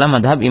ini adalah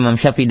madhab Imam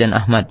Syafi'i dan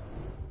Ahmad.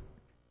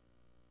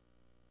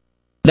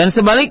 Dan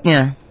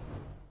sebaliknya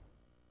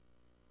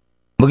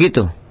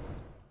begitu.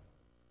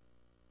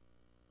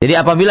 Jadi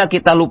apabila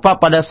kita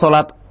lupa pada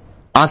sholat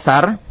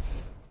asar,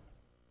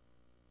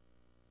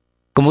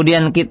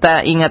 kemudian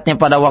kita ingatnya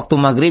pada waktu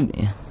maghrib,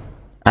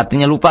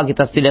 artinya lupa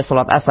kita tidak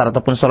sholat asar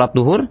ataupun sholat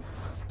duhur,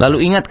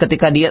 lalu ingat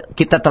ketika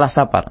kita telah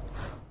safar,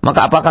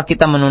 maka apakah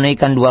kita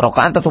menunaikan 2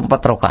 rakaat atau 4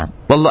 rakaat?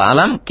 Wallahu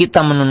alam, kita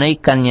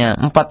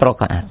menunaikannya 4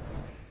 rakaat.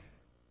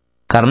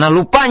 Karena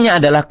lupanya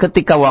adalah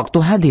ketika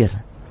waktu hadir,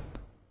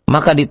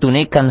 maka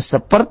ditunaikan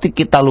seperti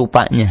kita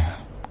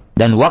lupanya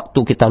dan waktu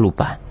kita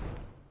lupa.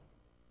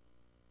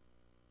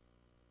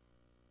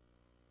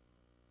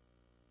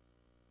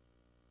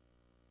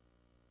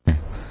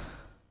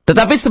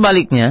 Tetapi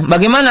sebaliknya,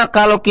 bagaimana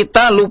kalau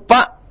kita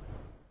lupa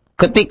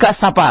ketika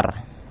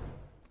safar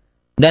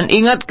dan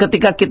ingat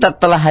ketika kita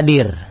telah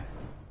hadir?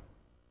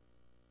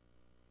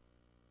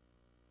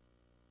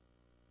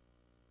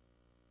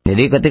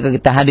 Jadi ketika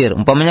kita hadir,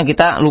 umpamanya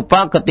kita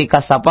lupa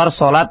ketika safar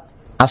sholat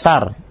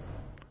asar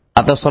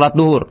atau sholat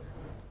duhur,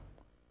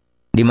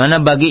 di mana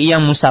bagi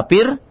yang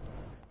musafir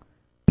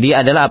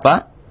dia adalah apa?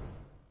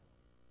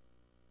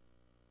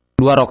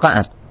 2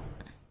 rakaat.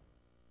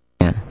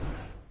 Ya.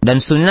 Dan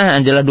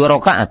sunnah adalah 2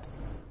 rakaat.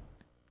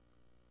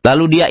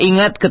 Lalu dia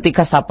ingat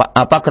ketika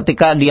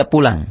ketika dia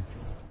pulang.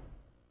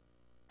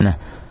 Nah,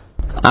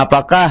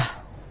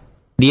 apakah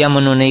dia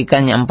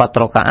menunaikannya 4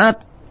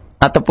 rakaat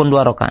ataupun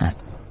 2 rakaat?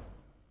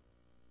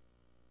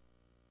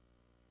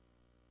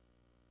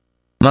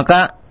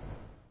 Maka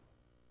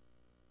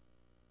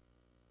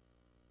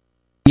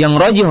yang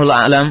rajihul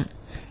a'lam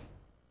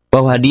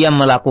bahwa dia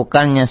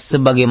melakukannya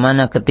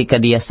sebagaimana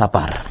ketika dia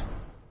safar.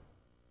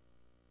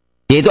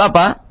 Yaitu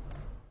apa?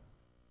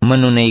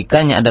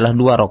 Menunaikannya adalah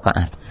 2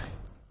 rakaat.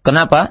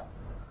 Kenapa?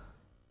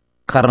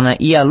 Karena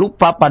ia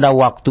lupa pada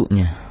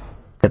waktunya.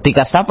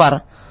 Ketika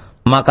safar,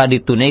 maka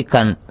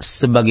ditunaikan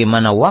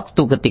sebagaimana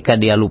waktu ketika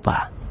dia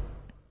lupa.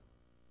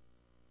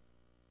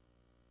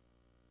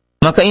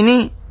 Maka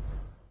ini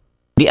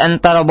di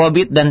antara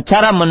bobit dan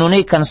cara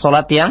menunaikan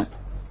sholat yang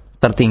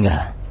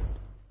tertinggal.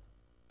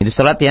 Jadi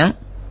sholat yang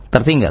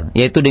tertinggal,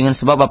 yaitu dengan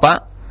sebab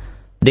apa?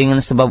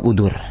 Dengan sebab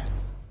udzur.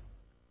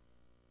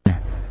 Nah,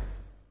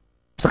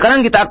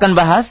 sekarang kita akan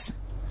bahas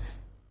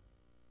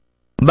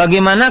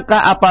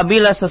bagaimanakah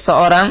apabila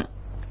seseorang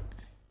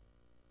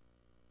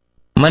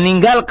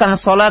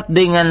meninggalkan sholat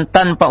dengan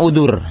tanpa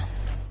udzur.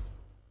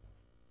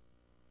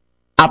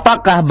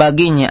 Apakah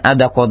baginya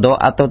ada qada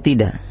atau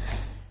tidak?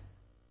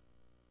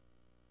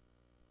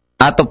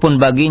 Ataupun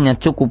baginya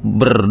cukup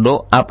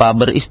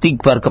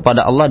beristighfar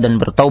kepada Allah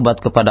dan bertaubat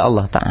kepada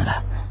Allah Ta'ala.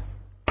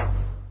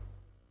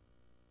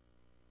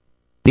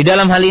 Di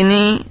dalam hal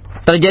ini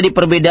terjadi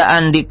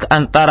perbedaan di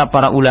antara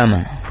para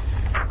ulama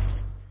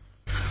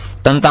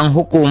tentang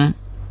hukum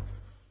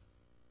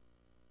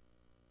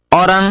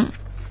orang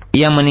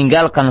yang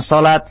meninggalkan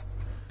sholat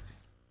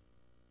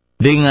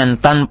dengan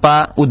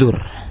tanpa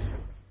udzur.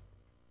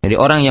 Jadi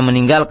orang yang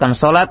meninggalkan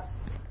sholat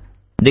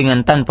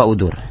dengan tanpa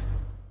udzur.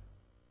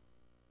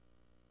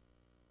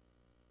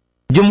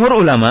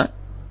 Jumhur ulama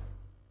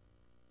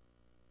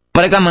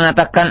mereka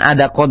mengatakan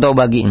ada qada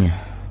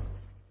baginya.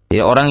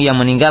 Jadi orang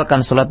yang meninggalkan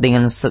sholat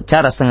dengan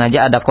secara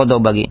sengaja ada qada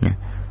baginya.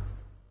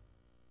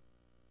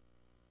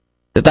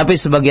 Tetapi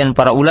sebagian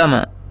para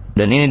ulama,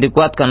 dan ini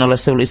dikuatkan oleh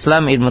Syekhul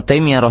Islam Ibnu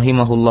Taimiyah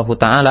rahimahullahu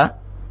taala,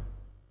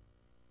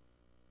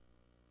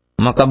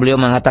 maka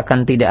beliau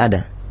mengatakan tidak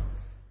ada.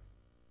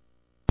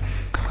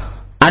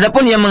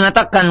 Adapun yang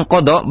mengatakan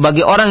qada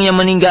bagi orang yang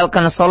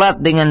meninggalkan sholat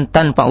dengan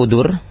tanpa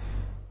udzur,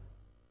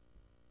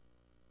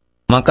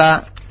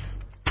 maka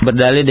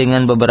berdalil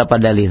dengan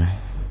beberapa dalil.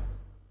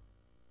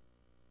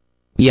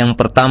 Yang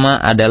pertama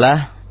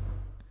adalah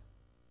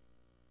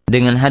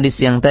dengan hadis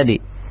yang tadi,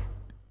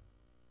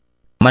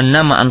 man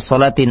nama an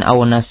sholatin aw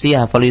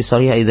nasiha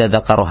falyusalliha idza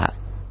dzakaraha.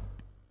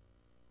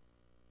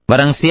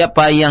 Barang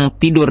siapa yang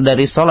tidur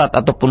dari salat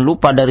ataupun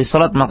lupa dari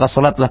salat, maka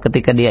salatlah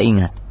ketika dia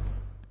ingat.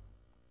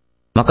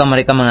 Maka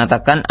mereka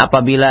mengatakan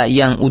apabila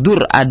yang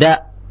udzur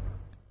ada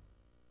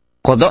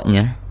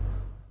qadanya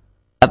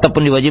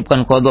ataupun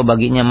diwajibkan qada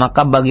baginya,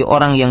 maka bagi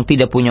orang yang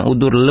tidak punya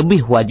udzur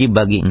lebih wajib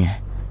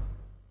baginya.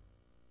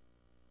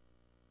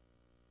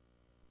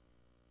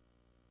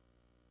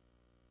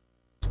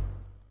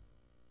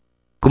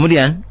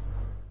 Kemudian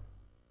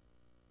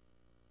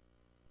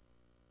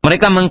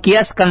mereka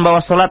mengkiaskan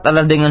bahwa salat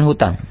adalah dengan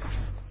hutang,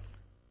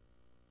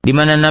 di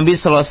mana Nabi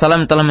sallallahu alaihi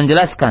wasallam telah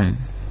menjelaskan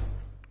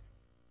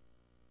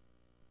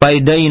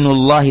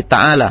faidainullahi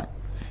ta'ala,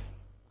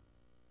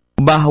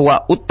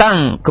 bahwa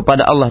utang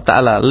kepada Allah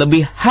Ta'ala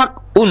lebih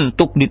hak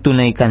untuk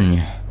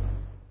ditunaikannya.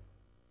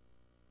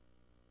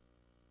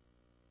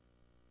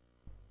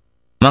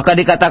 Maka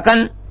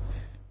dikatakan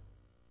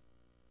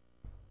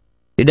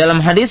di dalam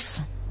hadis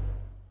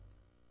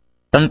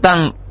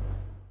tentang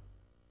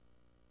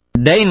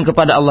dain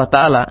kepada Allah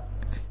Ta'ala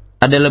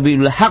ada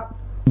lebih hak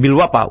bil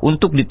wafa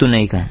untuk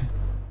ditunaikan.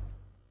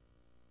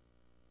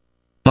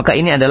 Maka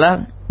ini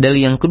adalah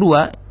dalil yang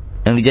kedua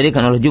yang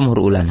dijadikan oleh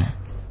jumhur ulama.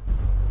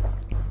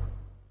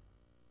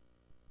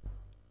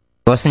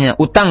 Bahwasanya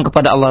utang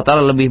kepada Allah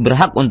Ta'ala lebih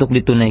berhak untuk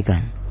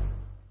ditunaikan.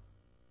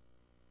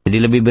 Jadi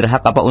lebih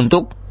berhak apa?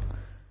 Untuk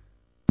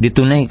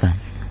ditunaikan.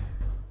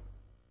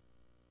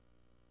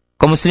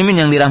 Kaum muslimin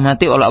yang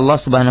dirahmati oleh Allah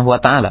Subhanahu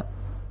wa taala.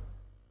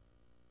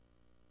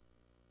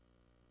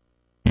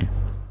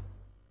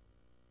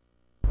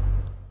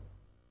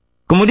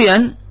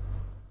 Kemudian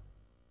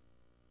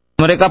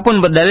mereka pun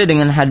berdalil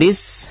dengan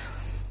hadis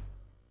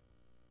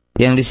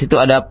yang di situ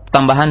ada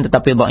tambahan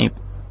tetapi dhaif.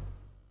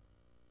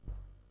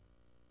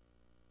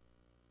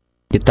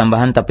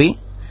 Tambahan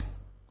tapi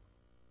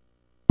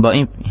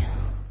dhaif.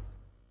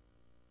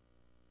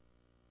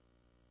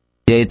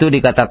 Yaitu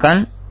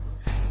dikatakan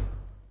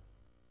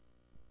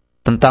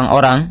tentang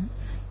orang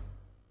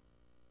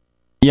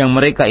yang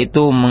mereka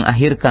itu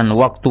mengakhirkan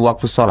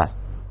waktu-waktu sholat.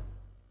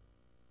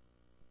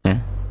 Ya.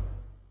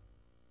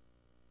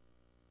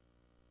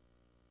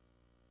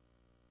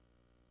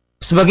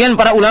 Sebagian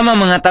para ulama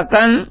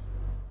mengatakan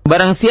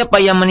barang siapa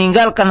yang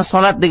meninggalkan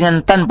sholat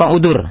dengan tanpa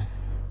udzur,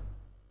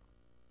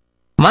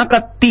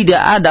 maka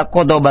tidak ada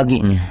qada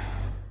baginya.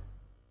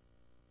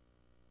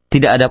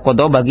 Tidak ada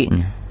qada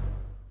baginya.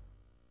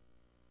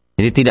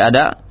 Jadi tidak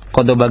ada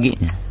qada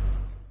baginya.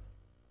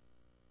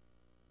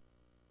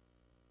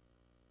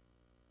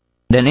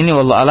 Dan ini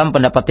wallahu alam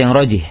pendapat yang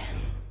rajih.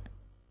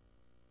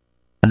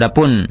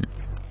 Adapun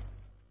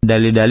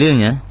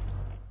dalil-dalilnya,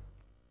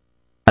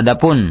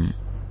 adapun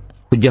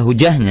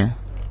hujah-hujahnya,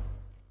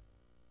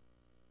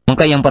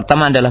 maka yang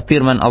pertama adalah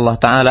firman Allah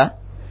Ta'ala,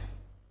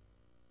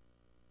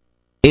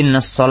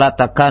 Innas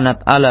salata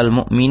kanat alal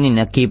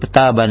mu'minina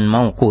kitaban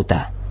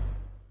mawquta.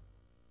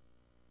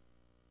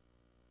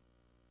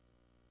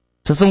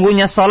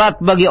 Sesungguhnya salat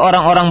bagi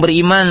orang-orang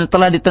beriman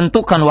telah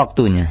ditentukan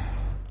waktunya.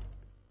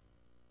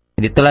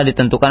 Jadi telah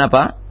ditentukan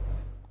apa?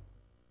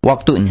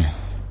 Waktunya.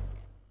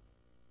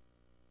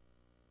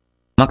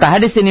 Maka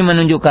hadis ini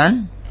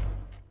menunjukkan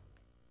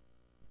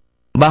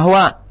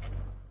bahwa,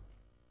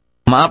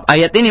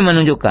 ayat ini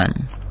menunjukkan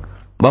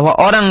bahwa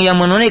orang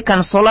yang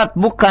menunaikan salat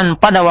bukan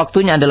pada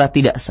waktunya adalah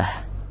tidak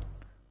sah.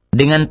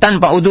 Dengan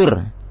tanpa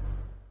udzur,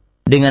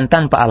 dengan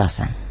tanpa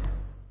alasan.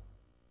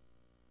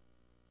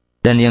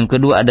 Dan yang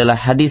kedua adalah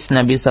hadis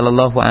Nabi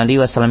sallallahu alaihi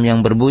wasallam yang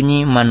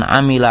berbunyi, "Man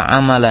amila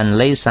amalan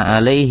laisa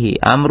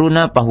alaihi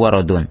amruna fahuwa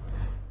raddun."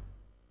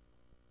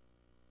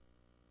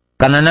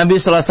 Karena Nabi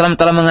sallallahu alaihi wasallam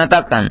telah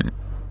mengatakan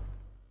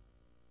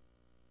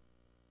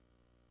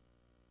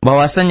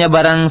bahwasanya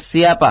barang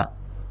siapa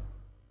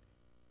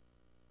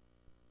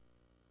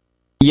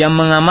yang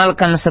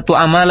mengamalkan satu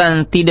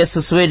amalan tidak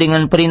sesuai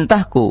dengan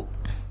perintahku,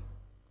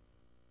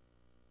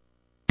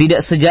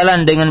 tidak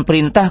sejalan dengan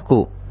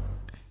perintahku,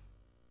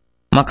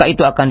 maka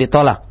itu akan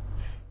ditolak.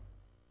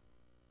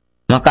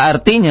 Maka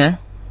artinya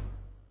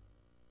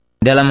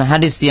dalam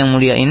hadis yang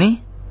mulia ini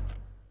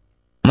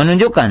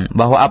menunjukkan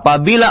bahwa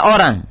apabila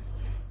orang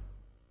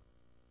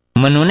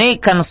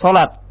menunaikan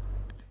salat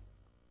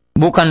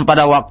bukan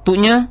pada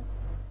waktunya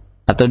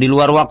atau di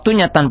luar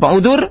waktunya tanpa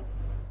udzur,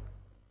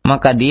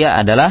 maka dia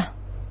adalah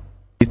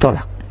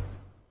ditolak.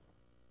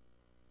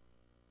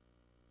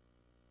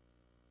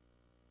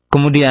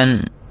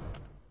 Kemudian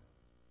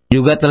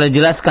juga telah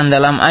dijelaskan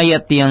dalam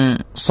ayat yang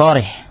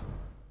sharih,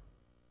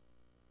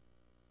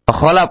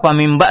 "Khalafa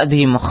min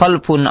ba'dihim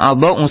khalfun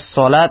adha'us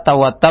salata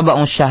wa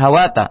taba'us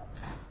syahawata."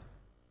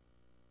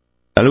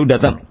 Lalu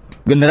datang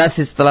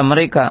generasi setelah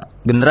mereka,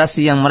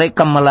 generasi yang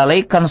mereka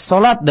melalaikan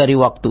salat dari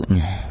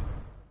waktunya.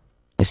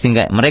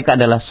 Sehingga mereka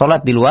adalah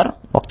salat di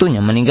luar waktunya,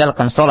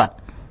 meninggalkan salat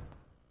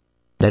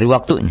dari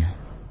waktunya.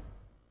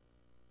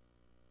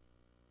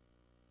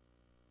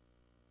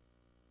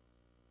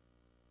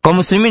 Kaum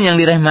muslimin yang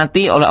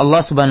dirahmati oleh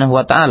Allah Subhanahu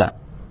wa taala.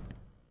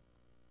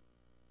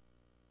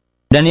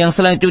 Dan yang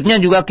selanjutnya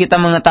juga kita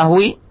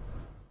mengetahui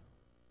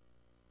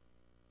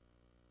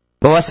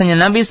bahwasanya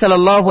Nabi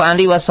sallallahu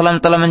alaihi wasallam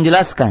telah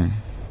menjelaskan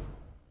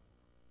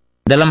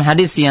dalam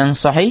hadis yang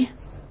sahih,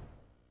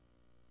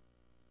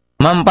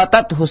 "Man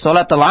fatathu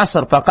salatul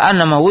 'asr fa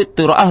ka'annama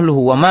wittira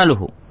ahluhu wa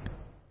maluhu."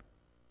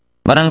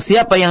 Barang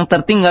siapa yang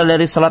tertinggal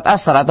dari salat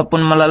asar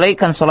ataupun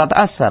melalaikan salat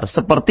asar,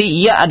 seperti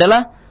ia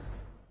adalah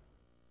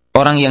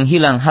orang yang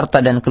hilang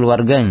harta dan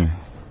keluarganya.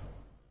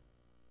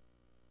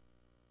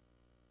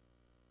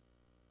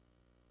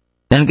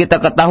 Dan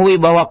kita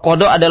ketahui bahwa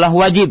qada adalah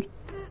wajib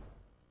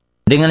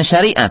dengan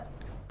syariat.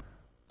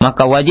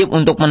 Maka wajib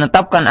untuk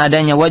menetapkan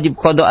adanya wajib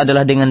qada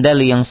adalah dengan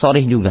dalil yang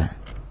sharih juga.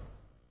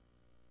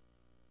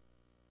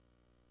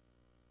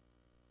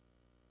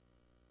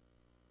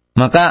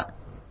 Maka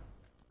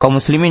kaum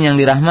muslimin yang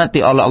dirahmati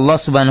oleh Allah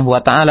Subhanahu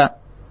wa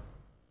taala,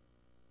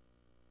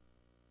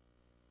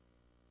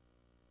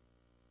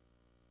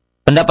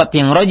 pendapat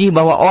yang rajih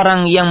bahwa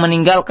orang yang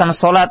meninggalkan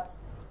salat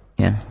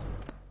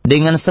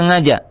dengan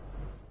sengaja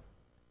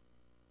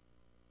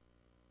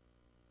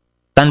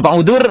tanpa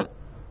udzur,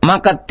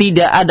 maka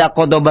tidak ada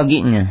qada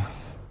baginya.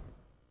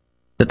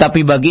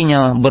 Tetapi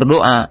baginya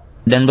berdoa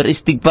dan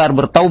beristighfar,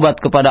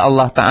 bertaubat kepada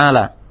Allah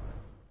Ta'ala.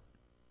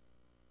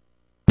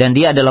 Dan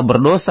dia adalah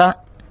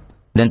berdosa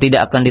dan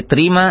tidak akan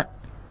diterima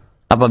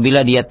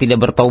apabila dia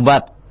tidak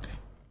bertaubat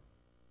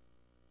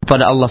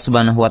kepada Allah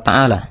Subhanahu wa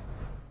Ta'ala.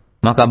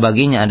 Maka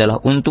baginya adalah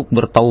untuk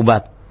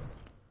bertaubat.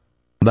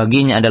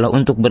 baginya adalah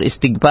untuk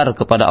beristighfar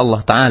kepada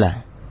Allah Ta'ala.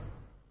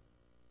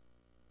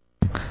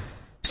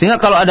 Sehingga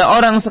kalau ada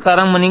orang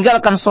sekarang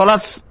meninggalkan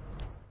sholat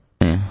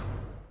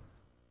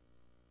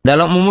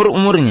dalam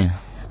umurnya,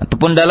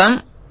 ataupun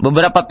dalam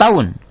beberapa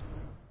tahun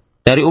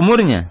dari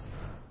umurnya,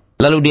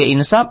 lalu dia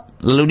insaf,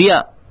 lalu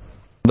dia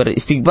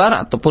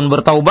beristighfar ataupun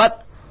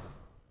bertaubat,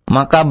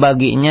 maka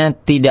baginya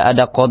tidak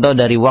ada qada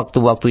dari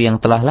waktu-waktu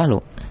yang telah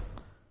lalu,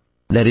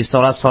 dari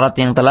sholat-sholat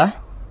yang telah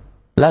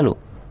lalu.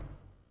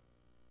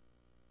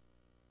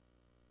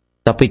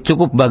 Tapi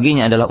cukup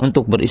baginya adalah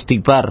untuk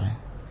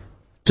beristighfar,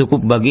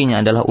 cukup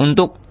baginya adalah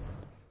untuk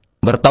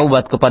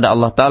bertaubat kepada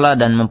Allah Ta'ala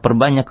dan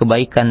memperbanyak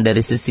kebaikan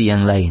dari sisi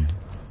yang lain.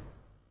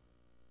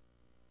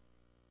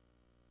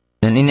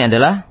 Dan ini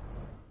adalah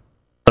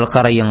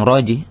perkara yang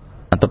rajih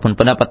ataupun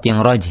pendapat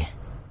yang rajih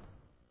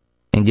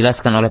yang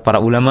dijelaskan oleh para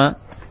ulama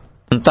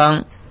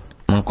tentang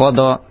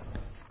mengqada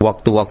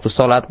waktu-waktu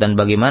salat dan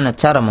bagaimana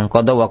cara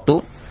mengqada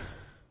waktu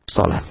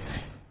salat.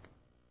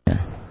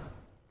 Ya.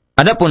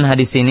 Adapun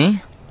hadis ini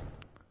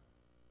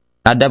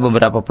ada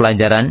beberapa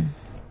pelajaran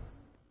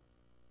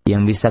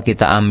yang bisa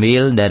kita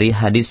ambil dari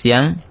hadis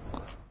yang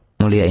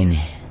mulia ini.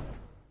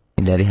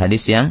 Dari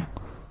hadis yang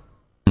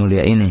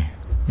mulia ini.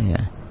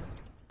 Ya.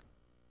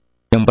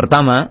 Yang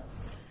pertama,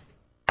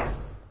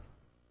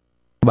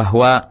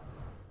 bahwa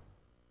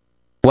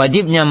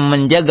wajibnya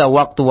menjaga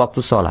waktu-waktu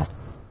sholat.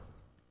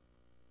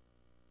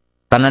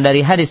 Karena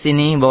dari hadis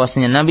ini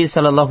bahwasanya Nabi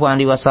Shallallahu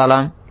Alaihi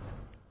Wasallam,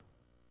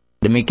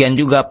 demikian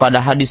juga pada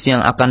hadis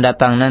yang akan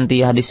datang nanti,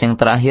 hadis yang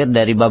terakhir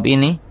dari bab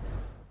ini,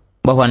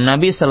 bahwa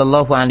Nabi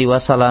Shallallahu Alaihi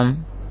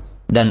Wasallam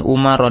dan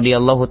Umar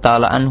radhiyallahu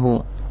taala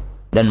anhu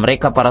dan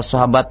mereka para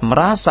sahabat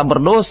merasa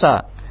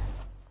berdosa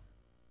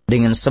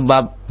dengan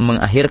sebab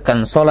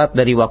mengakhirkan sholat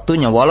dari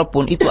waktunya,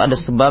 walaupun itu ada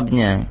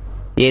sebabnya,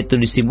 yaitu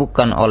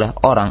disibukkan oleh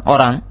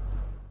orang-orang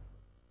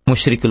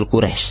musyrikul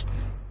Quraisy.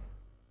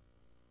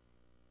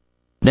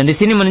 Dan di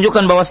sini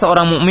menunjukkan bahwa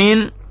seorang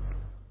mukmin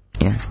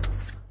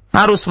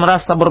harus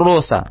merasa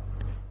berdosa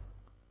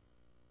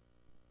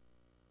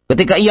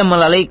ketika ia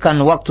melalaikan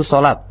waktu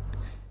sholat.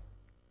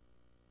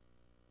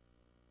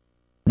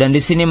 Dan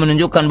di sini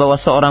menunjukkan bahwa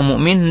seorang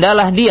mukmin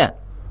hendaklah dia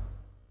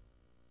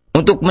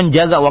untuk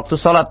menjaga waktu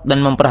sholat dan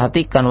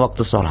memperhatikan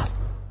waktu sholat.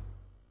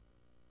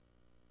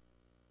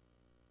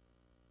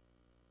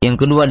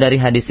 Yang kedua dari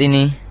hadis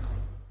ini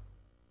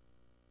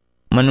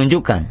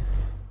menunjukkan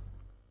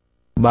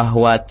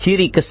bahwa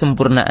ciri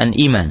kesempurnaan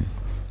iman,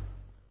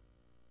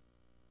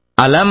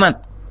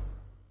 alamat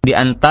di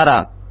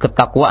antara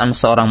ketakwaan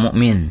seorang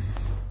mukmin,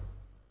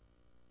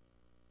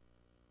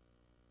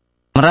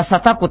 merasa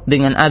takut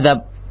dengan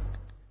adab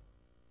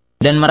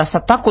dan merasa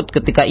takut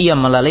ketika ia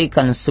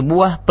melalaikan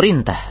sebuah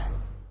perintah.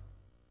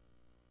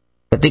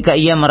 Ketika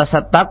ia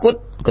merasa takut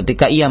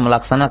ketika ia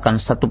melaksanakan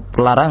satu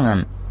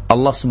pelarangan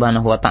Allah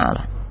Subhanahu wa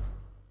taala.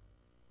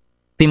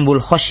 Timbul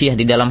khasyah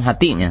di dalam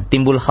hatinya,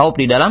 timbul khauf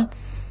di dalam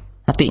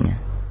hatinya.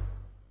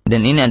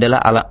 Dan ini adalah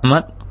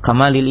alamat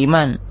kamalil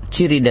iman,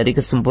 ciri dari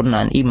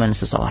kesempurnaan iman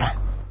seseorang.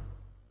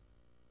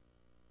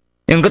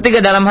 Yang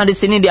ketiga, dalam hadis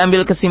ini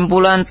diambil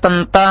kesimpulan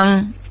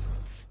tentang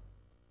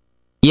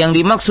yang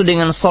dimaksud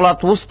dengan sholat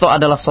wusta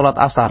adalah sholat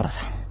asar.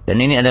 Dan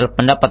ini adalah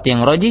pendapat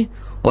yang rajih,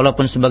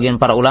 walaupun sebagian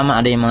para ulama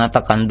ada yang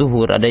mengatakan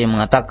duhur, ada yang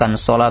mengatakan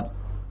sholat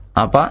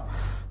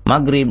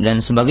maghrib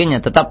dan sebagainya.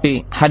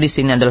 Tetapi hadis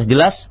ini adalah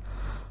jelas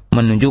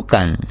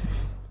menunjukkan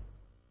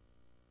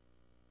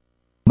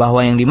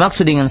bahwa yang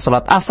dimaksud dengan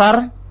sholat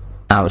asar,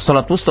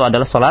 sholat wusta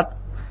adalah sholat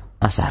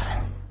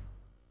asar.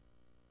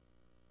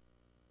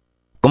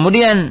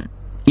 Kemudian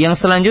yang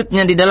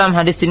selanjutnya di dalam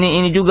hadis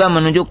ini juga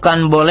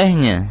menunjukkan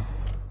bolehnya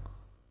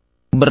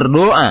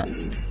berdoa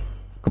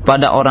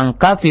kepada orang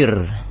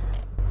kafir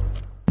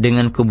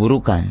dengan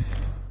keburukan.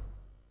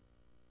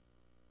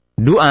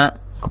 Doa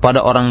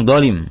kepada orang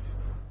zalim.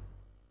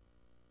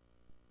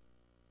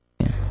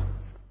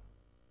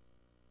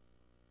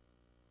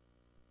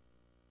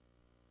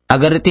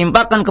 Agar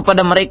ditimpakan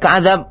kepada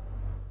mereka azab,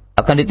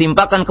 akan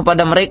ditimpakan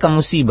kepada mereka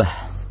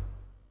musibah.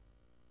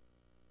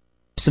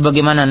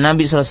 Sebagaimana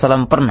Nabi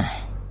SAW pernah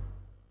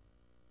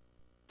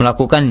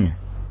melakukannya.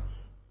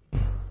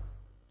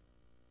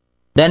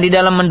 Dan di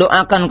dalam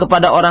mendoakan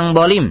kepada orang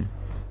zalim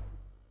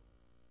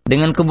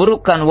dengan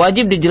keburukan,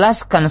 wajib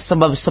dijelaskan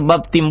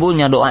sebab-sebab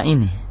timbulnya doa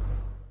ini,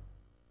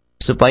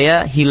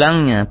 supaya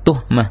hilangnya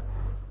tuhmah,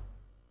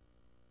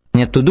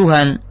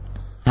 tuduhan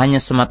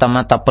hanya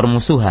semata-mata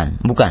permusuhan,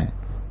 bukan,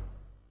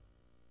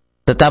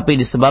 tetapi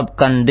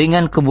disebabkan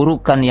dengan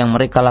keburukan yang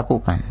mereka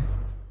lakukan.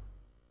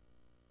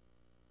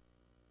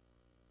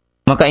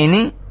 Maka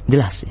ini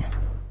jelas ya.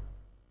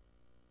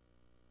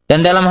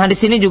 Dan dalam hadis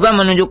ini juga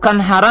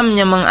menunjukkan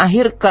haramnya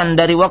mengakhirkan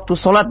dari waktu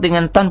sholat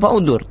dengan tanpa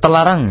udzur,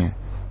 terlarangnya.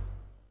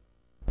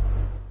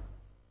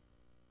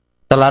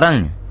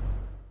 Terlarangnya.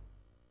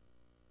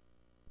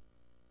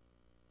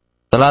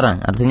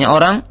 Terlarang, artinya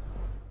orang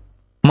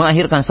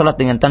mengakhirkan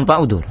sholat dengan tanpa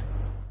udzur.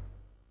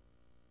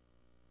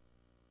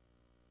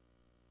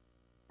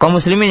 Kaum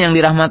muslimin yang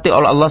dirahmati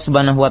oleh Allah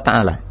Subhanahu wa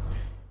taala.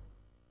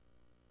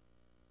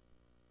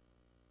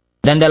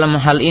 Dan dalam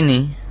hal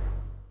ini,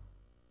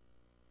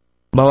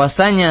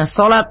 bahwasanya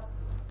sholat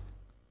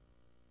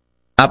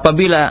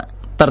apabila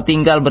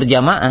tertinggal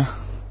berjamaah,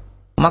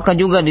 maka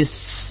juga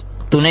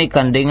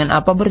ditunaikan dengan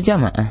apa?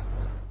 Berjamaah.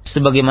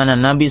 Sebagaimana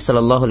Nabi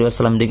Shallallahu Alaihi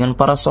Wasallam dengan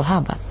para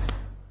sahabat.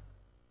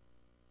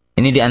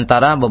 Ini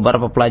diantara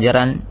beberapa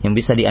pelajaran yang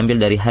bisa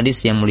diambil dari hadis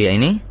yang mulia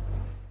ini.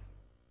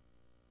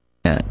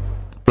 Ya,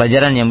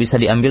 pelajaran yang bisa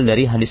diambil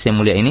dari hadis yang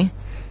mulia ini.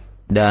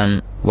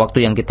 Dan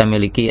waktu yang kita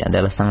miliki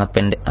adalah sangat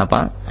pendek,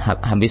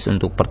 habis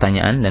untuk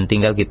pertanyaan, dan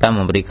tinggal kita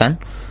memberikan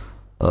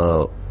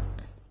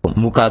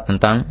buka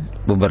tentang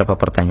beberapa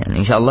pertanyaan.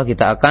 Insyaallah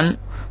kita akan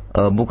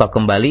buka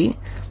kembali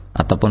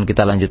ataupun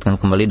kita lanjutkan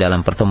kembali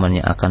dalam pertemuan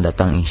yang akan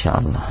datang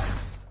insyaallah.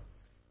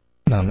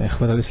 Nah,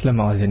 ikhwatal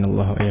Islam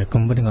a'azinallahu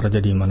iyyakum, pendengar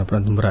raja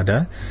dimanapun antum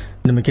berada.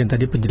 Demikian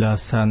tadi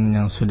penjelasan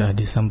yang sudah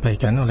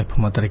disampaikan oleh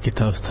pemateri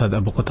kita Ustaz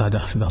Abu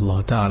Qatadah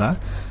hafizahullah taala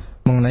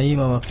mengenai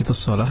mawaqitush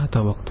shalah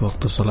atau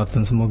waktu-waktu salat,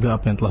 dan semoga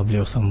apa yang telah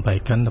beliau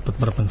sampaikan dapat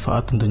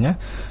bermanfaat tentunya.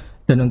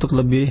 Dan untuk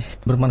lebih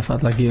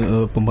bermanfaat lagi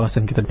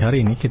pembahasan kita di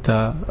hari ini,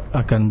 kita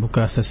akan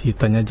buka sesi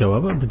tanya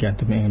jawab bagi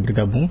antum yang ingin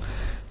bergabung.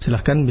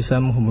 Silahkan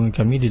bisa menghubungi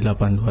kami di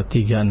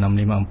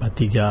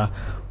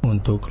 8236543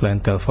 untuk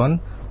line telepon,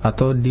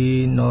 atau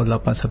di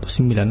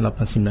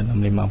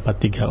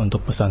 0819896543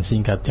 untuk pesan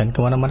singkat. Dan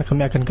kemana-mana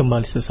kami akan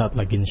kembali sesaat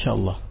lagi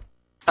insyaallah.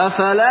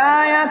 أفلا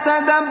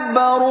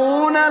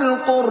يتدبرون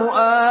القرآن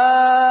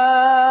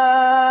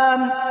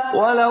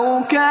ولو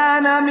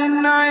كان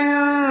من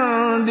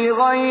عند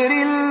غير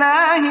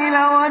الله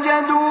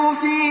لوجدوا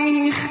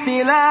فيه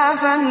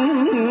اختلافا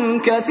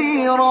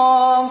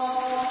كثيرا.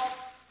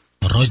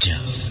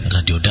 رجاء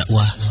راديو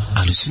دعوة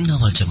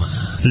السنة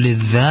والجماعة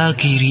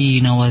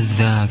للذاكرين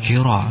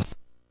والذاكرات.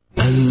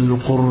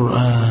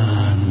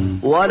 القرآن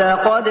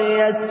ولقد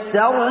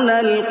يسرنا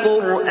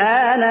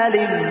القرآن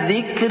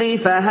للذكر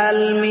فهل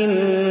من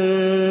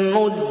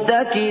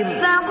مدكر.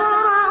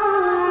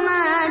 فاقرؤوا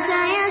ما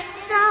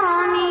تيسر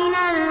من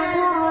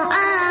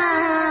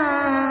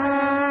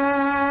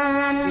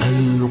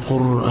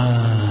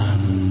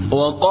القرآن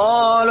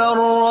وقال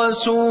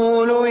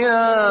الرسول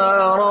يا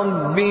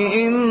رب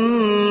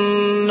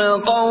إن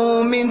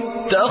قوم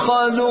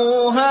اتخذوا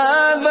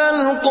هذا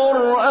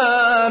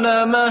القرآن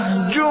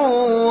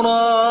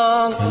مهجورا.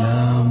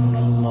 كلام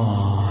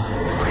الله.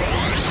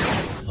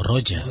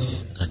 رجاء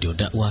راديو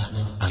دعوة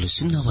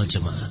السنة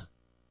والجماعة.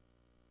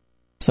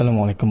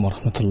 Assalamualaikum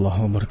warahmatullahi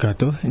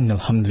wabarakatuh.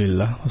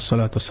 Innalhamdulillah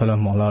wassalatu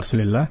wassalamu ala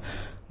rasulillah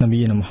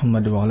nabiyina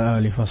Muhammad wa ala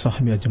alihi wa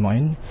sahbihi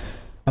ajma'in.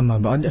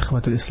 Amma ba'd,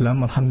 ikhwatul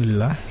Islam,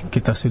 alhamdulillah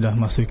kita sudah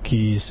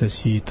masuki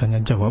sesi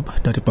tanya jawab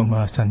dari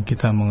pembahasan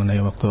kita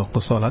mengenai waktu-waktu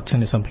salat yang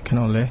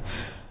disampaikan oleh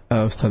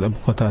Ustaz Abu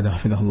Qatadah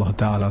hafizahullah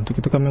taala. Untuk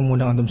itu kami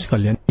mengundang antum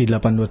sekalian di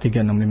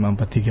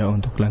 8236543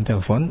 untuk line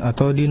telepon,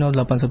 atau di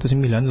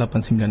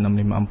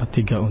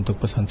 0819896543 untuk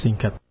pesan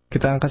singkat.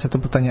 Kita angkat satu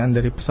pertanyaan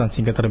dari pesan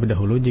singkat terlebih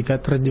dahulu. Jika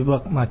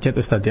terjebak macet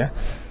Ustaz ya,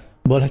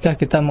 bolehkah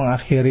kita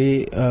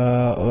mengakhiri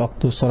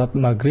waktu sholat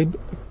maghrib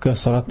ke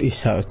sholat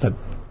isya Ustaz?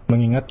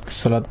 Mengingat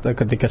sholat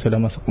ketika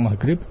sudah masuk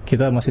maghrib,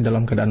 kita masih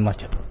dalam keadaan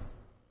macet.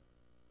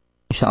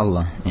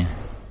 Insyaallah ya.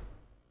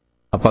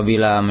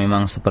 Apabila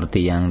memang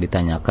seperti yang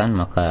ditanyakan,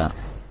 maka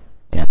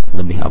ya,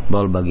 lebih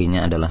afdal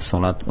baginya adalah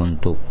sholat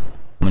untuk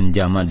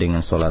menjama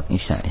dengan sholat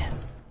isya ya.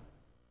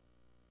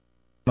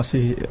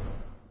 Masih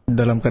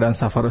dalam keadaan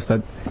safar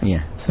Ustaz.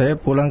 Iya. Saya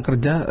pulang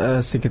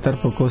kerja sekitar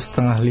pukul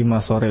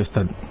 4:30 sore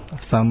Ustaz.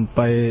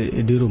 Sampai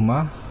di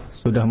rumah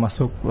sudah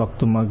masuk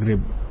waktu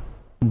maghrib.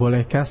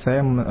 Bolehkah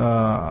saya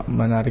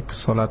menarik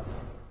sholat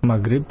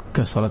maghrib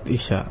ke sholat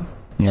isya?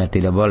 Ya,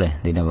 tidak boleh,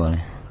 tidak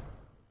boleh.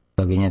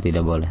 Baginya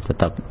tidak boleh.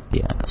 Tetap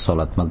ya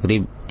sholat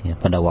maghrib ya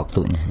pada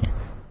waktunya ya.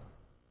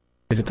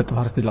 Jadi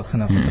tetap harus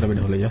dilaksanakan terlebih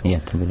dahulu ya?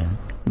 Iya, terlebih dahulu.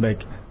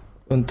 Baik.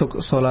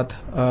 Untuk sholat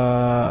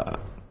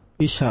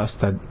isya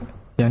Ustaz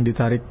yang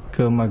ditarik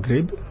ke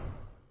maghrib,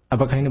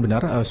 apakah ini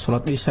benar?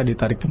 Sholat isya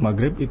ditarik ke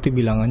maghrib itu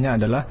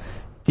bilangannya adalah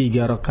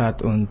 3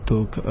 rakaat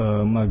untuk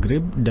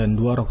maghrib dan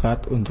 2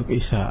 rakaat untuk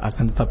isya.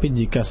 Akan tetapi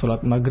jika sholat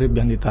maghrib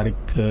yang ditarik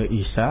ke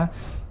isya,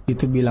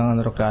 itu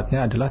bilangan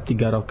rakaatnya adalah 3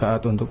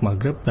 rakaat untuk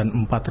maghrib dan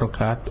 4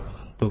 rakaat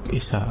untuk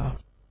isya.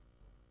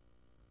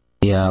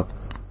 Ya,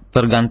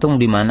 tergantung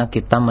di mana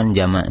kita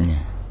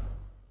menjamaknya.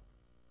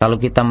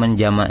 Kalau kita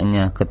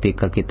menjamaknya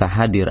ketika kita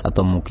hadir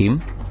atau mukim,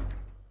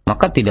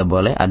 maka tidak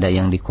boleh ada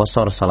yang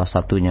dikosor salah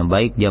satunya,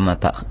 baik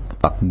jamak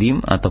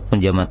takdim ataupun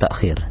jamak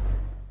takhir.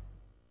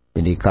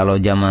 Jadi kalau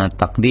jamak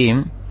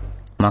takdim,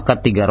 maka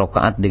 3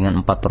 rakaat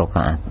dengan 4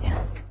 rakaat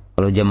ya.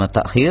 Kalau jamak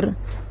takhir,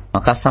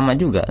 maka sama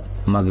juga,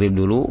 maghrib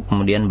dulu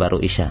kemudian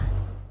baru isya.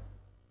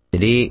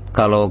 Jadi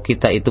kalau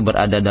kita itu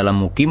berada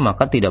dalam mukim,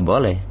 maka tidak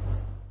boleh,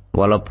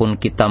 walaupun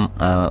kita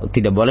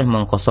tidak boleh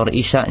mengkosor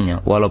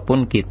isyanya,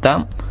 walaupun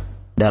kita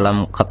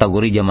dalam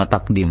kategori jamak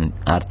takdim,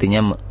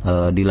 artinya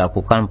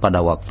dilakukan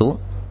pada waktu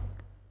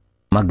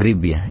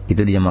maghrib ya,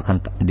 itu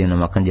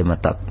dinamakan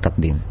jamak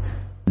takdim.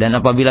 Dan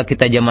apabila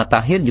kita jamak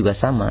takhir juga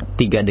sama,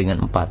 3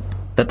 dengan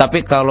 4.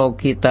 Tetapi kalau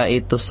kita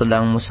itu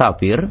sedang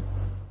musafir,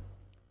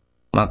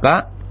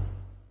 maka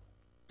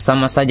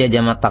sama saja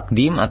jamak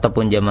takdim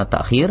ataupun jamak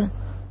takhir,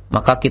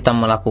 maka kita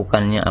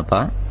melakukannya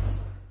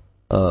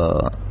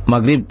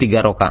maghrib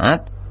 3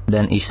 rakaat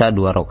dan isya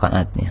 2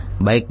 rakaatnya,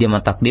 baik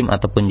jamak takdim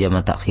ataupun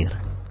jamak takhir.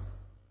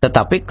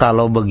 Tetapi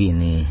kalau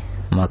begini,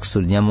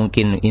 maksudnya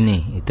mungkin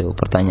ini, itu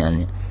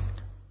pertanyaannya.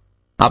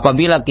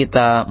 Apabila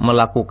kita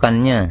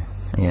melakukannya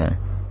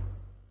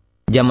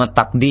jamak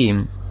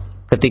takdim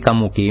ketika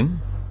mukim,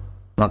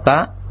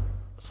 maka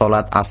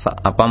sholat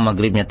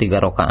maghribnya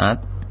 3 rakaat,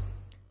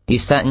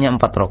 isya-nya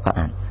 4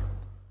 rakaat.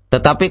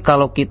 Tetapi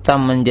kalau kita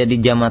menjadi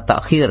jamak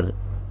takhir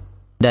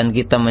dan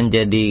kita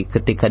menjadi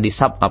ketika di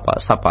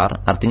safar,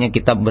 artinya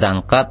kita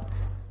berangkat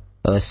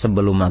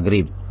sebelum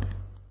maghrib,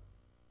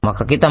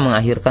 maka kita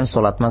mengakhirkan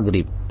sholat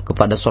maghrib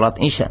kepada sholat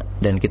isya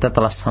dan kita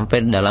telah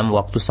sampai dalam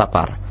waktu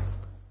safar.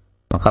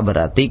 Maka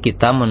berarti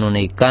kita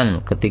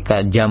menunaikan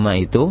ketika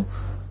jamak itu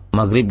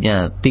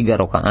maghribnya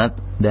 3 rakaat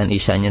dan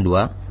isyanya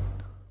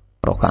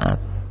 2 rakaat.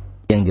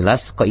 Yang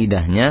jelas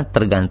kaidahnya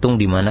tergantung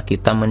di mana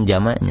kita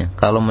menjamaknya.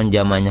 Kalau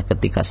menjamaknya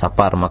ketika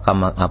safar, maka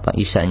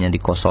isyanya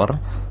dikosor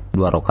 2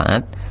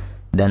 rakaat.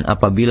 Dan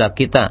apabila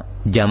kita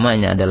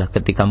jamaknya adalah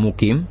ketika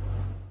mukim,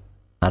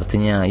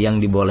 artinya yang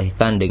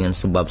dibolehkan dengan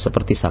sebab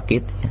seperti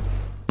sakit,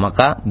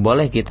 maka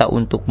boleh kita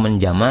untuk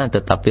menjamak,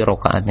 tetapi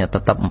rakaatnya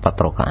tetap 4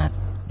 rakaat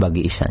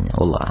bagi isyanya.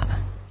 Allah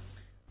a'lam.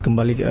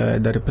 Kembali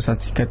dari pesan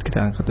singkat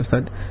kita angkat,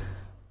 Ustaz.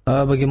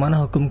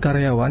 Bagaimana hukum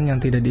karyawan yang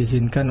tidak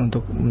diizinkan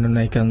untuk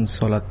menunaikan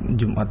sholat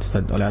Jumat,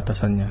 Ustaz, oleh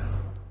atasannya?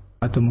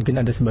 Atau mungkin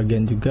ada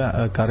sebagian juga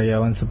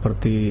karyawan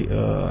seperti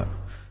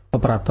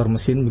operator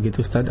mesin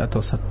begitu, Ustaz,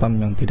 atau satpam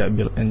yang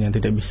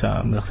tidak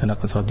bisa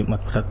melaksanakan sholat Jumat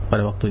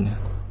pada waktunya.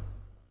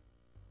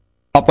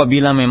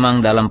 Apabila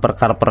memang dalam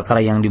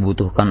perkara-perkara yang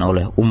dibutuhkan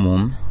oleh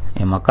umum,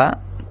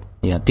 maka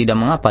tidak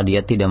mengapa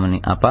dia tidak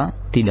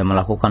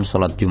melakukan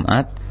sholat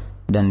Jumat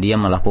dan dia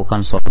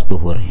melakukan sholat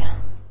duhur.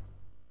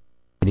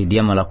 Jadi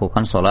dia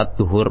melakukan sholat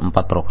duhur 4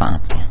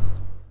 rakaat.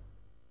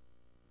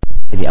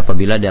 Jadi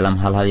apabila dalam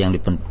hal-hal yang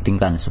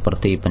dipentingkan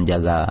seperti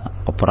penjaga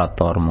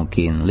operator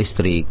mungkin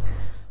listrik,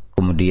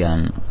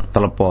 kemudian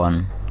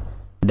telepon,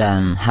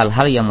 dan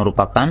hal-hal yang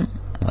merupakan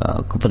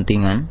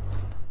kepentingan,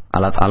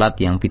 alat-alat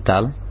yang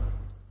vital,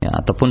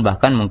 ataupun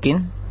bahkan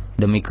mungkin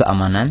demi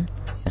keamanan,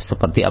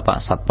 seperti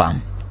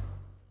satpam,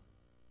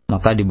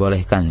 maka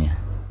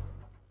dibolehkannya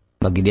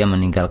bagi dia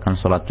meninggalkan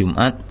sholat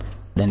Jumat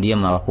dan dia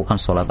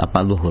melakukan sholat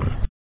duhur.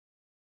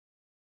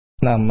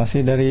 Nah,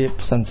 masih dari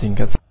pesan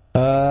singkat.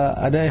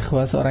 Ada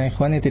seorang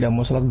ikhwan yang tidak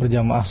mau sholat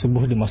berjamaah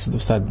subuh di masjid,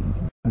 Ustaz,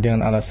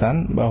 dengan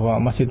alasan bahwa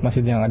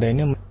masjid-masjid yang ada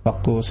ini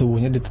waktu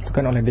subuhnya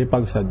ditentukan oleh Depa,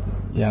 Ustaz,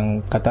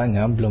 yang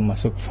katanya belum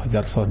masuk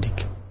fajar sodik.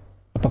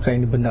 Apakah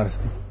ini benar,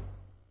 Ustaz?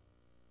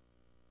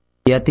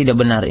 Ya, tidak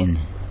benar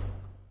ini.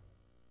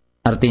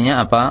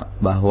 Artinya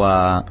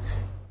bahwa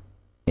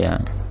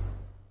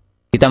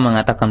kita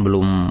mengatakan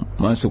belum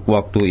masuk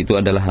waktu itu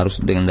adalah harus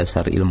dengan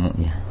dasar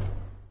ilmunya.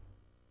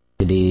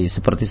 Jadi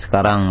seperti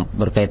sekarang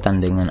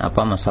berkaitan dengan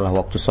masalah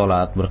waktu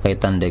sholat,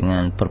 berkaitan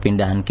dengan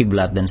perpindahan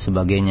kiblat dan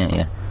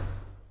sebagainya,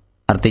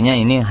 Artinya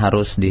ini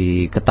harus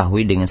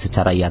diketahui dengan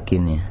secara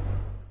yakin,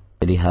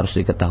 Jadi harus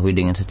diketahui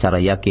dengan secara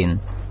yakin.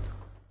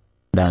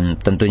 Dan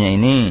tentunya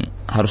ini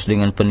harus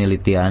dengan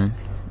penelitian,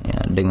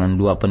 dengan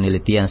 2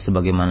 penelitian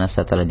sebagaimana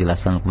saya telah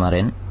jelaskan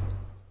kemarin,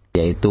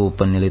 yaitu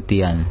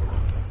penelitian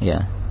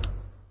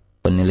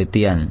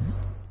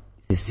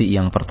sisi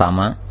yang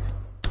pertama,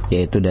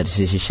 yaitu dari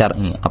sisi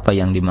syar'i, apa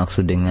yang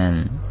dimaksud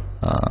dengan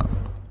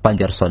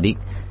fajar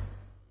sodik,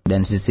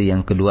 dan sisi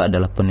yang kedua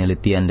adalah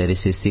penelitian dari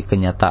sisi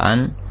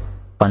kenyataan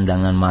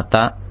pandangan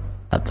mata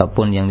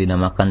ataupun yang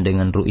dinamakan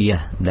dengan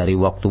ru'yah dari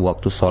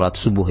waktu-waktu sholat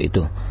subuh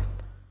itu.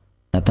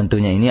 Nah,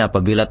 tentunya ini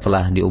apabila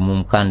telah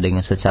diumumkan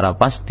dengan secara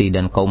pasti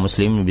dan kaum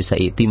muslimin bisa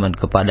iktimad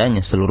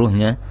kepadanya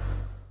seluruhnya,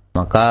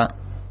 maka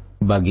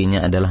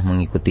baginya adalah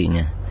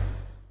mengikutinya.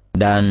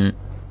 Dan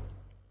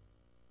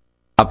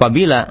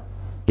apabila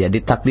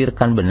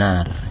ditakdirkan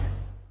benar,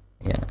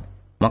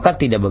 maka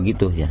tidak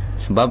begitu,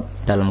 sebab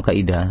dalam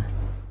kaidah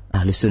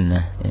ahli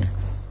sunnah,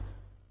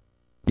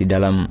 di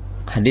dalam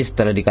hadis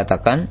telah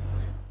dikatakan,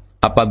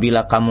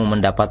 apabila kamu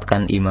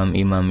mendapatkan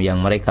imam-imam yang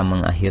mereka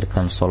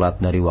mengakhirkan sholat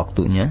dari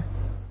waktunya,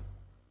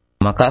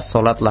 maka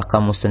sholatlah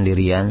kamu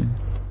sendirian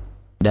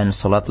dan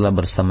sholatlah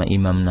bersama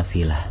imam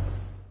nafilah.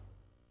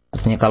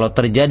 Artinya kalau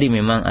terjadi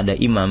memang ada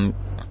imam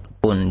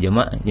pun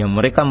jemaah yang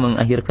mereka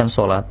mengakhirkan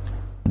sholat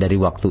dari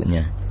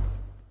waktunya,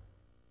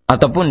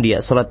 ataupun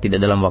dia sholat tidak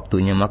dalam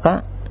waktunya,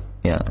 maka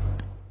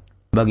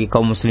bagi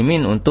kaum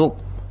muslimin untuk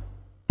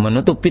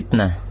menutup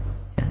fitnah,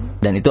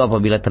 dan itu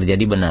apabila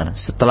terjadi benar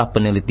setelah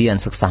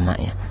penelitian seksama,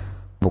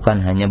 bukan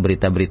hanya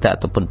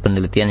berita-berita ataupun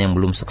penelitian yang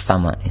belum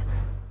seksama,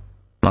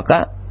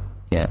 maka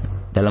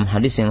dalam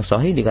hadis yang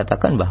sahih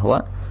dikatakan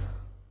bahwa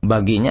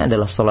baginya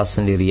adalah sholat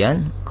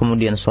sendirian,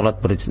 kemudian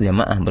sholat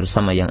berjamaah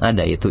bersama yang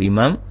ada yaitu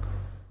imam,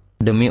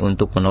 demi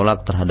untuk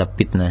menolak terhadap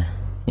fitnah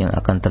yang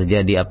akan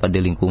terjadi di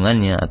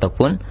lingkungannya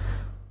ataupun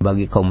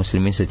bagi kaum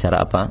muslimin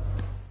secara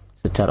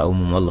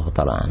umum. Allah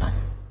taala alam.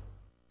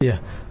 Iya.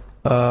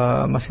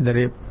 Masih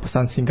dari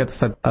pesan singkat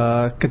Ustaz.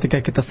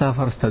 Ketika kita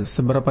safar Ustaz,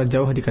 seberapa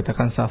jauh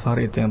dikatakan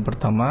safar itu yang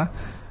pertama,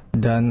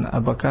 dan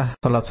apakah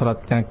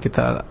salat-salat yang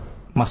kita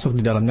masuk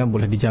di dalamnya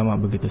boleh dijamak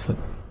begitu Ustaz?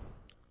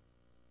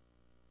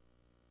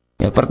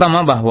 Ya,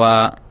 pertama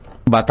bahwa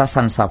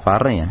batasan safar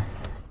ya,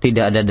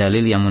 tidak ada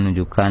dalil yang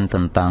menunjukkan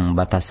tentang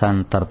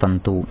batasan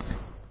tertentu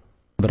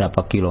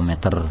berapa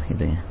kilometer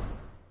gitu ya.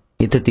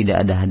 Itu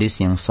tidak ada hadis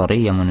yang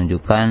sharih yang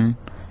menunjukkan,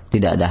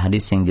 tidak ada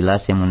hadis yang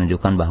jelas yang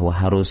menunjukkan bahwa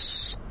harus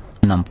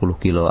 60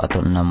 kilo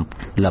atau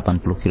 80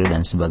 kilo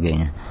dan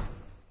sebagainya.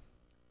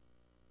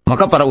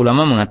 Maka para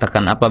ulama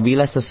mengatakan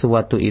apabila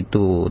sesuatu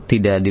itu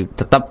tidak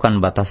ditetapkan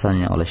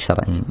batasannya oleh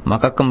syar'i,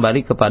 maka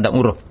kembali kepada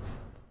uruf,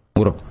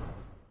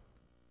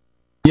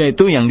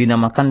 yaitu yang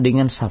dinamakan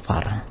dengan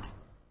safar.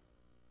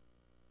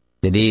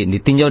 Jadi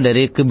ditinjau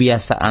dari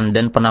kebiasaan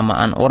dan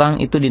penamaan orang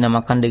itu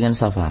dinamakan dengan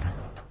safar.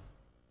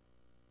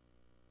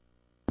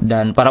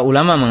 Dan para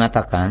ulama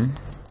mengatakan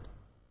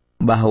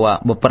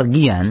bahwa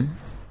bepergian,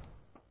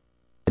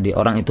 jadi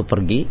orang itu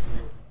pergi,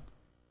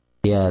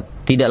 ya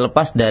tidak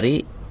lepas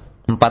dari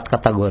 4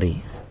 kategori.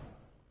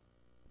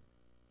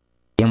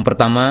 Yang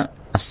pertama,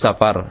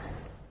 as-safar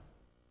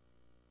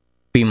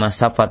fi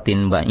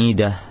masafatin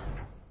ba'idah,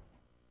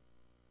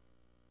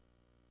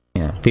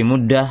 ya, fi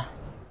muddah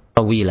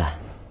tawilah.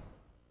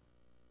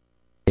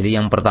 Jadi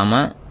yang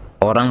pertama,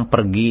 orang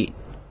pergi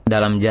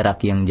dalam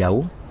jarak yang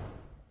jauh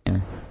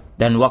ya,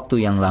 dan waktu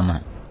yang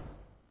lama.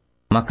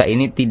 Maka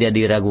ini tidak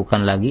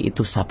diragukan lagi,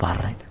 itu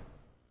safar.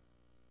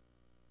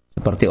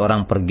 Seperti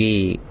orang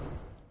pergi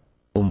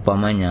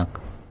umpamanya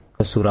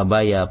ke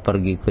Surabaya,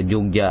 pergi ke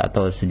Jogja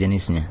atau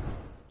sejenisnya,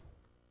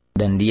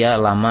 dan dia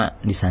lama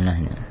di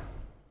sananya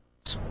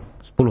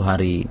 10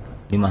 hari,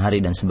 5 hari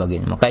dan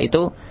sebagainya. Maka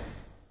itu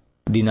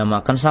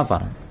dinamakan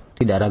safar,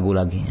 tidak ragu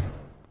lagi.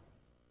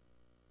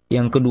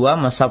 Yang kedua,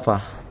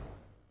 masafah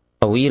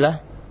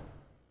tawilah,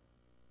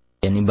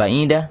 yakni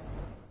ba'idah,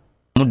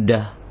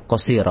 muddah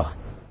qasirah.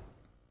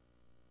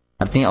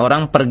 Artinya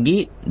orang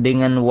pergi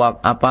dengan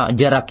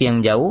jarak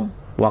yang jauh,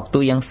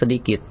 waktu yang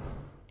sedikit.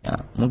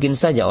 Ya, mungkin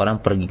saja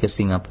orang pergi ke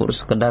Singapura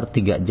sekedar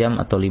 3 jam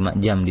atau 5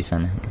 jam di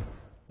sana.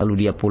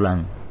 Lalu dia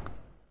pulang.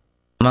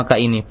 Maka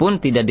ini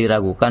pun tidak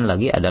diragukan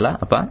lagi adalah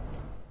apa?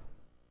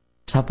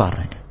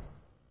 Safar.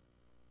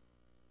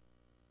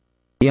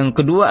 Yang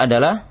kedua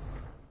adalah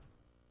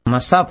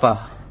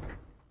masafah,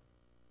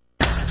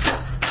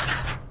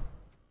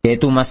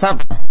 yaitu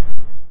masafah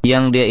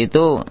yang dia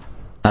itu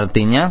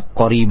artinya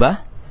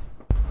qoribah,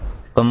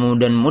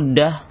 kemudian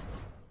muddah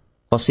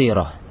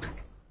qasirah,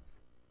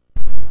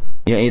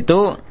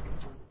 yaitu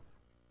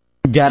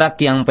jarak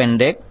yang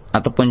pendek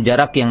ataupun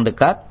jarak yang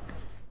dekat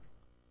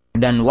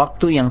dan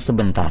waktu yang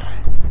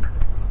sebentar.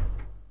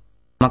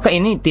 Maka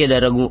ini tiada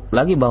ragu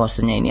lagi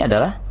bahwasanya ini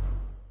adalah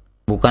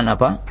bukan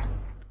apa?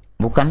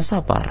 Bukan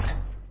safar.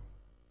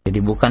 Jadi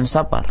bukan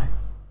safar.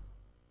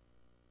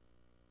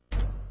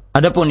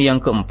 Adapun yang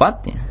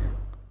keempat,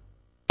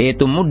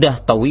 yaitu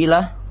muddah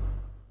tawilah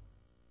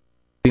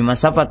fi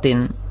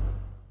masafatin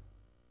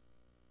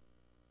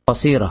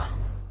qasirah,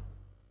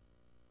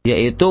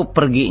 yaitu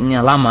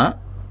perginya lama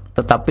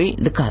tetapi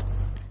dekat.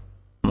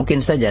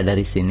 Mungkin saja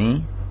dari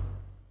sini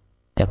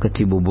ya ke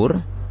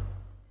Cibubur,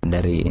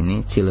 dari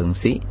ini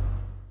Cilengsi,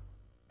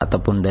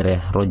 ataupun dari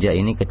Roja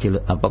ini ke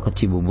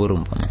Cibubur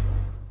umpamanya.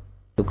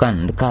 Itu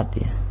kan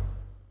dekat ya.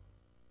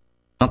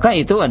 Maka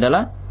itu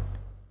adalah,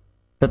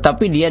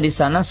 tetapi dia di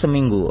sana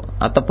seminggu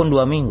ataupun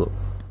 2 minggu,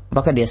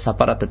 maka dia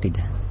safar atau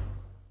tidak?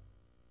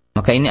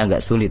 Maka ini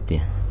agak sulit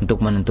ya untuk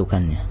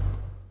menentukannya.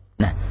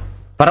 Nah,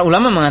 para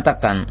ulama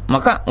mengatakan,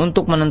 maka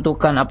untuk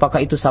menentukan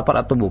apakah itu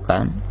safar atau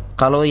bukan,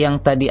 kalau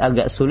yang tadi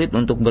agak sulit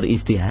untuk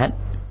beristihad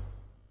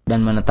dan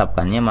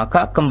menetapkannya,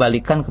 maka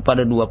kembalikan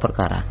kepada 2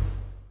 perkara.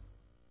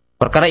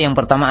 Perkara yang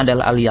pertama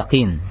adalah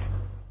al-yaqin,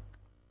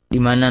 di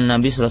mana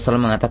Nabi SAW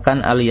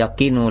mengatakan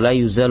al-yaqinu la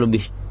yuzalu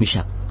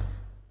bisyak.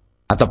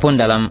 Ataupun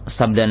dalam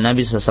sabda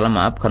Nabi SAW,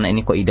 maaf karena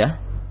ini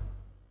kaidah,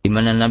 di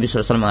mana Nabi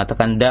SAW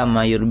mengatakan da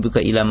ma yurubuka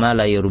ila ma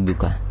la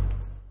yurubuka.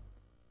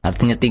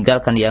 Artinya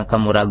tinggalkan yang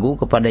kamu ragu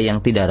kepada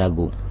yang tidak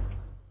ragu.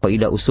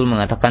 Kaidah usul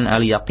mengatakan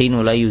al-yaqinu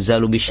la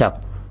yuzalu bisyak,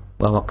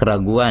 bahwa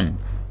keraguan,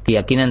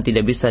 keyakinan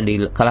tidak bisa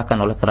dikalahkan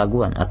oleh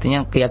keraguan.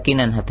 Artinya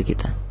keyakinan hati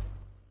kita.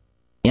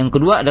 Yang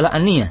kedua adalah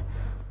an-niyah.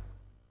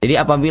 Jadi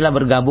apabila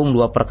bergabung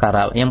 2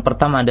 perkara, yang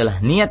pertama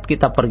adalah niat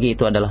kita pergi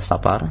itu adalah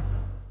safar,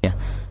 ya.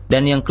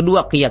 Dan yang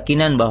kedua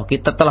keyakinan bahwa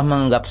kita telah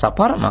menganggap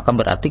safar, maka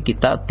berarti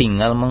kita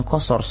tinggal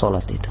mengqasar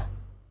salat itu.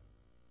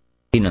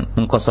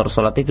 Mengqasar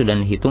salat itu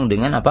dan dihitung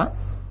dengan apa?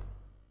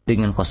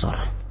 Dengan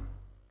qasar.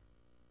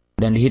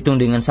 Dan dihitung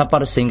dengan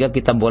safar sehingga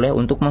kita boleh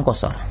untuk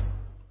mengqasar.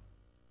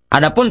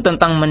 Adapun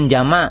tentang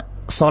menjamak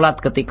salat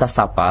ketika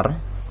safar,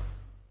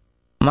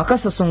 maka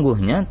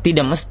sesungguhnya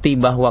tidak mesti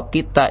bahwa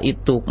kita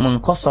itu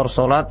mengqasar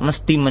salat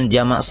mesti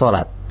menjamak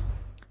salat.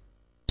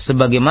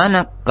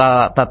 Sebagaimana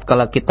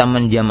tatkala kita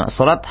menjamak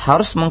salat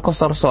harus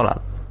mengqasar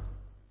salat.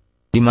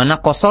 Di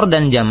mana qasar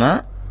dan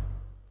jamak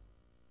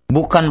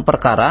bukan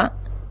perkara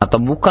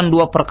atau bukan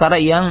 2 perkara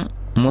yang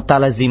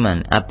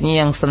mutalaziman,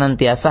 artinya yang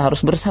senantiasa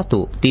harus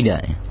bersatu,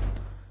 tidak.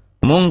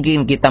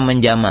 Mungkin kita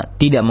menjamak,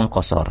 tidak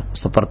mengqasar,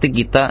 seperti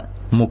kita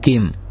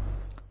mukim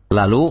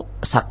lalu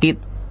sakit,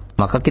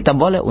 maka kita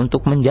boleh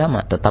untuk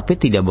menjamak, tetapi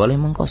tidak boleh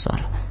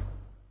mengqasar.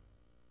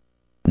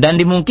 Dan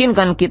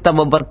dimungkinkan kita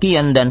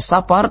bepergian dan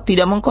safar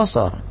tidak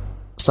mengqasar,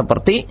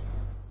 seperti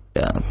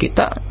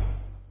kita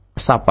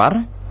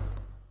safar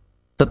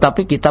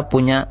tetapi kita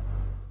punya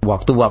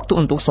waktu-waktu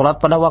untuk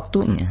sholat pada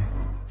waktunya,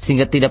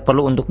 sehingga tidak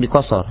perlu untuk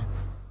diqasar.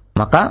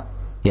 Maka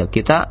ya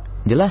kita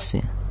jelas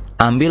ya,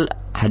 ambil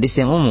hadis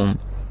yang umum,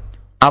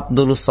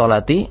 Abdulus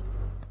sholati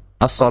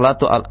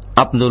as-sholatu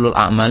abdulul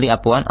a'mali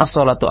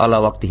as-sholatu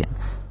ala waktiha.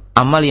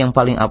 Amal yang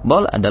paling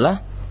afdal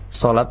adalah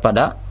sholat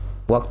pada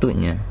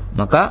waktunya.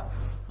 Maka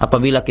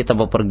apabila kita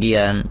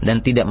bepergian dan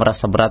tidak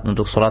merasa berat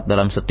untuk sholat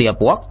dalam setiap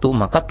waktu,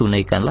 maka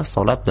tunaikanlah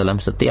sholat dalam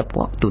setiap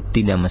waktu,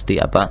 tidak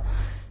mesti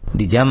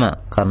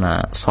dijamak,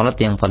 karena sholat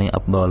yang paling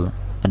afdal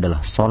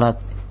adalah sholat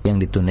yang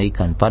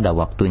ditunaikan pada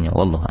waktunya.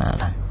 Wallahu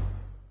a'lam.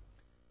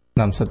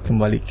 Nah, Ustaz,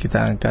 kembali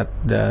kita angkat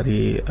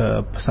dari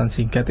pesan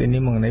singkat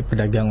ini mengenai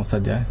pedagang,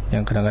 Ustaz ya.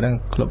 Yang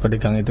kadang-kadang kalau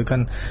pedagang itu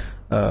kan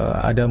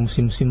ada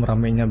musim-musim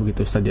ramainya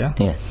begitu, Ustaz ya.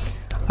 Yeah.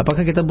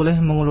 Apakah kita boleh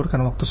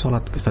mengulurkan waktu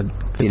sholat, Ustaz?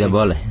 Tidak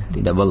boleh.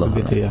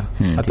 Begitu ya.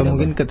 Atau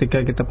mungkin boleh.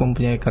 Ketika kita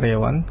mempunyai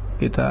karyawan,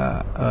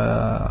 kita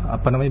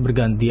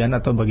bergantian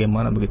atau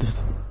bagaimana begitu,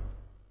 Ustaz?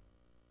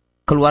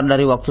 Keluar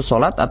dari waktu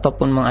sholat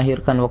ataupun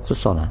mengakhirkan waktu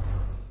sholat.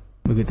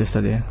 Begitu,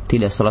 Ustaz ya.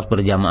 Tidak sholat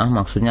berjamaah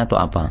maksudnya atau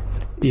apa?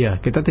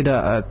 Iya, kita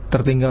tidak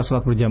tertinggal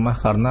sholat berjamaah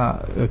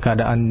karena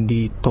keadaan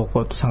di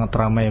toko itu sangat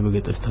ramai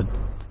begitu, Ustaz.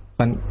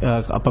 Kan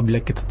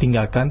apabila kita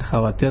tinggalkan,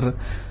 khawatir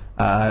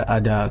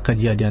ada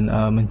kejadian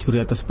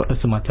mencuri atau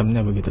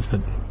semacamnya begitu,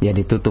 Ustaz. Ya,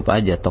 ditutup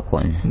aja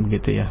tokonya.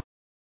 Begitu ya.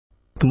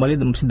 Kembali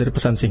dari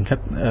pesan singkat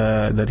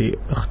dari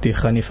Ukhti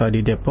Khanifah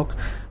di Depok,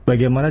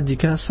 bagaimana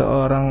jika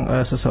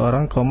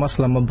seseorang koma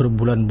selama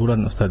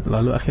berbulan-bulan, Ustaz,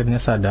 lalu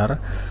akhirnya sadar,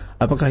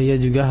 apakah ia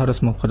juga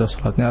harus mengqadha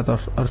salatnya atau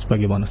harus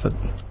bagaimana, Ustaz?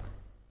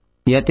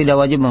 Ya, tidak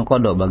wajib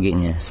mengqadha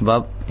baginya,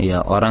 sebab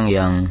ya orang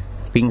yang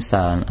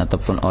pingsan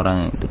ataupun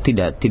orang itu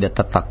tidak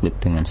tertaklif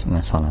dengan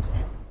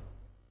salatnya.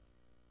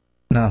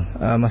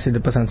 Nah, masih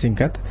ada pesan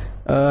singkat.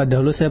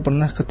 Dahulu saya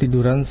pernah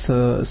ketiduran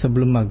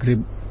sebelum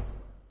maghrib.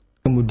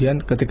 Kemudian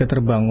ketika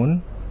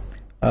terbangun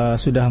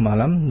sudah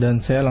malam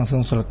dan saya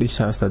langsung sholat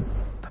isya, Ustaz.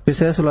 Tapi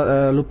saya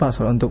lupa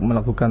untuk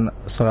melakukan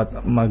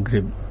sholat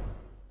maghrib.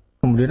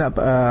 Kemudian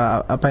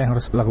apa yang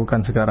harus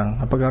dilakukan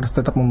sekarang? Apakah harus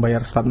tetap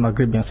membayar sholat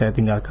maghrib yang saya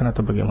tinggalkan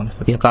atau bagaimana,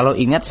 Ustaz? Ya, kalau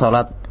ingat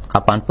sholat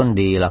kapanpun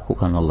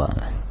dilakukan Allah.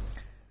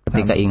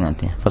 Ketika ingat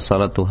ya,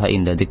 fasolatuha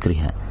inda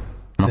dzikriha.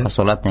 Maka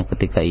sholatnya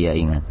ketika ia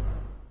ingat.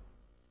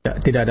 Ya,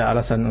 tidak ada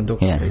alasan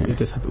untuk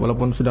itu, Ustaz.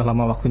 Walaupun sudah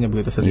lama waktunya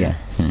begitu, Ustaz. Ya.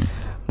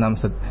 Nah,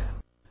 Ustaz,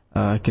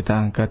 kita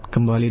angkat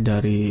kembali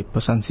dari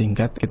pesan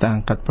singkat. Kita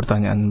angkat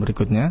pertanyaan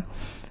berikutnya.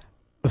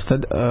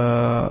 Ustaz,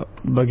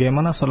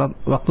 bagaimana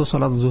waktu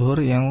sholat zuhur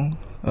yang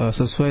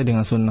sesuai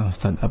dengan sunnah,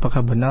 Ustaz?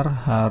 Apakah benar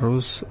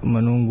harus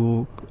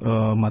menunggu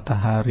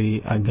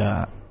matahari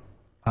agak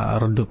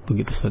redup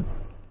begitu, Ustaz?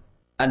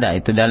 Ada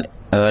itu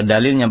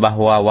dalilnya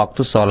bahwa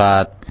waktu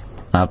sholat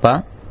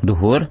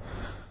duhur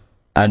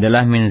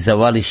adalah min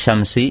zawali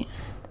syamsi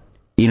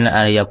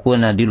ila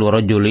ayakuna dilu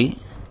rajuli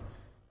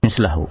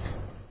mislahu.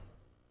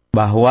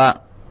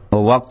 Bahwa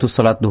waktu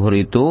sholat duhur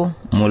itu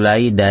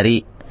mulai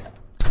dari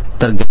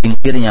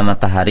tergelincirnya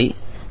matahari,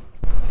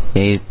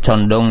 yaitu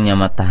condongnya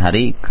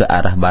matahari ke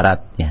arah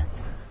barat ya,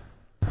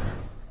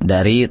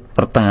 dari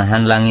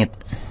pertengahan langit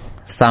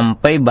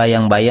sampai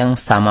bayang-bayang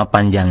sama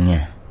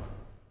panjangnya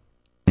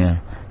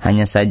ya.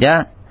 Hanya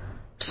saja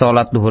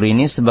sholat duhur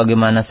ini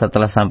sebagaimana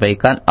setelah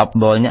sampaikan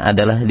afdalnya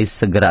adalah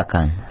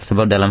disegerakan,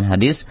 sebab dalam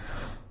hadis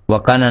wa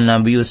kana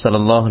nabiyyu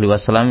sallallahu alaihi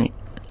wasallam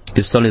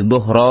yusolli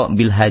dhuhra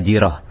bil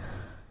hajirah,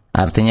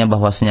 artinya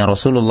bahwasanya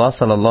Rasulullah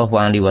sallallahu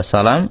alaihi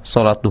wasallam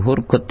sholat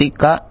duhur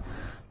ketika,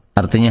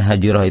 artinya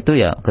hajirah itu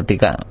ya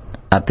ketika,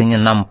 artinya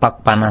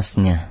nampak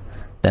panasnya,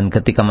 dan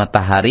ketika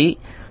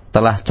matahari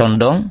telah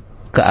condong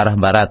ke arah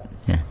barat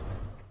ya,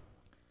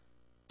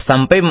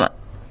 sampai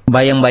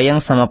bayang-bayang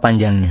sama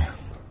panjangnya.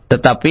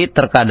 Tetapi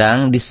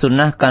terkadang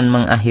disunnahkan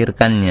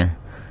mengakhirkannya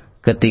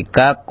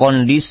ketika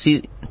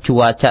kondisi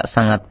cuaca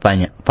sangat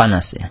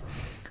panas ya,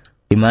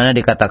 di mana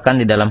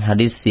dikatakan di dalam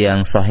hadis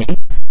yang sahih,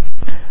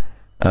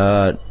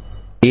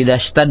 idza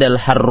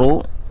ishtadal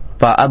harru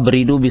fa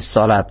abridu bis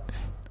salat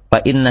fa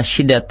inna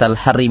shiddatal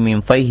harri min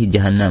fayhi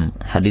jahannam.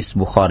 Hadis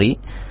Bukhari,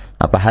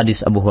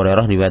 hadis Abu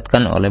Hurairah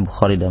diriwayatkan oleh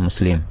Bukhari dan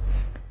Muslim,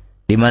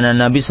 di mana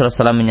Nabi sallallahu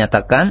alaihi wasallam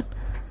menyatakan,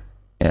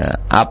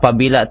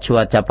 apabila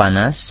cuaca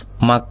panas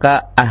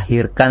maka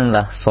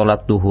akhirkanlah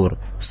sholat duhur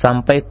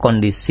sampai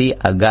kondisi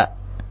agak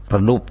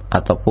redup,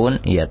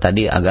 ataupun ya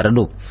tadi agak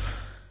redup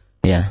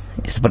ya,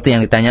 seperti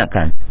yang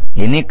ditanyakan.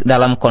 Ini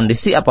dalam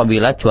kondisi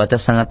apabila cuaca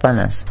sangat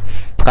panas,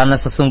 karena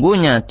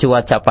sesungguhnya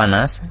cuaca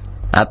panas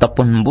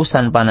ataupun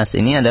hembusan panas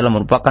ini adalah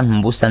merupakan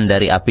hembusan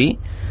dari api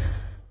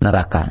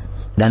neraka,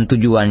 dan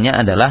tujuannya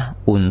adalah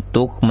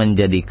untuk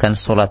menjadikan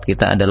sholat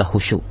kita adalah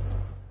khusyuk.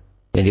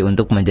 Jadi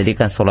untuk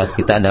menjadikan sholat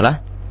kita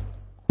adalah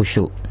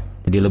khusyuk.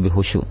 Jadi lebih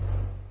khusyuk.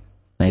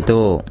 Nah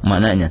itu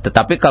maknanya.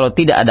 Tetapi kalau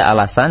tidak ada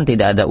alasan,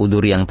 tidak ada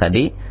udzur yang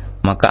tadi,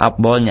 maka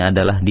afdhalnya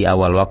adalah di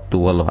awal waktu.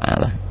 Wallahu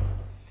a'lam.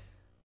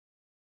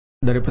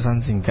 Dari pesan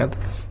singkat,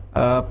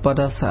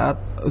 pada saat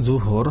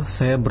zuhur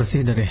saya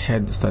bersih dari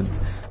haid, Ustaz.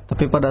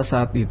 Tapi pada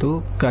saat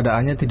itu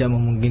keadaannya tidak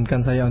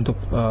memungkinkan saya untuk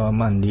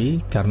mandi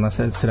karena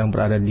saya sedang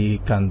berada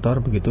di kantor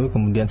begitu.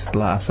 Kemudian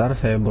setelah asar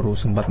saya baru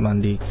sempat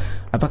mandi.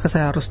 Apakah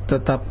saya harus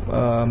tetap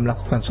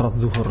melakukan sholat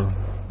zuhur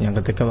yang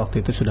ketika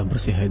waktu itu sudah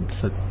bersih haid?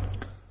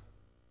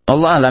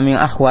 Allah alam yang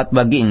akhwat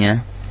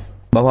baginya,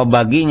 bahwa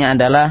baginya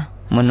adalah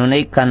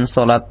menunaikan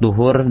sholat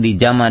duhur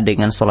dijama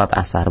dengan sholat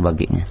asar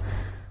baginya.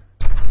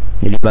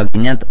 Jadi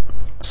baginya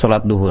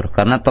sholat duhur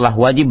karena telah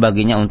wajib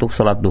baginya untuk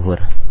sholat duhur.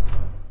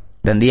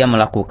 Dan dia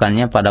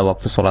melakukannya pada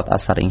waktu sholat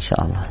asar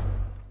insyaallah.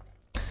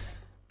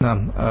 Nah,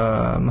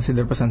 masih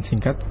dari pesan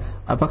singkat,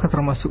 apakah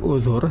termasuk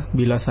uzur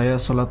bila saya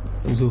sholat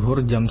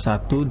zuhur jam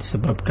 1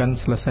 disebabkan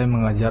selesai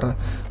mengajar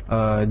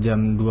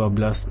jam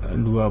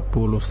 12.20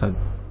 Ustaz?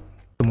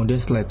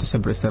 Kemudian setelah itu saya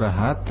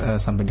beristirahat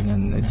sampai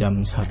dengan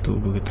jam 1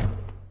 begitu.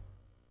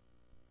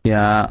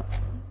 Ya,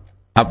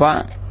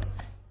 apa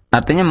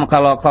artinya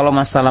kalau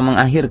masalah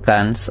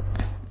mengakhirkan,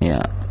 ya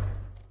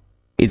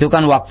itu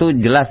kan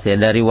waktu jelas ya,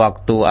 dari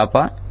waktu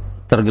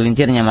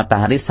tergelincirnya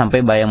matahari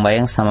sampai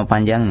bayang-bayang sama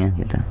panjangnya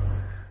gitu.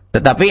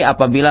 Tetapi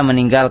apabila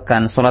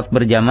meninggalkan sholat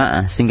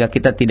berjamaah sehingga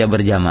kita tidak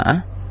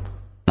berjamaah,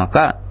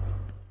 maka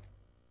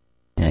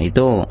ya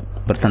itu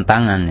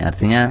bertentangan. Ya.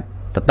 Artinya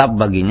tetap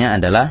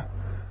baginya adalah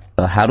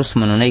harus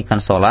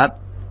menunaikan sholat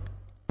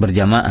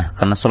berjamaah,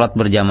 karena sholat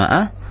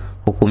berjamaah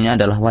hukumnya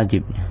adalah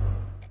wajib.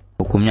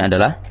 Hukumnya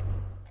adalah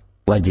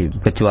wajib.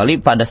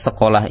 Kecuali pada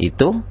sekolah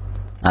itu,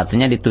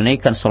 artinya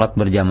ditunaikan sholat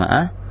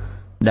berjamaah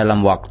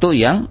dalam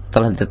waktu yang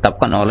telah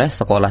ditetapkan oleh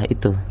sekolah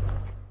itu.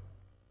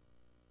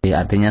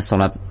 Ya, artinya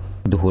sholat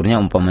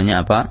duhurnya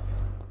umpamanya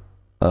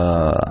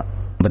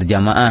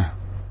berjamaah,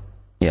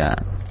 ya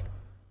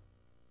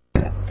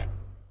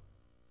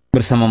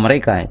bersama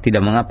mereka,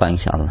 tidak mengapa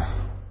insyaallah.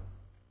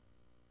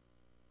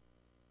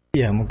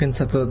 Ya, mungkin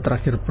satu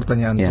terakhir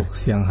pertanyaan untuk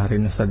siang hari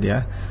ini Ustaz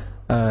ya.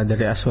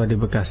 Dari Aswa di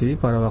Bekasi,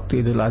 pada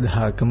waktu Idul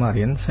Adha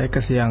kemarin saya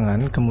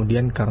kesiangan,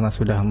 kemudian karena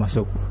sudah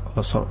masuk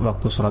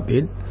waktu sholat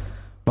Id,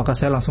 maka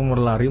saya langsung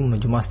berlari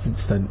menuju masjid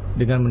Ustaz,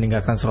 dengan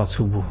meninggalkan sholat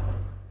subuh.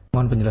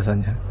 Mohon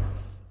penjelasannya.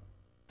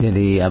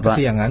 Jadi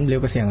beliau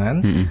kesiangan.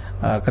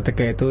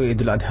 Ketika itu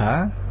Idul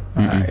Adha,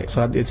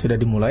 sholat Id sudah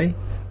dimulai,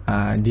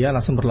 dia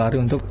langsung berlari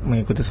untuk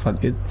mengikuti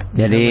sholat Id.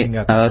 Jadi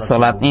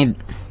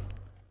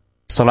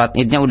sholat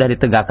Idnya udah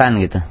ditegakkan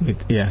gitu.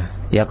 Iya.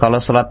 Ya kalau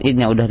sholat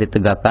Idnya udah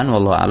ditegakkan,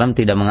 wallahu alam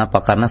tidak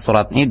mengapa, karena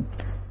sholat Id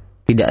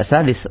tidak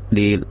sah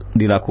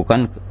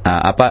dilakukan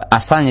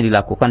asalnya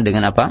dilakukan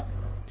dengan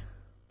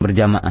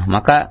berjamaah,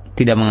 maka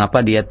tidak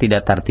mengapa dia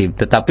tidak tartib.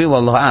 Tetapi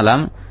wallahu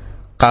alam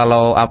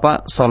kalau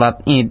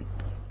sholat Id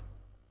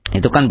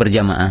itu kan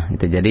berjamaah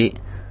gitu. Jadi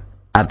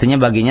artinya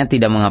baginya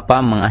tidak mengapa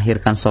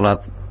mengakhirkan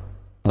sholat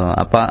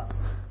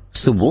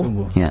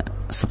subuh ya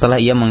setelah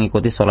ia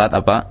mengikuti sholat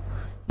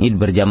Id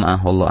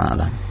berjamaah, Allah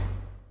a'lam.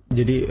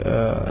 Jadi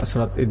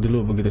sholat Id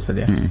dulu begitu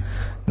saja.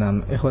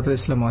 Nah, ikhwatul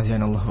Islam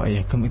azanallahu wa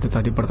iyyakum, itu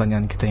tadi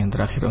pertanyaan kita yang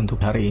terakhir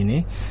untuk hari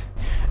ini.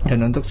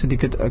 Dan untuk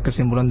sedikit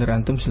kesimpulan dari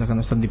antum,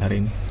 silakan Ustaz di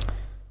hari ini.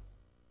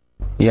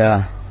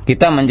 Ya,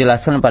 kita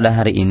menjelaskan pada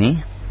hari ini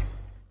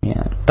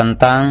ya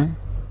tentang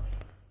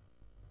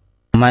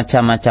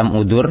macam-macam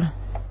udzur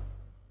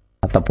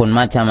ataupun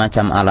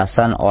macam-macam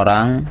alasan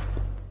orang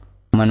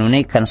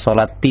menunaikan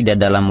sholat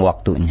tidak dalam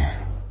waktunya.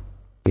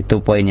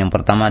 Itu poin yang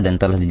pertama dan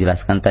telah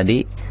dijelaskan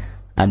tadi.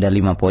 Ada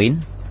 5 poin,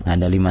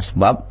 ada 5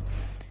 sebab.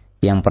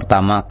 Yang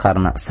pertama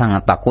karena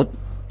sangat takut,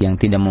 yang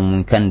tidak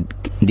memungkinkan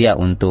dia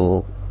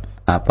untuk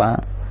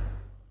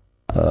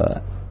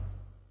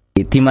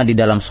itimah di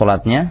dalam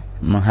sholatnya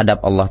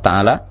menghadap Allah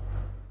Ta'ala,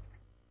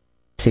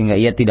 sehingga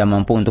ia tidak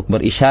mampu untuk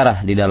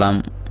berisyarah di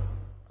dalam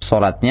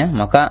sholatnya,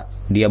 maka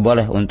dia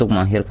boleh untuk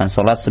mengakhirkan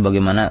sholat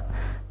sebagaimana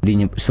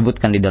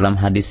disebutkan di dalam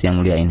hadis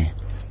yang mulia ini.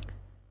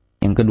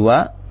 Yang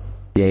kedua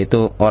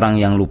yaitu orang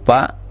yang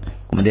lupa,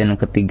 kemudian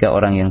yang ketiga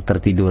orang yang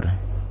tertidur.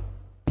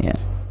 Ya.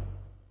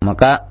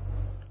 Maka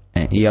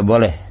ia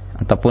boleh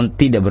ataupun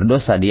tidak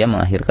berdosa dia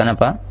mengakhirkan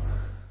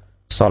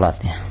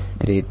sholatnya.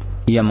 Jadi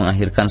ia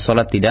mengakhirkan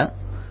sholat tidak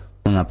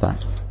mengapa.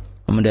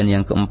 Kemudian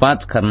yang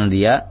keempat karena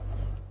dia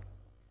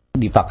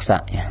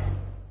dipaksa ya.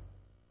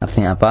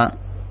 Artinya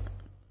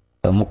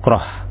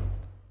mukroh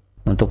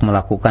untuk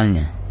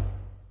melakukannya.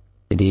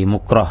 Jadi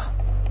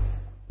mukroh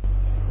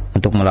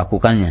untuk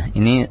melakukannya.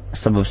 Ini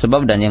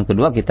sebab-sebab. Dan yang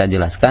kedua kita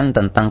jelaskan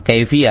tentang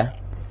kaifiyah,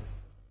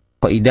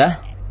 kaidah,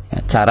 ya,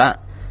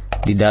 cara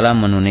di dalam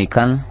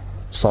menunaikan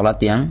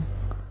sholat yang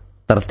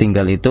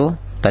tertinggal itu.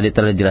 Tadi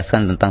telah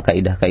dijelaskan tentang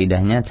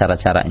kaidah-kaidahnya,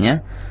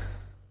 cara-caranya,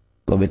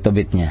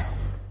 tobit-tobitnya.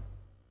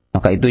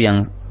 Maka itu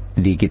yang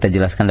kita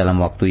jelaskan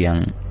dalam waktu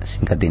yang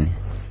singkat ini.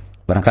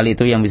 Barangkali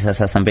itu yang bisa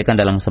saya sampaikan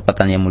dalam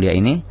kesempatan yang mulia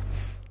ini.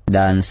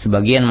 Dan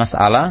sebagian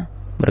masalah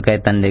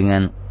berkaitan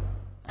dengan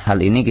hal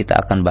ini kita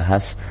akan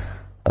bahas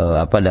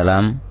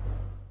dalam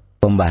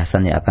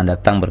pembahasan yang akan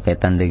datang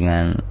berkaitan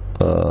dengan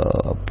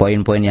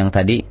poin-poin yang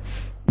tadi,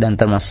 dan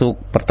termasuk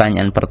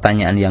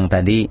pertanyaan-pertanyaan yang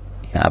tadi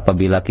ya,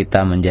 apabila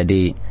kita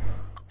menjadi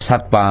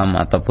satpam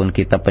ataupun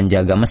kita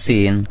penjaga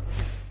mesin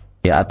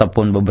ya,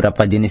 ataupun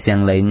beberapa jenis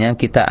yang lainnya,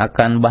 kita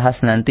akan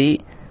bahas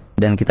nanti,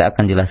 dan kita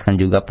akan jelaskan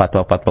juga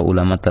fatwa-fatwa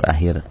ulama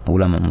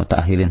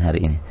mutaakhirin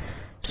hari ini.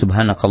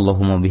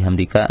 Subhanakallahumma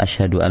bihamdika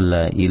asyhadu an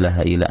la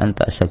ilaha illa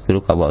anta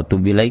astaghfiruka wa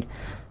atubu ilaik.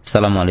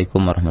 Assalamualaikum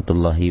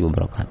warahmatullahi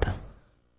wabarakatuh.